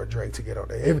afford Drake to get on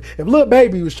there. If Lil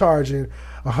Baby was charging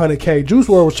 $100K, Juice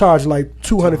WRLD was charging like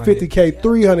 $250K,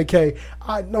 $300K.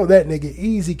 I know that nigga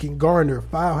easy can garner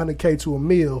 $500K to $1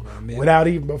 million without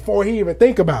even before he even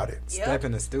think about it. Step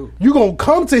in the stoop. You gonna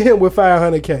come to him with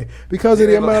 $500K because of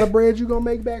the amount of bread you gonna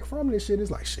make back from this shit.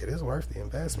 It's like shit. It's worth the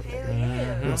investment.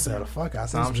 Nigga. You gonna sell the fuck out.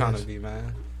 So I'm trying to be,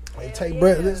 man. Like, take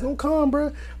bread. It's gonna come, bro.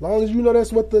 As long as you know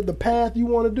that's what the path you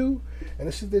want to do, and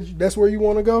the shit that's where you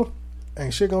want to go,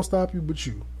 ain't shit gonna stop you but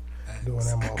you doing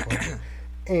that motherfucker.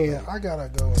 And I gotta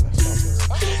go into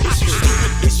something.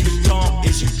 Is you dumb?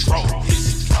 Is you drunk?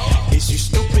 Is you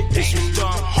stupid? Is you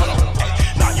dumb? Hold on.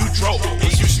 Now you drunk.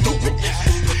 Is you stupid?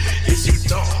 Is you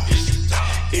dumb?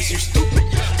 Is you stupid?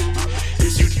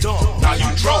 Is you dumb? Now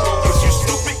you drunk. Is you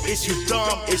stupid? Is you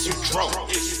dumb? Is you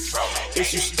drunk?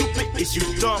 Is you stupid? Is you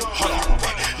dumb? Hold on.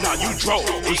 Now you drunk.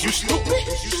 Is you stupid?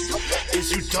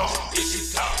 Is you dumb?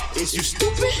 Is you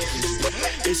stupid?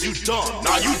 Is you dumb?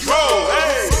 Now you drunk.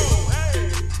 Hey.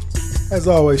 As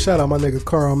always, shout out my nigga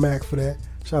Carl Mack for that.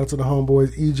 Shout out to the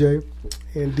homeboys EJ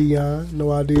and Dion.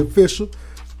 No Idea Official.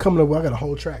 Coming up, I got a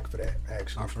whole track for that,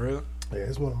 actually. Oh, for real? Yeah,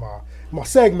 it's one of my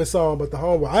segment song, but the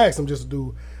homeboy, I asked them just to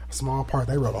do a small part.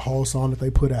 They wrote a whole song that they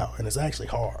put out, and it's actually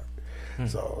hard.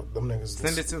 So them niggas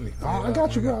Send it to me. I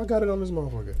got you, bro. I got it on this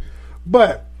motherfucker.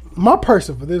 But my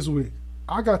person for this week,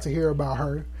 I got to hear about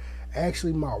her.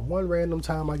 Actually, my one random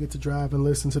time I get to drive and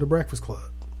listen to The Breakfast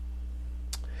Club.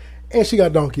 And she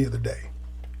got Donkey of the Day.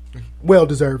 Well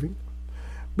deserving.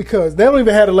 Because they don't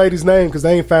even have the lady's name because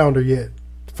they ain't found her yet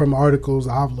from articles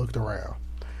I've looked around.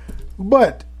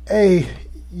 But a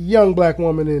young black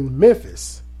woman in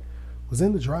Memphis was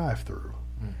in the drive-thru.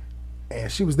 And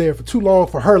she was there for too long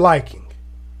for her liking.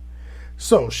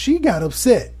 So she got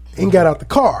upset and got out the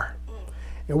car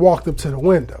and walked up to the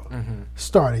window.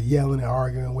 Started yelling and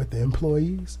arguing with the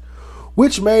employees,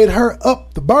 which made her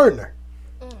up the burner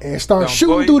and start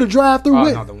shooting through the drive-thru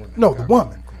window. No, the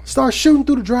woman. Start shooting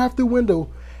through the drive-thru window.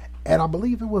 And I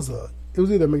believe it was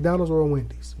either McDonald's or a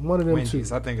Wendy's. One of them Wendy's.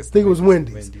 two. I think it was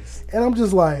Wendy's. And I'm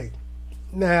just like,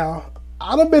 now,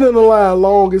 I'd have been in the line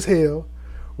long as hell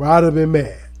where I'd have been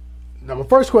mad. Now, my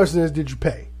first question is, did you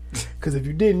pay? Because if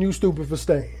you didn't, you stupid for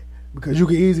staying. Because you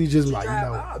could easily just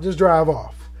just drive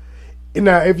off. And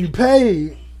now, if you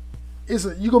pay, you're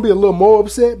going to be a little more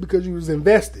upset because you was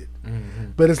invested.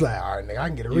 But it's like, all right, nigga, I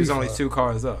can get a refund. He was only 2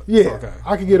 cars up. Yeah, okay.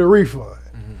 I can get a refund.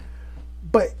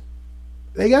 But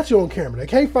they got you on camera. They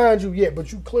can't find you yet,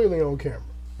 but you clearly on camera.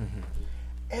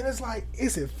 And it's like,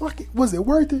 was it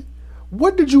worth it?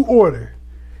 What did you order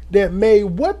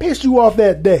what pissed you off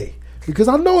that day? Because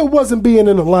I know it wasn't being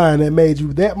in the line that made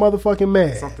you that motherfucking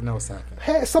mad. Something else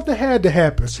happened. Something had to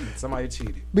happen. Somebody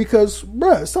cheated. Because,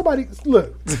 bruh,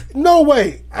 look, no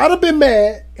way. I'd have been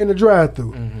mad in the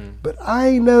drive-thru. But I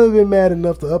ain't never been mad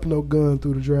enough to up no gun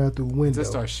through the drive-thru window.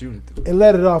 Just start shooting through. And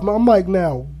let it off. I'm like,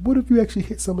 now, what if you actually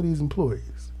hit some of these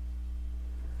employees?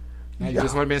 Now you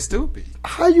just want to be stupid.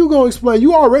 How you gonna explain?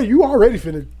 You already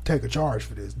finna take a charge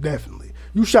for this. Definitely,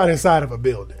 you shot inside of a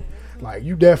building. Like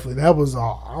you definitely that was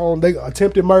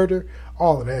attempted murder,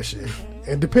 all of that shit.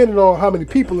 And depending on how many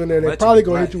people in there, they're probably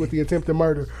gonna hit you with the attempted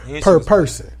murder per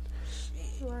person.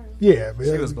 Yeah,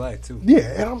 man. She was black too.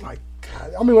 Yeah, and I'm like,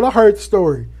 God. I mean, when I heard the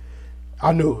story,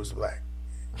 I knew it was black.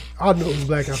 I knew it was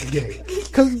black out the gate.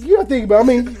 Because you got to think about it. I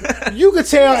mean, you could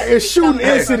tell it's shooting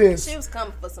incidents. She was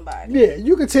coming for somebody. Yeah,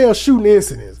 you could tell shooting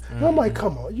incidents. And I'm like,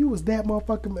 come on, you was that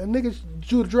motherfucker. Man. Nigga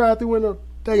shoot a drive-through window.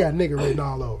 They got nigga written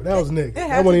all over. That was nigga.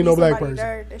 That wasn't even no black person.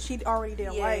 That she already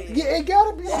didn't like. Yeah, it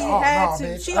gotta be. She had to.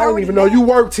 Bitch. I didn't even know you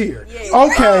worked here. Yeah.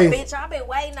 Okay. Oh, bitch, I've been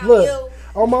waiting on Look, you.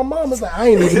 Oh, my mama's like, I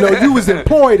ain't even know you was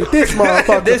employed at this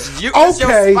motherfucker. This your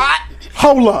spot?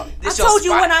 Hold up. I told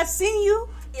you when I seen you.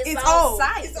 It's on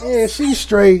sight. Yeah, she's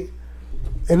straight,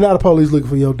 and now the police looking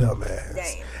for your dumb ass.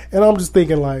 Damn. And I'm just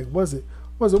thinking, like, was it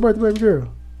worth it, baby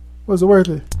girl? Was it worth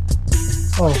it?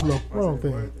 Oh no, wrong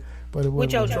thing. But it wasn't.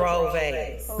 With your drove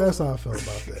ass. That's how I felt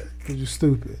about that. Cause you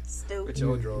stupid. With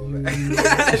your drove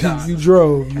ass. You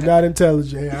drove. You're not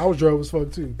intelligent. Yeah, I was drove as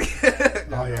fuck too.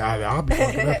 Oh yeah, I'll be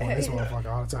fucking up on this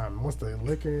motherfucker all the time. Once the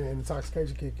liquor and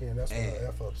intoxication kick in, that's when the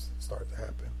F ups start to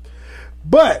happen.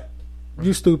 But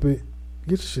you stupid.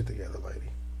 Get your shit together,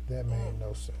 lady. That made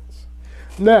no sense.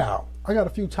 Now, I got a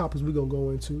few topics we're going to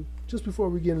go into just before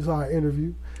we get into our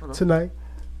interview tonight.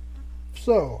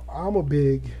 So, I'm a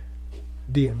big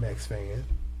DMX fan.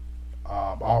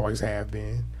 Always have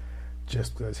been.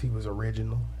 Just because he was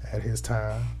original at his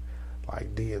time.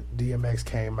 Like, DMX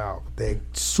came out with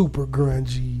that super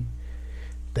grungy,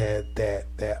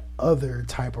 that other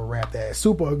type of rap, that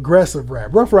super aggressive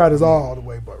rap. Rough Riders all the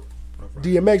way, but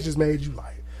DMX just made you like,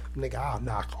 nigga, I'll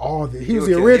knock all this. He was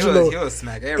the original. He'll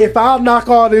smack everything. If I'll knock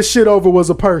all this shit over was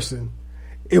a person,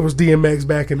 it was DMX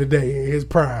back in the day in his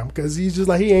prime. Because he's just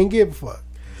like, he ain't give a fuck.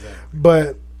 Exactly.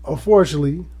 But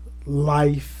unfortunately,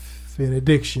 life and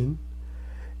addiction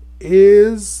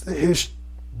is his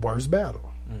worst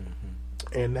battle.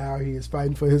 And now he is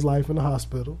fighting for his life in the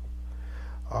hospital.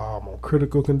 On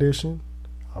critical condition.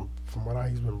 From what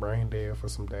he's been brain dead for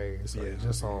some days. So he's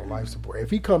just on life support. If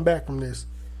he come back from this,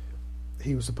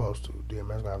 he was supposed to.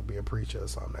 DMX gonna have to be a preacher or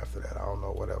something after that. I don't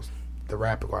know what else. The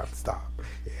rapper gonna have to stop.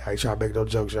 Yeah, I ain't trying to make no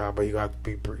jokes, y'all, but he gonna have to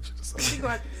be a preacher or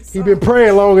something. He been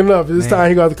praying long enough. This time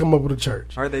he gonna have to come up with a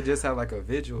church. Or they just have like a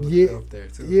vigil up there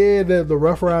too. Yeah, the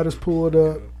Rough Riders pulled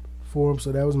up for him,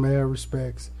 so that was mad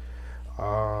respects.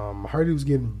 I heard he was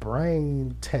getting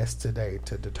brain tests today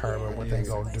to determine what they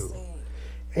gonna do.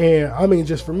 And I mean,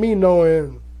 just for me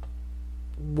knowing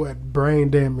what brain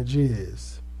damage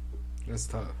is, it's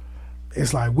tough.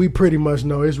 It's like we pretty much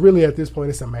know. It's really at this point,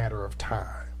 it's a matter of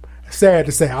time. Sad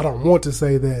to say, I don't want to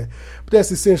say that, but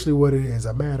that's essentially what it is,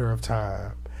 a matter of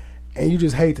time. And you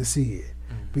just hate to see it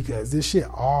because this shit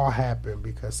all happened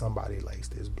because somebody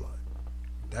laced his blunt.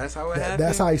 That's how it happened?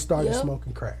 That's how he started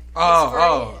smoking crack.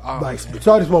 Oh.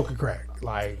 Started smoking crack.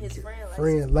 Like, his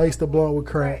friend laced the blunt with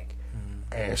crack.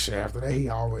 And shit, after that, he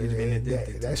always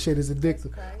that shit is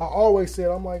addictive. I always said,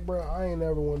 I'm like, bro, I ain't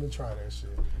never wanted to try that shit.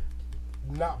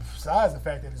 Not besides the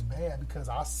fact that it's bad, because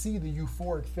I see the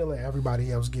euphoric feeling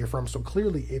everybody else get from. So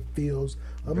clearly, it feels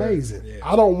amazing. Yeah.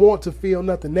 I don't want to feel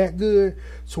nothing that good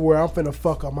to where I'm finna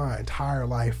fuck up my entire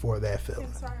life for that feeling.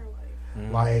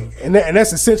 Like, and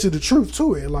that's essentially the truth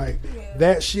to it. Like,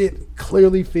 that shit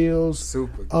clearly feels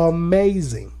super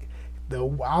amazing.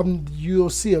 You'll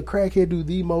see a crackhead do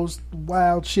the most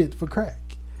wild shit for crack.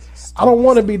 I don't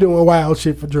want to be doing wild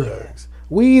shit for drugs.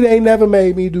 Weed ain't never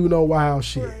made me do no wild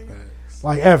shit,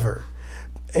 like ever.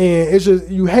 And it's just,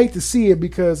 you hate to see it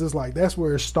because it's like that's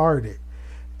where it started.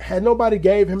 Had nobody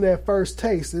gave him that first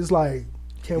taste, it's like,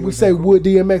 can we say would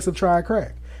DMX have tried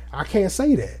crack? I can't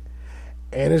say that.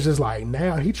 And it's just like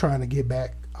now he trying to get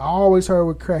back. I always heard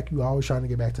with crack, you always trying to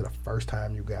get back to the first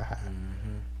time you got high.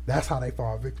 That's how they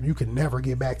fall victim. You can never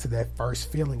get back to that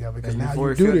first feeling of it because now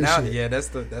you do this shit. Yeah, that's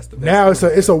the best now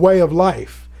it's a way of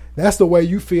life. That's the way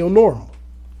you feel normal.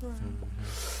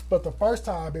 But the first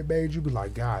time it made you be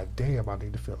like, God damn, I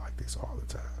need to feel like this all the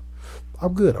time.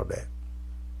 I'm good on that.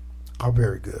 I'm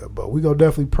very good. But we gonna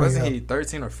definitely pray. Wasn't he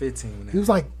 13 or 15? He was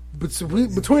like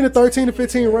between the 13 and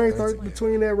 15 range.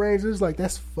 Between that range, it's like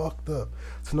that's fucked up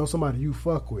to know somebody you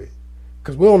fuck with.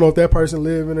 Because we don't know if that person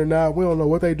living or not. We don't know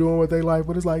what they doing with their life.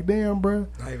 But it's like, damn, bro.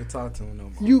 Not even talk to him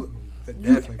no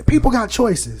more. People got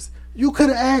choices. You could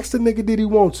have asked the nigga, did he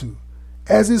want to?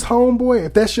 As his homeboy,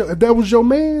 if that was your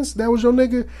man's, that was your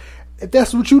nigga, if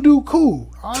that's what you do,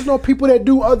 cool. I know people that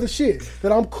do other shit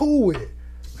that I'm cool with,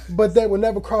 but they would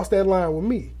never cross that line with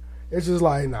me. It's just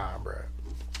like, nah, bro.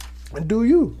 And do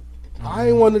you? I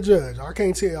ain't one to judge. I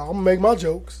can't tell you. I'm gonna make my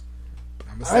jokes.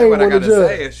 I ain't want to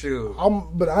judge. Say,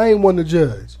 but I ain't one to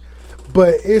judge.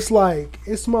 But it's like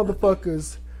it's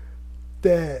motherfuckers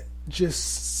that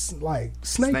just like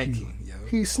snake you.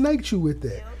 He snaked you with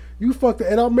that. You fucked it.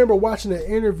 And I remember watching an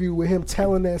interview with him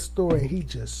telling that story, and he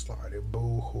just started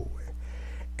boo-hooing.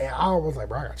 And I was like,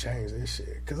 bro, I gotta change this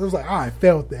shit. Because it was like, I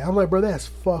felt that. I'm like, bro, that's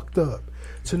fucked up.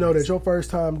 To know that your first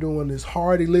time doing this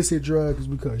hard illicit drug is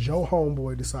because your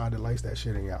homeboy decided to lace that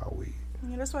shit in y'all weed.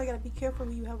 Yeah, that's why you gotta be careful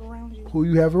who you have around you. Who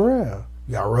you have around.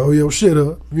 You gotta roll your shit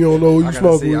up. If you don't know who you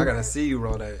smoke with. I gotta see you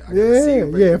roll that.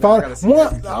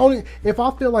 If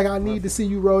I feel like I need to see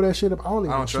you roll that shit up, I don't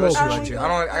even trust smoke you like you.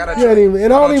 I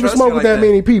don't even smoke with that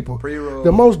many people. Pre-roll.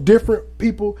 The most different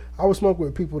people, I would smoke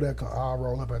with people that I'll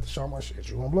roll up at the show my shit.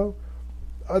 You wanna blow?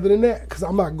 Other than that, because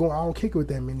I don't kick it with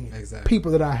that many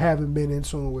people that I haven't been in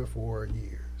tune with for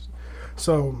years.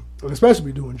 So, and especially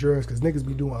be doing drugs, because niggas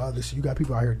be doing other shit. You got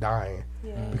people out here dying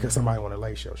because somebody want to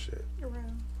lace your shit.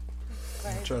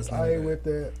 Trust me. I ain't with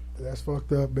that. That's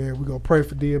fucked up, man. We're going to pray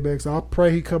for DMX. I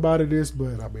pray he come out of this,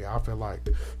 but I mean, I feel like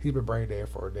he's been brain dead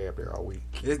for a damn near all week.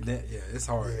 It's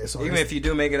hard. Yeah, so even if you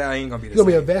do make it out, he ain't going to be the same.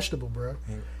 same. You're going to be a vegetable, bro.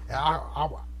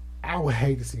 I would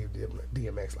hate to see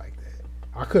DMX like that.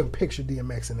 I couldn't picture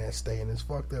DMX in that state, and it's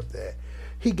fucked up that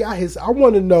he got his. I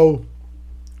want to know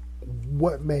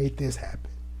what made this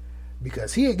happen,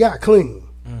 because he had got clean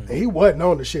and he wasn't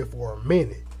on the shit for a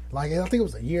minute. Like, I think it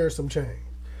was a year or some change.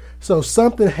 So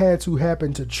something had to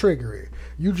happen to trigger it.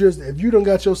 If you done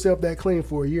got yourself that clean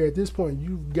for a year, at this point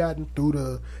you've gotten through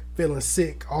the feeling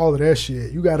sick, all of that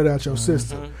shit. You got it out your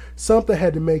system. Something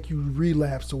had to make you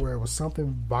relapse to where it was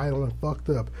something vital and fucked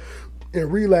up. And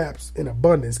relapse in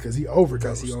abundance because he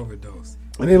overdosed.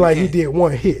 And then he did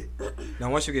one hit.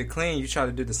 Now once you get clean, you try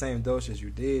to do the same dose as you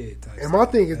did. And my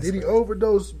thing is, did he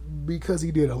overdose because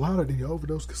he did a lot, or did he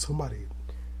overdose because somebody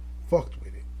fucked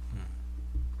with it?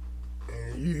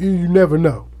 And you never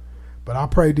know. But I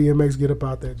pray DMX get up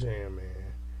out that jam,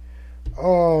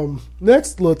 man.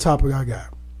 Next little topic I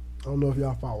got. I don't know if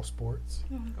y'all follow sports.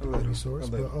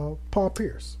 But Paul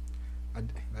Pierce.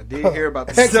 I did hear about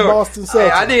the story. Boston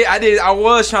Celtics. I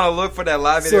was trying to look for that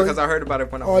live video because I heard about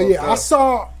it when I woke up. I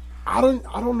saw. I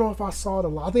don't know if I saw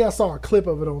it. I think I saw a clip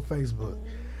of it on Facebook.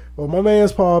 Well, my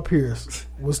man's Paul Pierce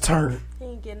was turned. He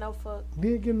didn't get no fuck.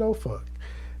 Didn't get no fuck.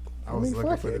 I was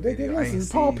looking for the video.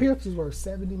 Paul Pierce was worth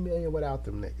 $70 million without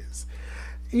them niggas.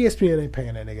 ESPN ain't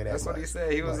paying that nigga that That's much. What he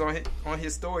said. He was on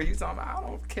his story. He was talking about, I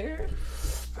don't care.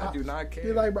 I do not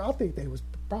care. Like, bro, I think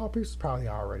Paul Pierce was probably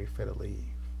already fit to leave.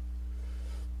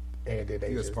 And then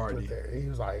he was partying. He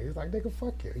was like, nigga,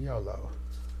 fuck you, YOLO.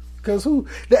 Because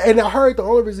and I heard the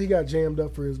only reason he got jammed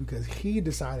up for is because he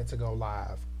decided to go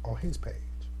live on his page.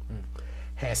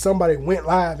 Had somebody went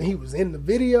live and he was in the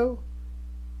video,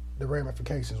 the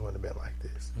ramifications wouldn't have been like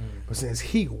this. But since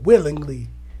he willingly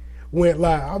went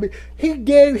live, I mean, he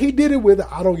did it with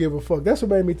I don't give a fuck. That's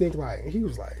what made me think like he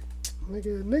was like,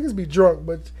 niggas be drunk,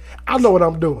 but I know what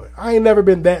I'm doing. I ain't never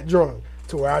been that drunk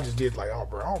to where I just did like, oh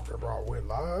bro, I don't remember I went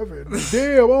live and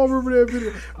damn, I don't remember that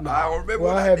video. Nah, I don't remember.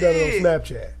 Well, I had that on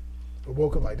Snapchat. I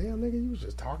woke up like, damn nigga, you was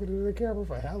just talking to the camera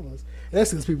for hellas. And that's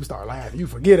since people start laughing. You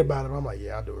forget about it. I'm like,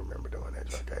 yeah, I do remember doing that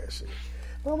drunk ass shit.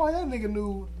 And I'm like, that nigga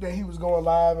knew that he was going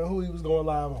live and who he was going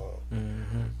live on.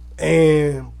 Mm-hmm.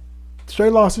 And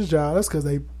straight lost his job. That's because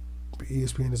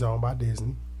ESPN is owned by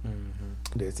Disney.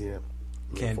 Mm-hmm. Disney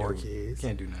can't do kids.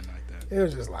 Can't do nothing like that. It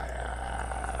was just like,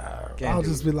 I'll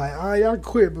just be like, all right, y'all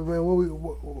quit, but man,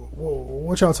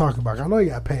 what y'all talking about? I know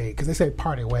you got paid because they say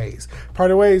party ways.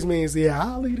 Party ways means, yeah,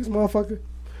 I'll leave this motherfucker.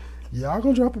 Y'all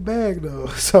gonna drop a bag though.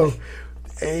 So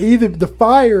either the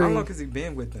firing. How long has he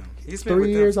been with them? He's been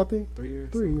 3 years, I think. 3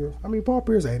 years. 3 years. I mean, Paul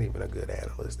Pierce ain't even a good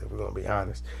analyst, if we're gonna be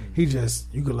honest. Mm-hmm. He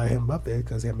just, you could let him up there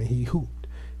because he hooped.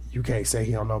 You can't say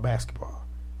he don't know basketball.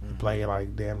 He played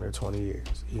like damn near 20 years.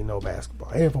 He know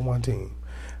basketball, and for one team.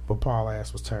 But Paul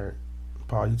ass was turned.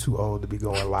 Paul, you too old to be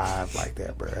going live like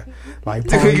that, bro. Like,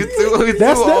 Paul,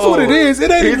 that's what it is. It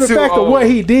ain't even the fact of what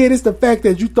he did. It's the fact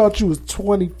that you thought you was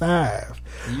 25.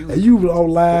 And you on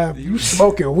live, you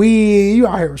smoking weed, you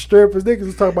out here with strippers. Niggas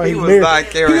was talking about he married.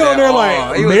 He on there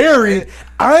like, married?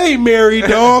 I ain't married,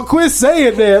 dog. Quit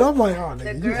saying that. I'm like, oh,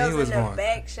 nigga. The girls in the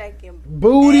back shaking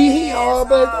booty. He all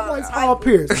back. I'm like, Paul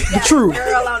Pierce. The truth.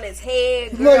 Girl on his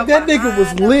head. Like, that nigga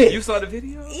was lit. You saw the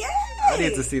video? Yeah. I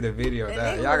need to see the video.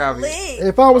 Y'all got me.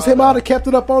 If I was him, I'd have kept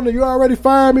it up on there. You already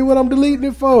fired me when I'm deleting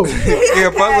it for.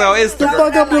 Yeah, post on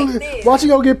Instagram. Watch he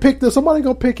gonna get picked up. Somebody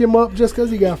gonna pick him up just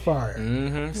because he got fired.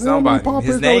 Mm-hmm. Somebody.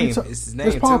 His name.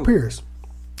 It's Paul Pierce.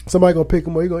 Somebody gonna pick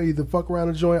him up. He gonna either fuck around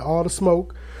and join all the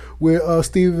smoke with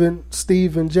Steven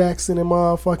Jackson and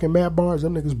motherfucking Matt Barnes.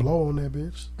 Them niggas blow on that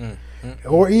bitch.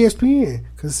 Or ESPN,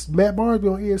 because Matt Barnes be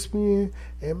on ESPN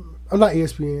and I'm not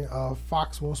ESPN.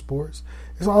 Fox 1 Sports.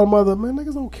 It's all them other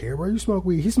niggas don't care, bro. You smoke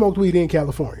weed. He smoked weed in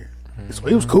California, so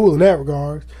he was cool in that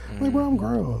regard. Like, bro, I'm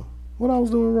grown. What I was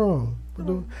doing wrong?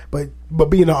 But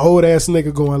being an old ass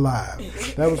nigga going live,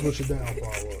 that was what your downfall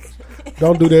was.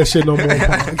 Don't do that shit no more.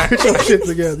 Get your shit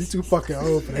together. You too fucking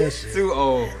old for that shit. Too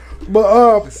old. But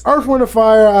Earth, Wind &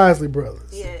 Fire, Isley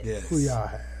Brothers. Yes. Who y'all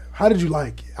have? How did you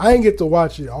like it? I didn't get to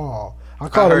watch it all. I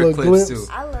caught a little glimpse. Too.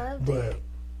 I loved it.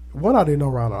 One I didn't know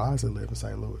Ronald Isley lived in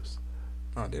St. Louis.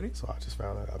 Oh, did he? So I just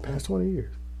found out. Past 20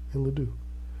 years in Ladue.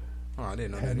 Oh, I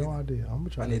didn't know I had that. no idea. I'm gonna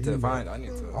try. I need to find. I'm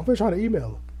gonna try to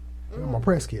email him. I got my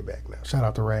press kit back now. Shout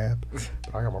out to Rab. But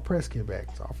I got my press kit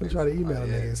back, so I'm gonna try to email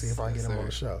him and see if I can get him on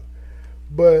the show.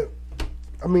 But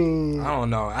I mean, I don't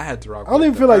know. I had to rock. I don't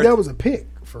even feel like that was a pick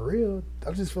for real.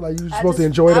 I just feel like you were supposed to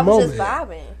enjoy the moment. Just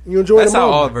vibing. You enjoy the moment. That's how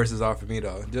all verses are for me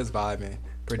though. Just vibing,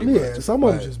 pretty much. Yeah, some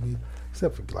of them just be,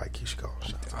 except for like Keisha Cole.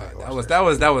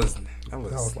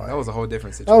 That was a whole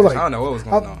different situation. I don't know what was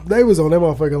going on. They was on that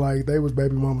motherfucker like they was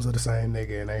baby mamas of the same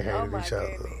nigga and they hated each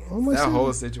other. Like, that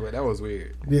whole situation, that was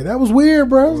weird. Yeah, that was weird,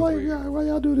 bro. I was like, why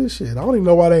y'all do this shit? I don't even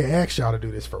know why they asked y'all to do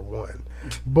this for one.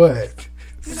 But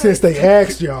since they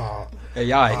asked y'all, hey,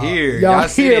 y'all here, y'all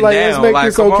here, like let's make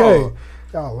this okay.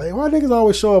 Y'all late. Why niggas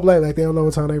always show up late? Like they don't know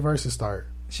what time their verses start.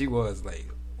 She was late.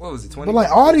 What was it? 20? But like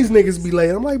all these niggas be late.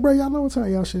 I'm like, bro, y'all know what time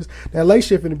y'all shit. That late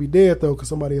shit finna be dead though, cause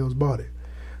somebody else bought it.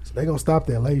 So they gonna stop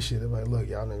that late shit. They're like, look,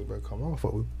 y'all niggas better come on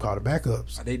for we call the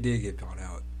backups. They did get bought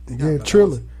out. Yeah,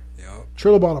 Trilla.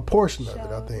 Trilla bought a portion of it,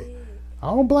 I think.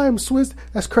 I don't blame Swiss.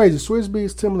 That's crazy. Swiss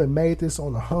Beats Timbaland made this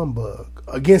on a humbug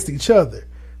against each other,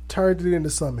 turned it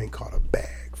into something and caught a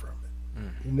bag from it.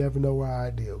 You never know where our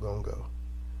idea gonna go.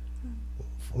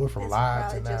 Went from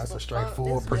live to now it's a straight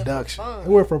full production. It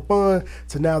went from fun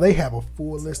to now they have a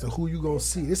full list of who you gonna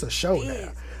see. It's a show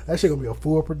now. That shit gonna be a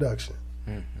full production.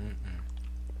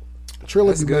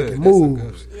 Trilla be making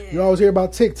moves. You always hear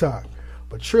about TikTok,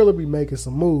 but Trilla be making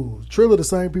some moves. Trilla the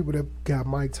same people that got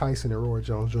Mike Tyson and Roy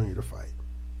Jones Jr. to fight.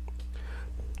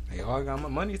 They all got my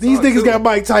money. These niggas got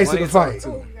Mike Tyson to fight.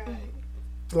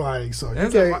 Like, so you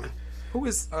can't. Who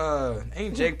is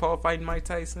ain't Jake Paul fighting Mike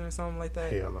Tyson or something like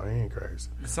that? Hell no, he ain't crazy.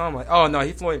 Something like, oh no,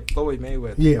 he Floyd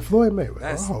Mayweather. Yeah, Floyd Mayweather.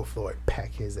 I hope Floyd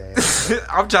pack his ass.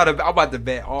 I'm about to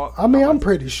bet all. I mean, I'm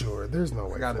pretty sure there's no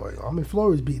way Floyd. I mean,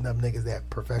 Floyd was beating up niggas that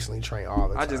professionally train all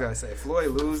the time. I just gotta say,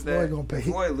 Floyd lose that.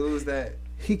 Floyd lose that.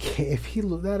 He can't. If he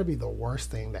lose, that'd be the worst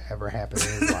thing that ever happened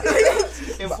in his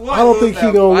life. I don't think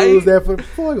he gonna lose that. But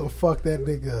Floyd gonna fuck that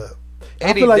nigga up.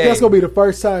 I feel like that's gonna be the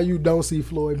first time you don't see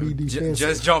Floyd be defensive.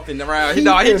 Just jumping around. He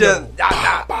just.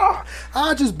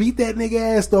 I just beat that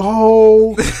nigga ass the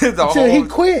whole. He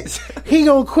quit. He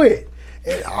gonna quit.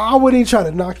 And I wouldn't even try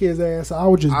to knock his ass. I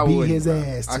would just beat his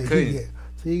ass I till couldn't.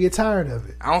 he get tired of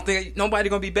it. I don't think nobody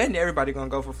gonna be betting. Everybody gonna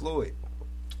go for Floyd.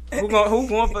 Who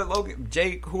going for Logan?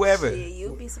 Jake? Whoever? Shit,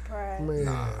 you'd be surprised. Man,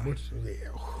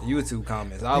 YouTube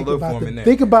comments. I'll look for them in there.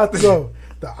 Think about the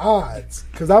odds,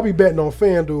 because I'll be betting on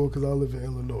FanDuel because I live in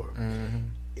Illinois. Mm-hmm.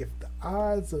 If the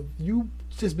odds of you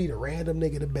just be the random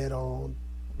nigga to bet on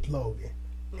Logan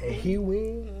and he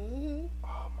win,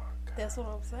 That's what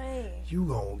I'm saying. you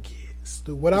gonna get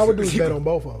stupid. What I would do is bet on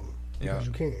both of them because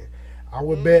you can. I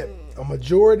would bet a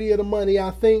majority of the money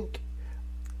I think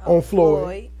on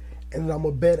Floyd. And then I'm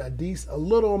gonna bet a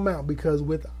little amount because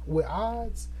with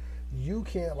odds, you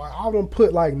can't like I done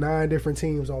put like 9 different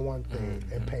teams on one thing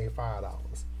and paid $5.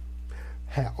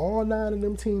 Had all 9 of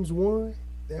them teams won,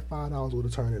 that $5 would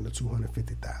have turned into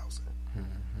 $250,000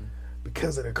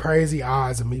 because of the crazy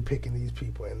odds of me picking these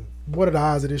people. And what are the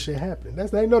odds of this shit happening?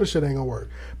 They know this shit ain't gonna work.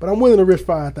 But I'm willing to risk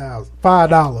 $5 for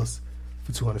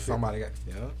 $250. Somebody got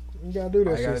You gotta do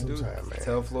that shit sometime, man.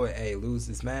 Tell Floyd, hey, lose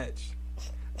this match.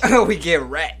 We get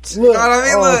wrecked. Look, you know what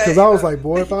I mean? because I was like,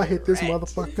 boy, if I hit this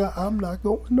motherfucker, I'm not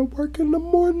going to work in the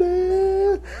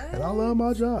morning. And I love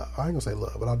my job. I ain't gonna say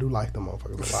love, but I do like them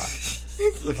motherfuckers a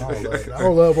lot. I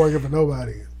don't love working for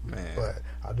nobody, but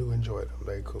I do enjoy them.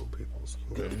 They cool people. So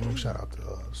shout out to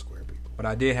Square people. But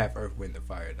I did have Earth, Wind, and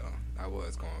Fire though. I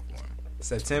was going for them.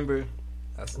 September.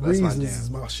 That's Reasons my jam.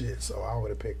 is my shit, so I would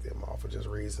have picked them off for just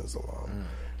reasons alone.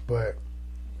 But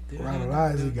Ronald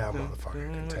Isley got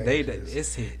motherfucking Contagious.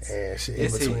 It's hits. And shit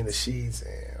It's in between hits. the sheets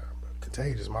and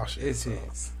Contagious, my shit. It's so.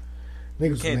 hits. Niggas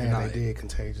was Can't deny mad they it. did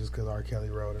Contagious because R. Kelly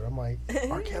wrote it. I'm like,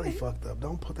 R. Kelly fucked up.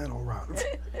 Don't put that on Ronald.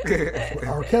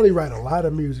 R. Kelly write a lot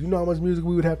of music. You know how much music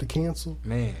we would have to cancel?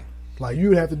 Man. Like, you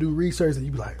would have to do research and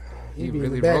you'd be like, He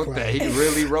really wrote that. He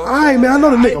really wrote all right, man, I know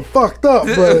the nigga fucked up,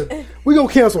 but we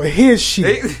gonna cancel his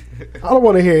shit. I don't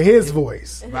want to hear his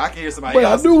voice. But I can hear somebody But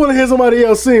else. I do want to hear somebody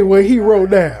else sing what he wrote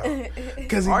down.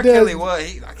 Because he R. does. Kelly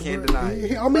was. I can't deny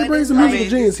it. I mean, brings the musical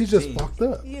genius. He's just fucked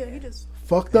up. Yeah, he just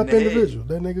Fucked up In the individual.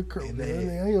 That nigga crazy. I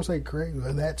ain't gonna say crazy.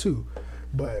 That too.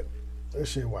 But that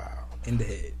shit wild. In the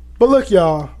head. But look,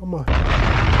 y'all. I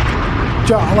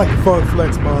like the funk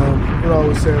flex bomb. What I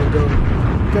was saying, though.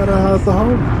 Gotta house the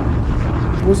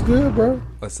home. What's good, bro?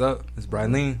 What's up? It's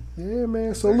Brylene. Yeah,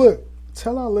 man. So look,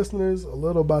 tell our listeners a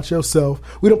little about yourself.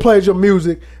 We done played your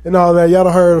music and all that. Y'all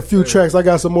done heard a few tracks. I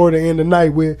got some more to end the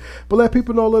night with. But let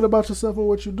people know a little about yourself and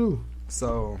what you do.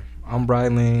 So I'm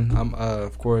Brylene. I'm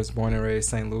of course born and raised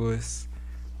St. Louis.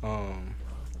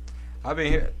 I've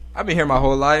been here my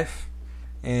whole life,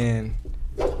 and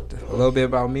a little bit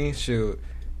about me. Shoot,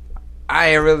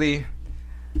 I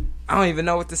don't even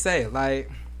know what to say.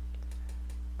 Like,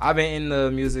 I've been in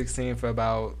the music scene for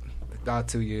about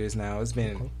 2 years now. It's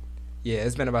been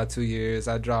about 2 years.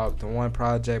 I dropped one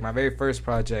project, my very first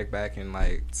project, back in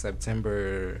like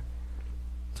September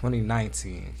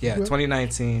 2019. Yeah,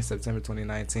 2019, September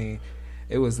 2019.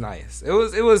 It was nice. It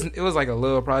was like a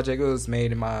little project. It was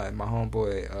made in my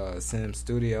homeboy Sim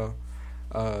studio.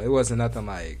 It wasn't nothing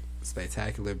like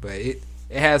spectacular, but it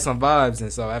had some vibes.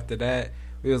 And so after that,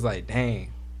 we was like,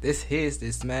 dang, this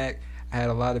smack. I had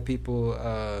a lot of people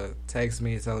text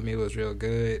me telling me it was real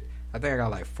good. I think I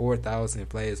got like 4,000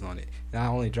 plays on it, and I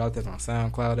only dropped it on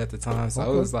SoundCloud at the time.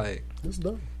 So it was like, it's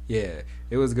done. Yeah,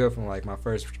 it was good from like my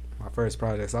first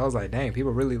project. So I was like, dang,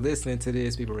 people really listening to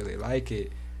this. People really like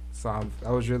it. So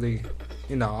I was really,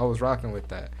 I was rocking with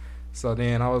that. So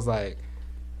then I was like,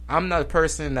 I'm not a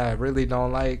person that really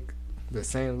don't like the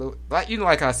St. Louis,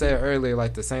 like I said earlier,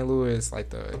 like the St. Louis, like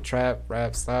the trap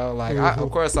rap style. Like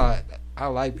of course I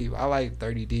like people. I like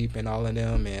 30 Deep and all of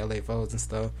them and LA Foes and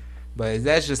stuff. But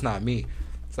that's just not me.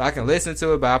 So I can listen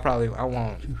to it, but I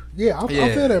won't. Yeah, I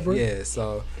feel that, bro. Yeah,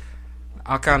 so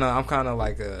I'm kind of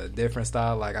like a different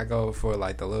style. Like I go for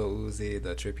like the Lil Uzi,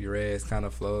 the Trippie Redds kind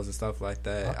of flows and stuff like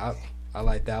that. I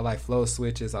like that. I like flow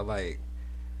switches. I like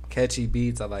catchy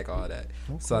beats. I like all that.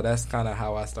 Okay. So that's kind of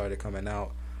how I started coming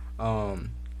out.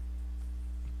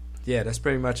 Yeah, that's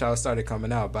pretty much how it started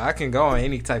coming out. But I can go on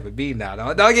any type of beat now.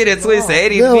 Don't get it twisted.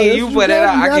 Any beat you put it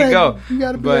out, I can go. You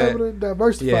got to be able to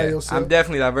diversify yourself. I'm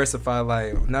definitely diversified.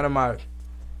 Like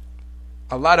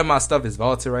a lot of my stuff is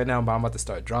vaulted right now, but I'm about to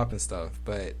start dropping stuff.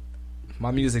 But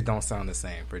my music don't sound the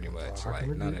same, pretty much. Like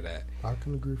none of that. I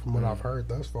can agree from what I've heard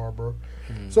thus far, bro.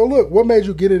 So look, what made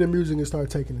you get into music and start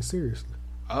taking it seriously?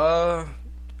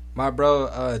 My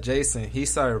bro Jason, he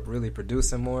started really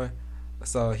producing more.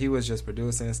 So he was just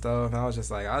producing and stuff, and I was just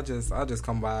like, I'll just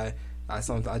come by. I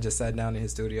just sat down in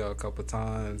his studio a couple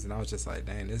times, and I was just like,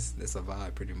 dang, this a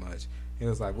vibe pretty much. He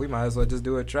was like, we might as well just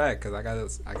do a track because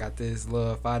I got this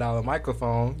little $5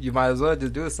 microphone. You might as well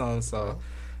just do something. So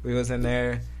We was in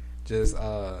there just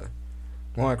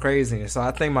going crazy. So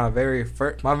I think my very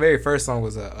first song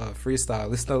was a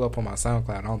freestyle. It's still up on my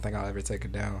SoundCloud. I don't think I'll ever take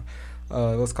it down.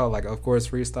 It was called like Of Course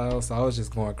Freestyle. So I was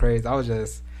just going crazy. I was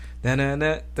just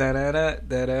da-da-da, da-da-da,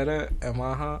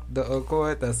 da-da-da, the of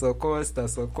course, that's of course,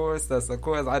 that's of course, that's of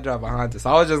course. I dropped behind it. So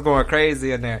I was just going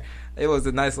crazy in there. It was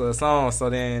a nice little song.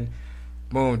 So then,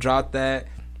 boom, dropped that.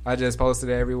 I just posted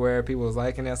it everywhere. People was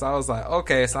liking it. So I was like,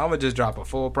 okay, so I'm going to just drop a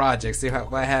full project, see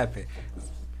what happened.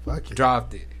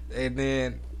 Dropped it. And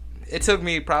then it took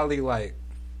me probably like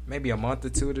maybe a month or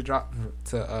two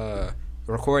to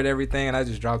record everything, and I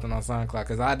just dropped it on SoundCloud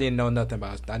because I didn't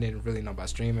really know about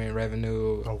streaming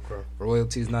revenue,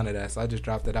 royalties, none of that. So I just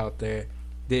dropped it out there,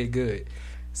 did good.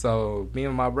 So me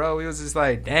and my bro, we was just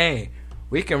like, dang,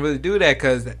 we can really do that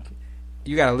because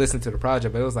you got to listen to the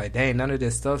project. But it was like, dang, none of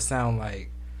this stuff sound like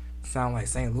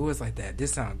St. Louis like that.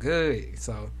 This sound good.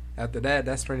 So after that,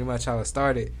 that's pretty much how it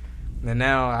started. And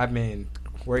now I've been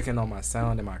working on my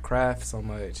sound and my craft so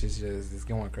much. It's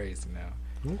going crazy now.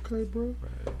 Okay, bro.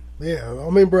 Right. Yeah, I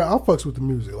mean, bro, I fucks with the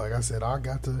music. Like I said, I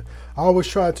always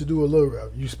try to do a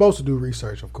little. You're supposed to do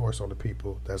research, of course, on the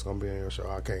people that's gonna be on your show.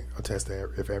 I can't attest to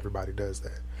if everybody does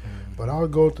that, but I'll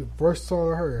go to the first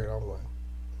song I heard. I'm like,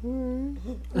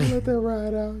 I'll let that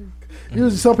ride out.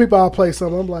 Usually, some people I'll play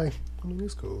something. I'm like, I mean,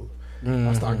 it's cool.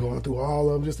 I start going through all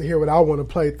of them just to hear what I want to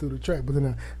play through the track. But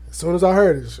then as soon as I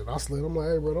heard it, I slid. I'm like,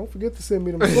 hey, bro, don't forget to send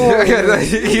me them songs.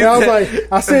 And I was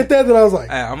like, I sent that, then I was like,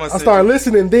 I started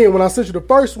listening. Then when I sent you the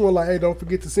first one, like, hey, don't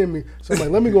forget to send me. So I'm like,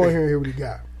 let me go in here and hear what he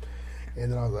got.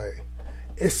 And then I was like,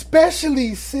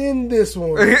 especially send this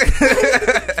one.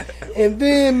 And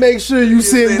then make sure you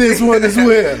send this one as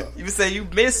well. You say you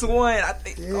miss one, I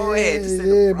think, go ahead. Just bro.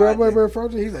 He's like, bro,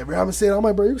 I'm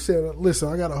like, bro, you said, listen,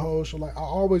 I got a whole show. Like, I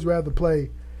always rather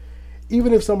play,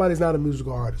 even if somebody's not a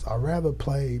musical artist, I'd rather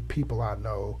play people I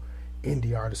know,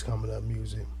 indie artists coming up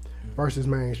music, versus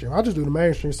mainstream. I just do the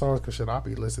mainstream songs because shit, I'll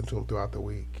be listening to them throughout the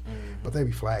week. But they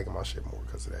be flagging my shit more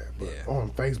because of that. But on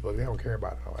Facebook, they don't care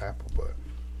about it on Apple. But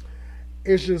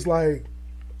it's just like,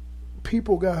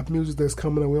 people got music that's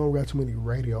coming up. We don't got too many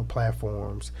radio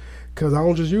platforms because I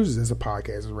don't just use it as a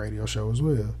podcast, as a radio show as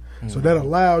well. So that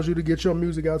allows you to get your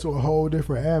music out to a whole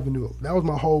different avenue. That was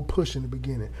my whole push in the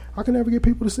beginning. I can never get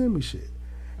people to send me shit.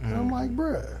 And I'm like,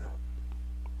 bruh,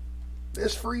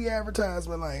 it's free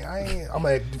advertisement. Like, I'm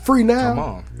like, free now. Come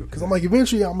on. Because I'm like,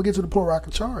 eventually I'm going to get to the point where I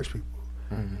can charge people.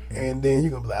 And then you're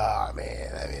going to be like, oh,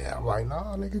 man. I'm like,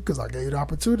 nah, nigga, because I gave you the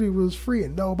opportunity. It was free,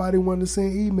 and nobody wanted to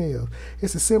send emails.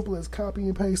 It's as simple as copy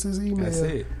and paste this email. That's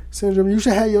it. Syndrome. You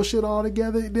should have your shit all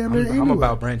together. I'm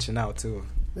about branching out, too.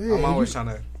 Yeah, I'm always trying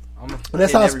to. And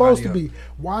that's how it's supposed to be.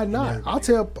 Why not? I'll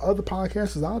tell other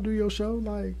podcasters, I'll do your show.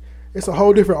 Like, it's a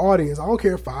whole different audience. I don't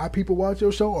care if 5 people watch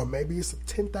your show or maybe it's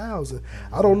 10,000.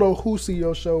 I don't know who see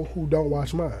your show who don't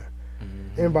watch mine.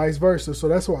 And vice versa. So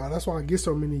that's why I get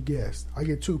so many guests. I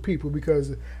get 2 people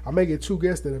because I may get 2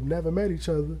 guests that have never met each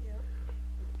other.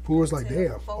 Who was like,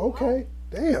 damn, okay,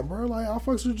 damn, bro, like I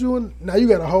fucks with you, and now you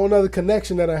got a whole nother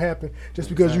connection that'll happen just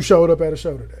because you showed up at a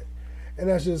show today. And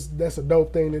that's a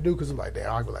dope thing to do because I'm like, damn,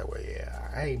 I'll be like, well, yeah,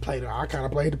 I kind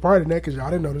of played the part in that because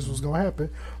y'all didn't know this was gonna happen.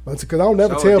 But because I don't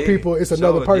never tell people it's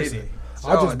another person.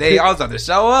 I was about to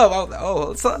show up. I was like, oh,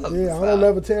 what's up? Yeah, I don't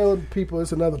never tell people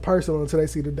it's another person until they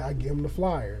see I give them the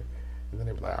flyer. And then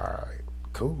they be like, all right,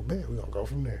 cool, man, we're going to go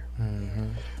from there.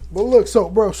 But look, so,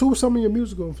 bro, who were some of your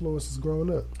musical influences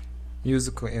growing up?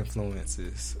 Musical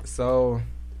influences. So,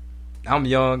 I'm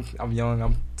young.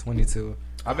 I'm 22.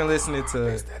 I've been listening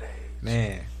to,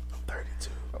 man. I'm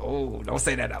 32. Oh, don't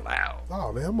say that out loud.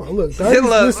 Oh, man, look,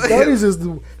 30s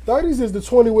is the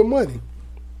 20 with money.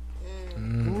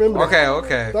 Remember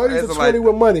okay. 30s to 20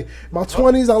 with money. My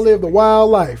 20s, I lived a wild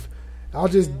life.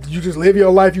 You just live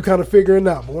your life, you kind of figuring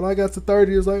out. But when I got to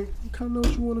 30, it's like, you kind of know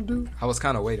what you want to do. I was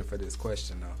kind of waiting for this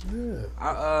question though. Yeah.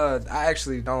 I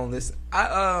actually don't listen.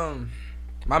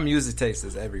 My music taste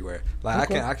is everywhere.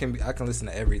 Like I can listen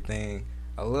to everything.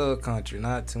 A little country,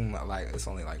 not too much. Like it's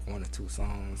only like 1 or 2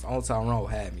 songs. Only Tyrone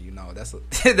had me,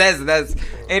 That's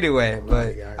anyway.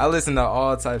 But I listen to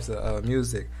all types of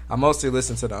music. I mostly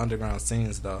listen to the underground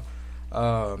scenes though.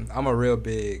 I'm real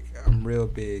big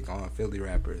on Philly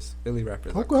rappers. Philly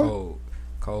rappers are cold.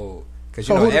 Cause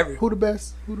who the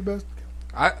best?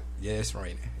 It's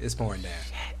raining. It's pouring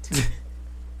down.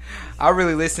 I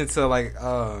really listen to like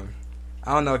I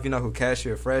don't know if you know who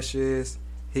Cashier Fresh is.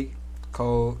 He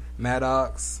cold.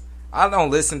 Maddox. I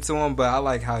don't listen to him, but I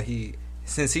like how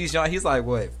since he's young, he's like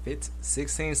what 15,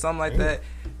 16, something like that.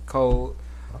 Cold.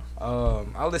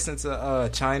 I listen to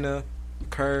China,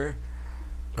 Kerr.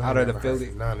 out of the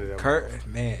Philly. None of them. Kurt,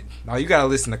 man, no, you gotta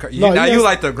listen to Kurt. No, You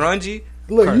like the grungy?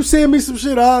 Look, Kurt. you send me some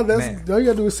shit. All you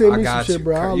gotta do is send me some got shit,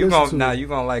 bro. Kurt, I'll you listen gonna to it. you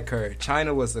gonna like Kurt.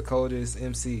 China was the coldest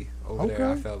MC over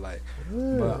there. I felt like,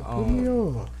 Yeah, put me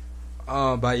on.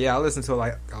 but yeah, I listen to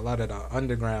like a lot of the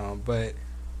underground, but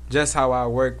just how I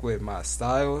work with my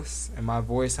styles and my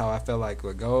voice, how I felt like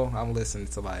would go. I'm listening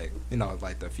to like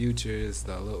like the Futures,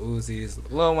 the Lil Uzis,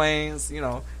 Lil Wayne's.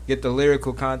 Get the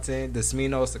lyrical content, the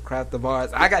Sminos, the craft of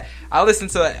arts. I listen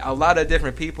to a lot of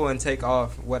different people and take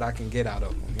off what I can get out of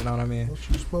them. You know what I mean? That's what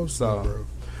you're supposed to do, bro.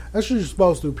 That's what you're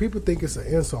supposed to do. People think it's an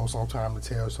insult sometimes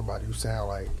to tell somebody you sound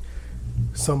like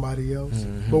somebody else.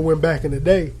 Mm-hmm. But when back in the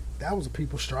day, that was a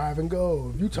people striving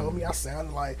goal. If you told me I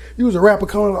sounded like, you was a rapper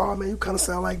coming, oh man, you kind of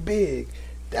sound like Big.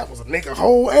 That was a nigga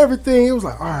whole everything. It was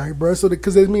like, all right, bro. So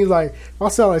because it means like, if I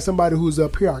sound like somebody who's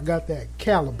up here, I got that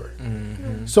caliber.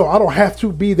 Mm-hmm. So I don't have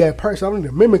to be that person. I don't need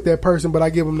to mimic that person, but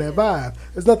I give them that vibe.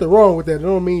 There's nothing wrong with that. It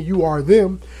don't mean you are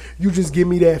them. You just give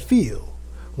me that feel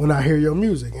when I hear your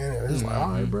music, and it's like, all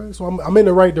right, bro. So I'm in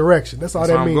the right direction. That's all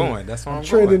that means. That's where I'm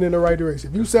trending going. in the right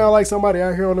direction. If you sound like somebody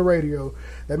out here on the radio,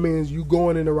 that means you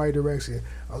going in the right direction.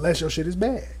 Unless your shit is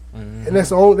bad, and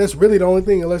that's really the only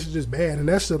thing. Unless it's just bad, and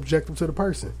that's subjective to the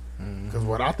person. Because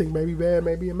what I think may be bad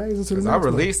may be amazing to the next I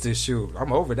released this shoot.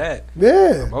 I'm over that.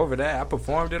 Yeah, I'm over that. I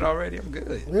performed it already. I'm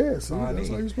good. Yeah, see, that's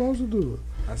how you're supposed to do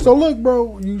it. So look,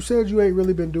 bro, you said you ain't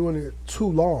really been doing it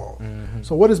too long.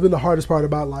 So what has been the hardest part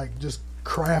about like just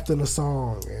crafting a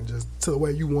song and just to the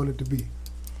way you want it to be?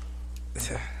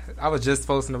 I was just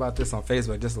posting about this on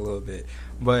Facebook just a little bit,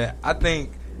 but I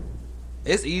think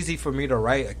it's easy for me to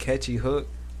write a catchy hook,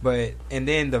 and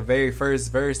then the very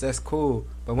first verse, that's cool.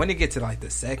 But when it get to like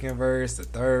the second verse, the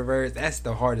third verse, that's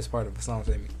the hardest part of a song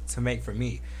to make for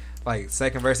me. Like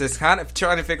second verse, it's kind of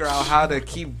trying to figure out how to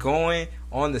keep going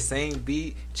on the same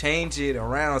beat, change it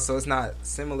around so it's not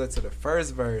similar to the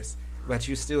first verse, but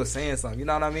you still saying something. You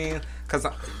know what I mean? Because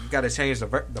you got to change the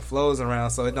flows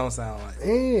around so it don't sound like.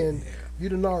 And you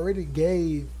done already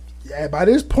gave. Yeah, by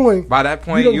that point,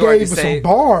 you already gave say some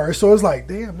bars, so it's like,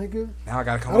 damn, nigga. Now I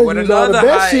gotta come up with another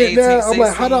high shit 18, now. I'm 16.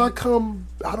 like,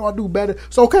 how do I do better?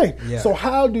 So okay, Yeah. so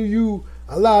how do you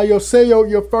allow your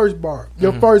first bar,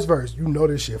 your first verse? You know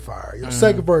this shit fire. Your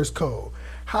second verse cold.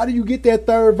 How do you get that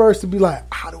third verse to be like,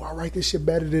 how do I write this shit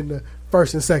better than the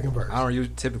first and second verse? I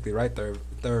don't typically write third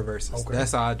verses. Okay.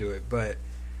 That's how I do it. But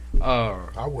I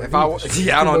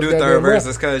don't do third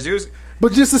verses because usually.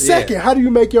 But just a second, how do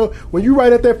you make when you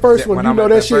write at that first one, you know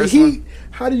that shit heat.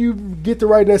 How do you get to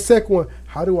write that second one?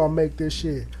 How do I make this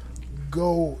shit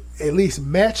go at least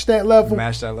match that level? Or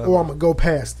I'm gonna go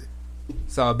past it.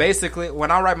 So basically,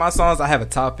 when I write my songs, I have a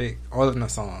topic on the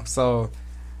song. So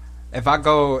if I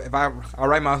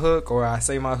write my hook or I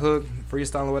say my hook,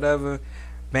 freestyle or whatever,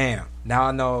 bam, now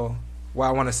I know what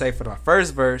I want to say for the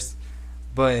first verse,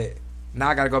 but now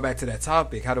I got to go back to that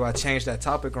topic. How do I change that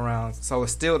topic around so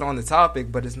it's still on the topic,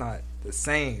 but it's not the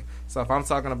same? So if I'm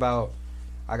talking about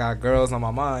I got girls on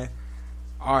my mind,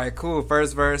 all right, cool.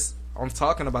 First verse, I'm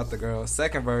talking about the girls.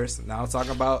 Second verse, now I'm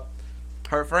talking about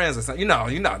her friends or something. You know,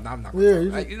 I'm not gonna talk,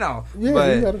 like, you know. Yeah,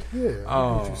 but, you gotta, I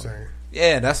know what you're saying.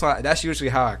 Yeah, that's usually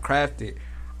how I craft it.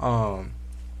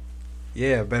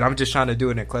 Yeah, but I'm just trying to do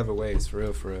it in clever ways, for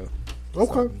real.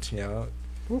 Okay. So, yeah.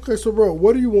 Okay, so bro,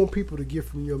 what do you want people to get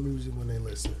from your music when they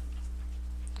listen?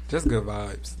 Just good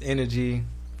vibes, energy,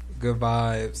 good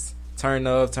vibes. Turn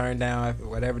up, turn down,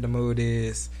 whatever the mood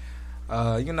is.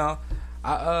 You know,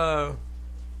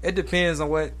 it depends on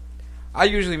what. I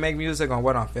usually make music on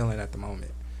what I'm feeling at the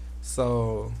moment.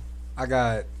 So I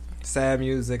got sad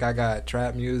music, I got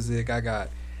trap music, I got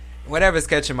whatever's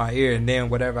catching my ear, and then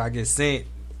whatever I get sent,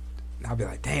 I'll be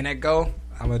like, dang, that go.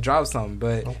 I'm gonna drop something,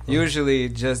 but usually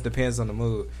it just depends on the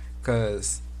mood.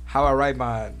 Cause how I write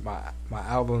my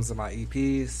albums and my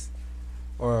EPs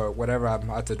or whatever I'm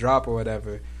about to drop or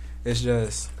whatever, it's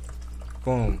just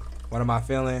boom. What am I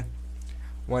feeling?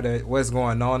 What's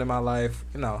going on in my life?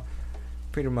 You know,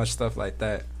 pretty much stuff like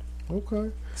that. Okay.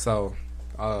 So,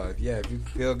 yeah, if you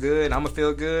feel good, I'm gonna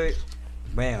feel good.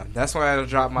 Bam. That's why I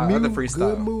dropped my other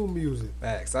freestyle. Good mood music.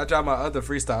 Facts. I dropped my other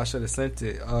freestyle. I should have sent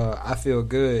it. I feel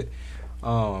good.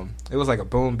 It was like a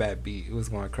boom bap beat. It was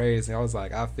going crazy. I was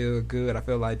like, I feel good. I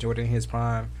feel like Jordan in his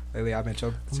prime. Lately, I've been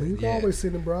choking. You can always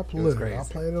send it, bro. I play it. I'll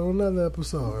play it on another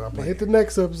episode. I'll hit the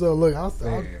next episode. Look,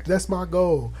 that's my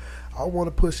goal. I want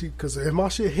to push it because if my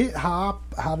shit hit how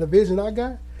the vision I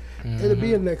got, it'll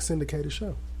be a next syndicated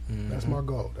show. That's my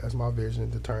goal. That's my vision,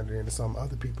 to turn it into some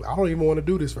other people. I don't even want to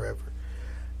do this forever.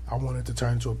 I want it to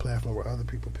turn into a platform where other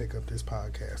people pick up this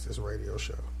podcast, this radio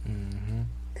show.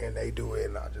 And they do it,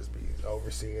 and I just be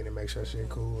overseeing and make sure shit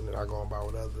cool, and then I go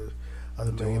about with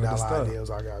other $1 million Doing the stuff. ideas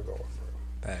I got going.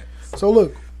 Facts. So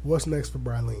look, what's next for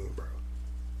Brylene, bro?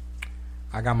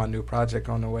 I got my new project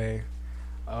on the way.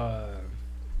 I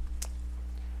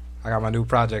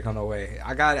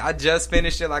just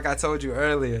finished it, like I told you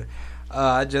earlier.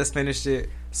 I just finished it.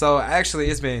 So actually,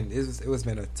 it's been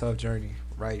a tough journey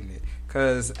writing it,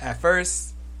 cause at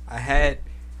first I had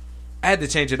to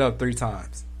change it up 3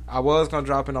 times. I was gonna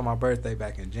drop it on my birthday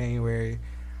back in January,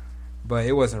 but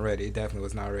it wasn't ready. It definitely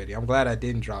was not ready. I'm glad I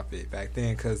didn't drop it back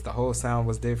then, cause the whole sound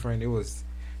was different. It was.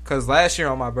 Because last year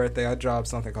on my birthday, I dropped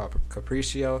something called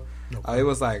Capriccio. Okay. It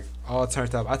was like all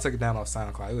turned up. I took it down off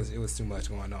SoundCloud. It was too much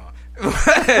going on.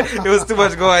 It was too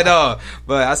much going on.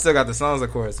 But I still got the songs,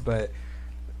 of course. But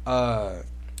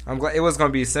I'm glad it was going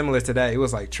to be similar to that. It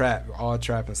was like trap, all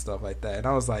trap and stuff like that. And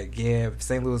I was like, yeah,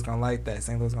 St. Louis going to like that.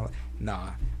 St. Louis going to like. Nah.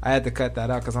 I had to cut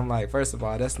that out because I'm like, first of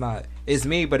all, it's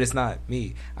me, but it's not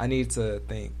me. I need to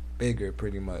think bigger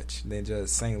pretty much than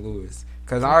just St. Louis.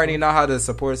 Because I already know how the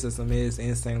support system is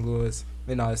in St. Louis.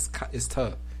 You know, it's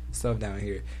tough. It's tough down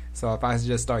here. So if I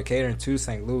just start catering to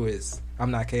St. Louis,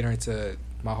 I'm not catering to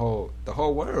the whole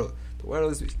world. The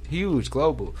world is huge,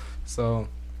 global. So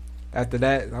after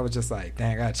that, I was just like,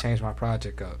 dang, I got to change my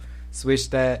project up. Switch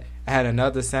that. I had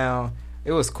another sound.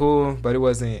 It was cool, but it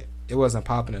wasn't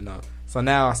popping enough. So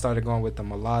now I started going with the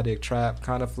melodic trap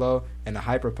kind of flow and the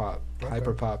hyperpop. Okay.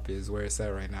 Hyperpop is where it's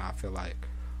at right now, I feel like.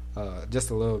 Just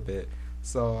a little bit.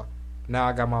 So now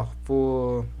I got my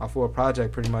full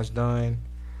project pretty much done.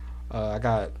 I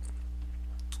got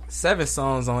 7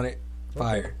 songs on it.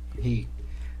 Fire. Heat.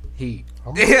 It's heat.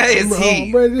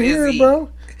 I'm ready to hear it, bro.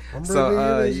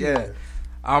 Yeah.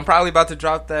 I'm probably about to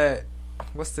drop that.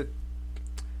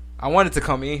 I wanted to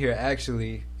come in here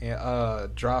actually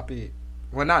and drop it.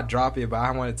 Well, not drop it, but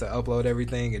I wanted to upload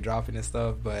everything and drop it and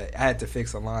stuff. But I had to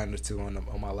fix a line or 2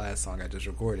 on my last song I just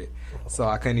recorded, so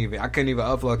I couldn't even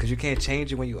upload because you can't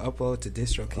change it when you upload to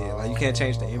DistroKid. Like you can't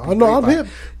change the MP3. I know, I'm hip.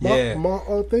 Yeah, my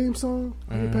theme song,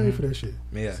 I ain't paying for that shit.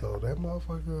 Yeah, so that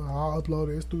motherfucker, I'll upload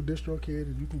it. It's through DistroKid,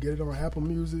 and you can get it on Apple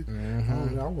Music. I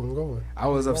wasn't going. I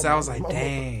was upset. I was like,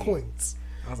 dang. Coins.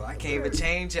 I was like, I can't even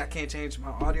change it. I can't change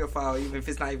my audio file even if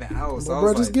it's not even out. So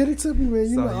bro, just get it to me, man.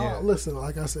 You know, listen,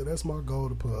 like I said, that's my goal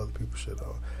to put other people's shit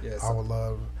on. Yeah, I would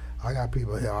love. I got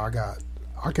people here.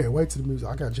 I can't wait to the music.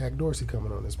 I got Jack Dorsey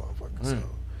coming on this motherfucker. So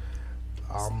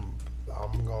I'm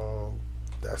going.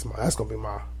 That's gonna be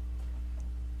my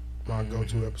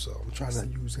go-to episode. I'm trying to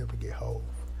use him to get Hov.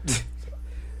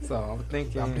 So I'm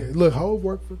thinking. Look, Hov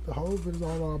worked for the Hov is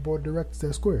on our board of directors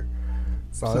at Square.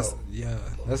 So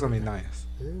that's gonna be nice.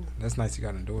 Yeah. That's nice. You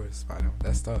got endorsed by them.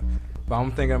 That's tough. But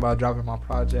I'm thinking about dropping my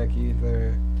project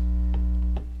either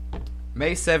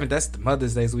May 7th. That's the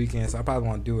Mother's Day's weekend, so I probably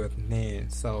want to do it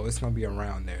then. So it's gonna be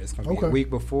around there. It's gonna be a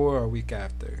week before or a week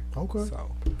after. Okay.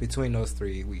 So between those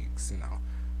 3 weeks, you know.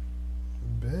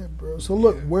 Bad, bro. So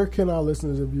look, where can our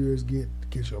listeners and viewers get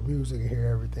your music and hear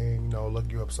everything? You know,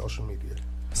 look you up social media.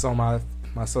 So my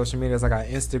social medias, I got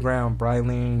Instagram,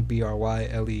 Brylene,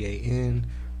 BRYLEAN.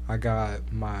 I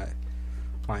got my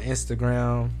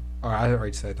Instagram, or I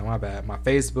already said that, my bad. My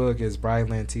Facebook is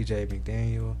Brylene TJ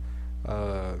McDaniel.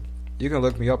 You can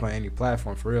look me up on any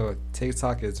platform, for real.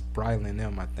 TikTok is Brylene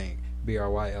M, I think.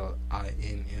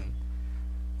 BRYLINM.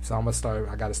 So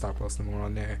I gotta start posting more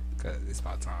on there, because it's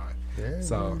about time. Yeah,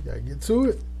 so you gotta get to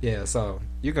it. Yeah, so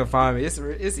you can find me. It's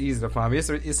easy to find me.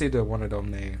 It's either one of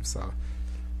them names, so.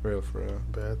 For real.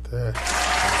 Bet that.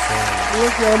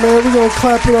 Look, y'all, man, we're going to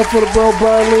clap it up for the bro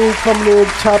Brylene coming in,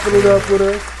 chopping it up with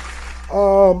us.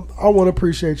 I want to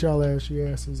appreciate y'all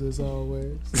asses as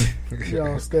always.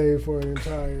 Y'all stayed for an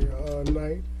entire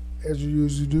night, as you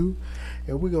usually do.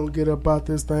 And we're going to get up out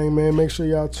this thing, man. Make sure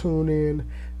y'all tune in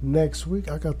next week.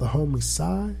 I got the homie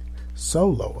Cy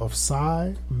Solo of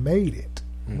Cy Made It.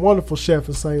 Wonderful chef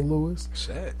in St. Louis.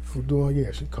 Chef. For doing,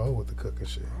 she cold with the cooking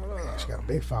shit. Man, she got a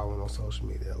big following on social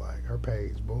media. Like, her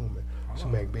page booming. She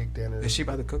make big dinners. Is she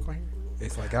about to cook on here?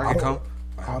 It's like, I can come.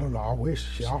 I don't know. I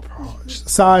wish.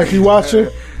 Sorry, if you watching,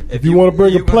 if you want to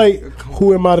bring a plate,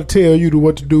 who am I to tell you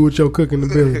what to do with your cooking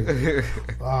ability?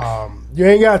 You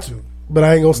ain't got to, but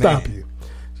I ain't going to stop you.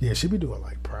 Yeah, she be doing,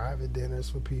 like, private dinners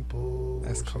for people.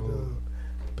 That's cool.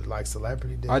 But like,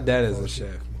 celebrity dinners. My dad is a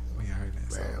chef.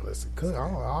 Man, listen, cook.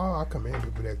 I commend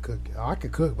people that cook. I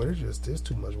can cook, but it's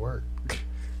too much work.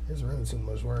 It's really too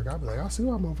much work. I be like, I see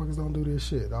why motherfuckers don't do this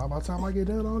shit. By the time I get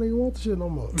done, I don't even want the shit no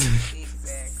more.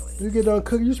 Exactly. You get done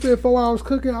cooking, you spend 4 hours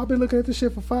cooking. I've been looking at this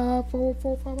shit for 5 hours.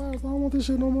 I don't want this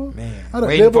shit no more. Man, I done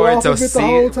nibble off of it the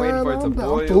whole time. I'm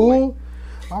full.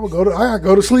 I gotta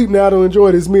go to sleep now to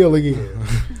enjoy this meal again.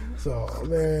 So,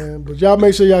 man, but y'all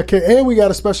make sure y'all can. And we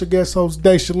got a special guest host,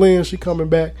 Daisha Lynn. She coming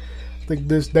back think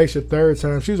this Daisha third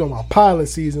time. She was on my pilot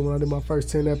season when I did my first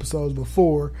 10 episodes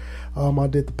before I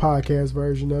did the podcast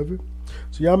version of it.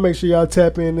 So y'all make sure y'all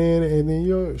tap in, and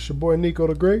then it's your boy Nico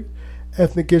the Great.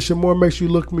 Ethnic Ishimore. Make sure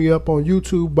you look me up on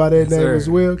YouTube by that name as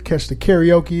well. Catch the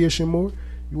karaoke Ishimore.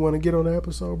 You want to get on the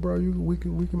episode, bro? We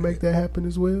can make that happen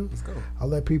as well. Let's go. I'll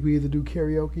let people either do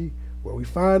karaoke where we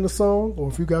find the song, or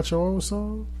if you got your own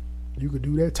song, you could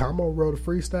do that. Tomo wrote a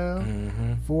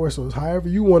freestyle for us, so it's however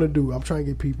you want to do. I'm trying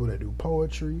to get people that do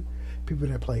poetry, people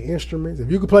that play instruments. If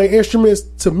you can play instruments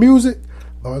to music,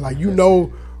 or like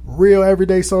real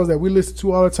everyday songs that we listen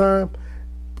to all the time,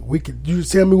 you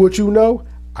just tell me what you know.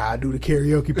 I do the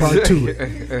karaoke part to it,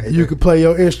 and you can play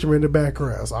your instrument in the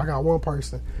background. So I got one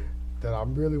person that I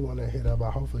really want to hit up.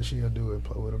 Hopefully she'll do it,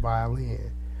 play with a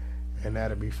violin, and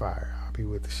that'll be fire. I'll be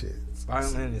with the shit.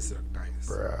 Violin is nice,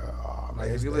 bro.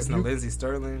 Like if you listen to Lindsey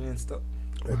Sterling and stuff.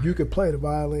 If you could play the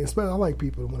violin, especially I like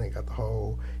people when they got the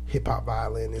whole hip hop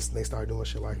violinists and they start doing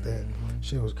shit like that.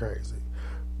 Shit was crazy.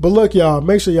 But look, y'all,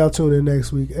 make sure y'all tune in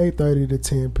next week, 8:30 to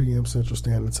 10 p.m. Central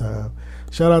Standard Time.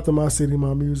 Shout out to My City,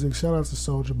 My Music. Shout out to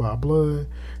Soldier by Blood.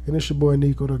 And it's your boy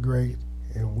Nico the Great.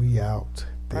 And we out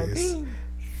this thing.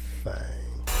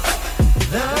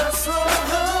 That's all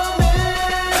the neighborhood.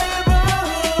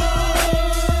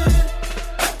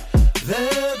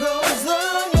 There goes the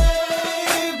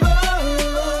neighborhood.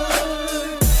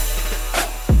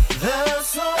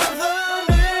 That's all the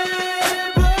neighborhood.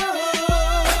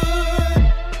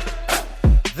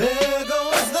 There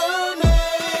goes the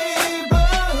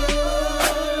neighborhood.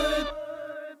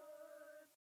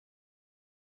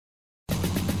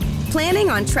 Planning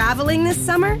on traveling this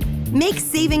summer? Make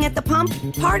saving at the pump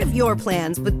part of your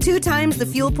plans with 2 times the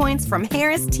fuel points from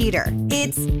Harris Teeter.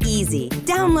 It's easy.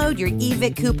 Download your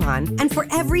eVic coupon, and for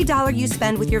every $1 you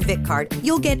spend with your Vic card,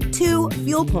 you'll get 2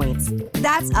 fuel points.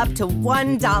 That's up to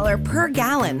 $1 per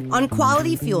gallon on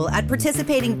quality fuel at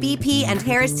participating BP and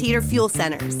Harris Teeter fuel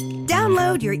centers.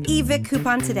 Download your eVic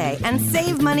coupon today and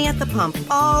save money at the pump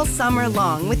all summer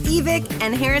long with eVic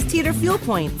and Harris Teeter fuel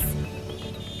points.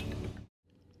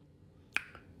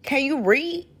 Can you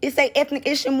read? It say Ethnic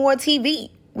Ishimore TV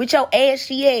with your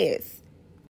ashy ass.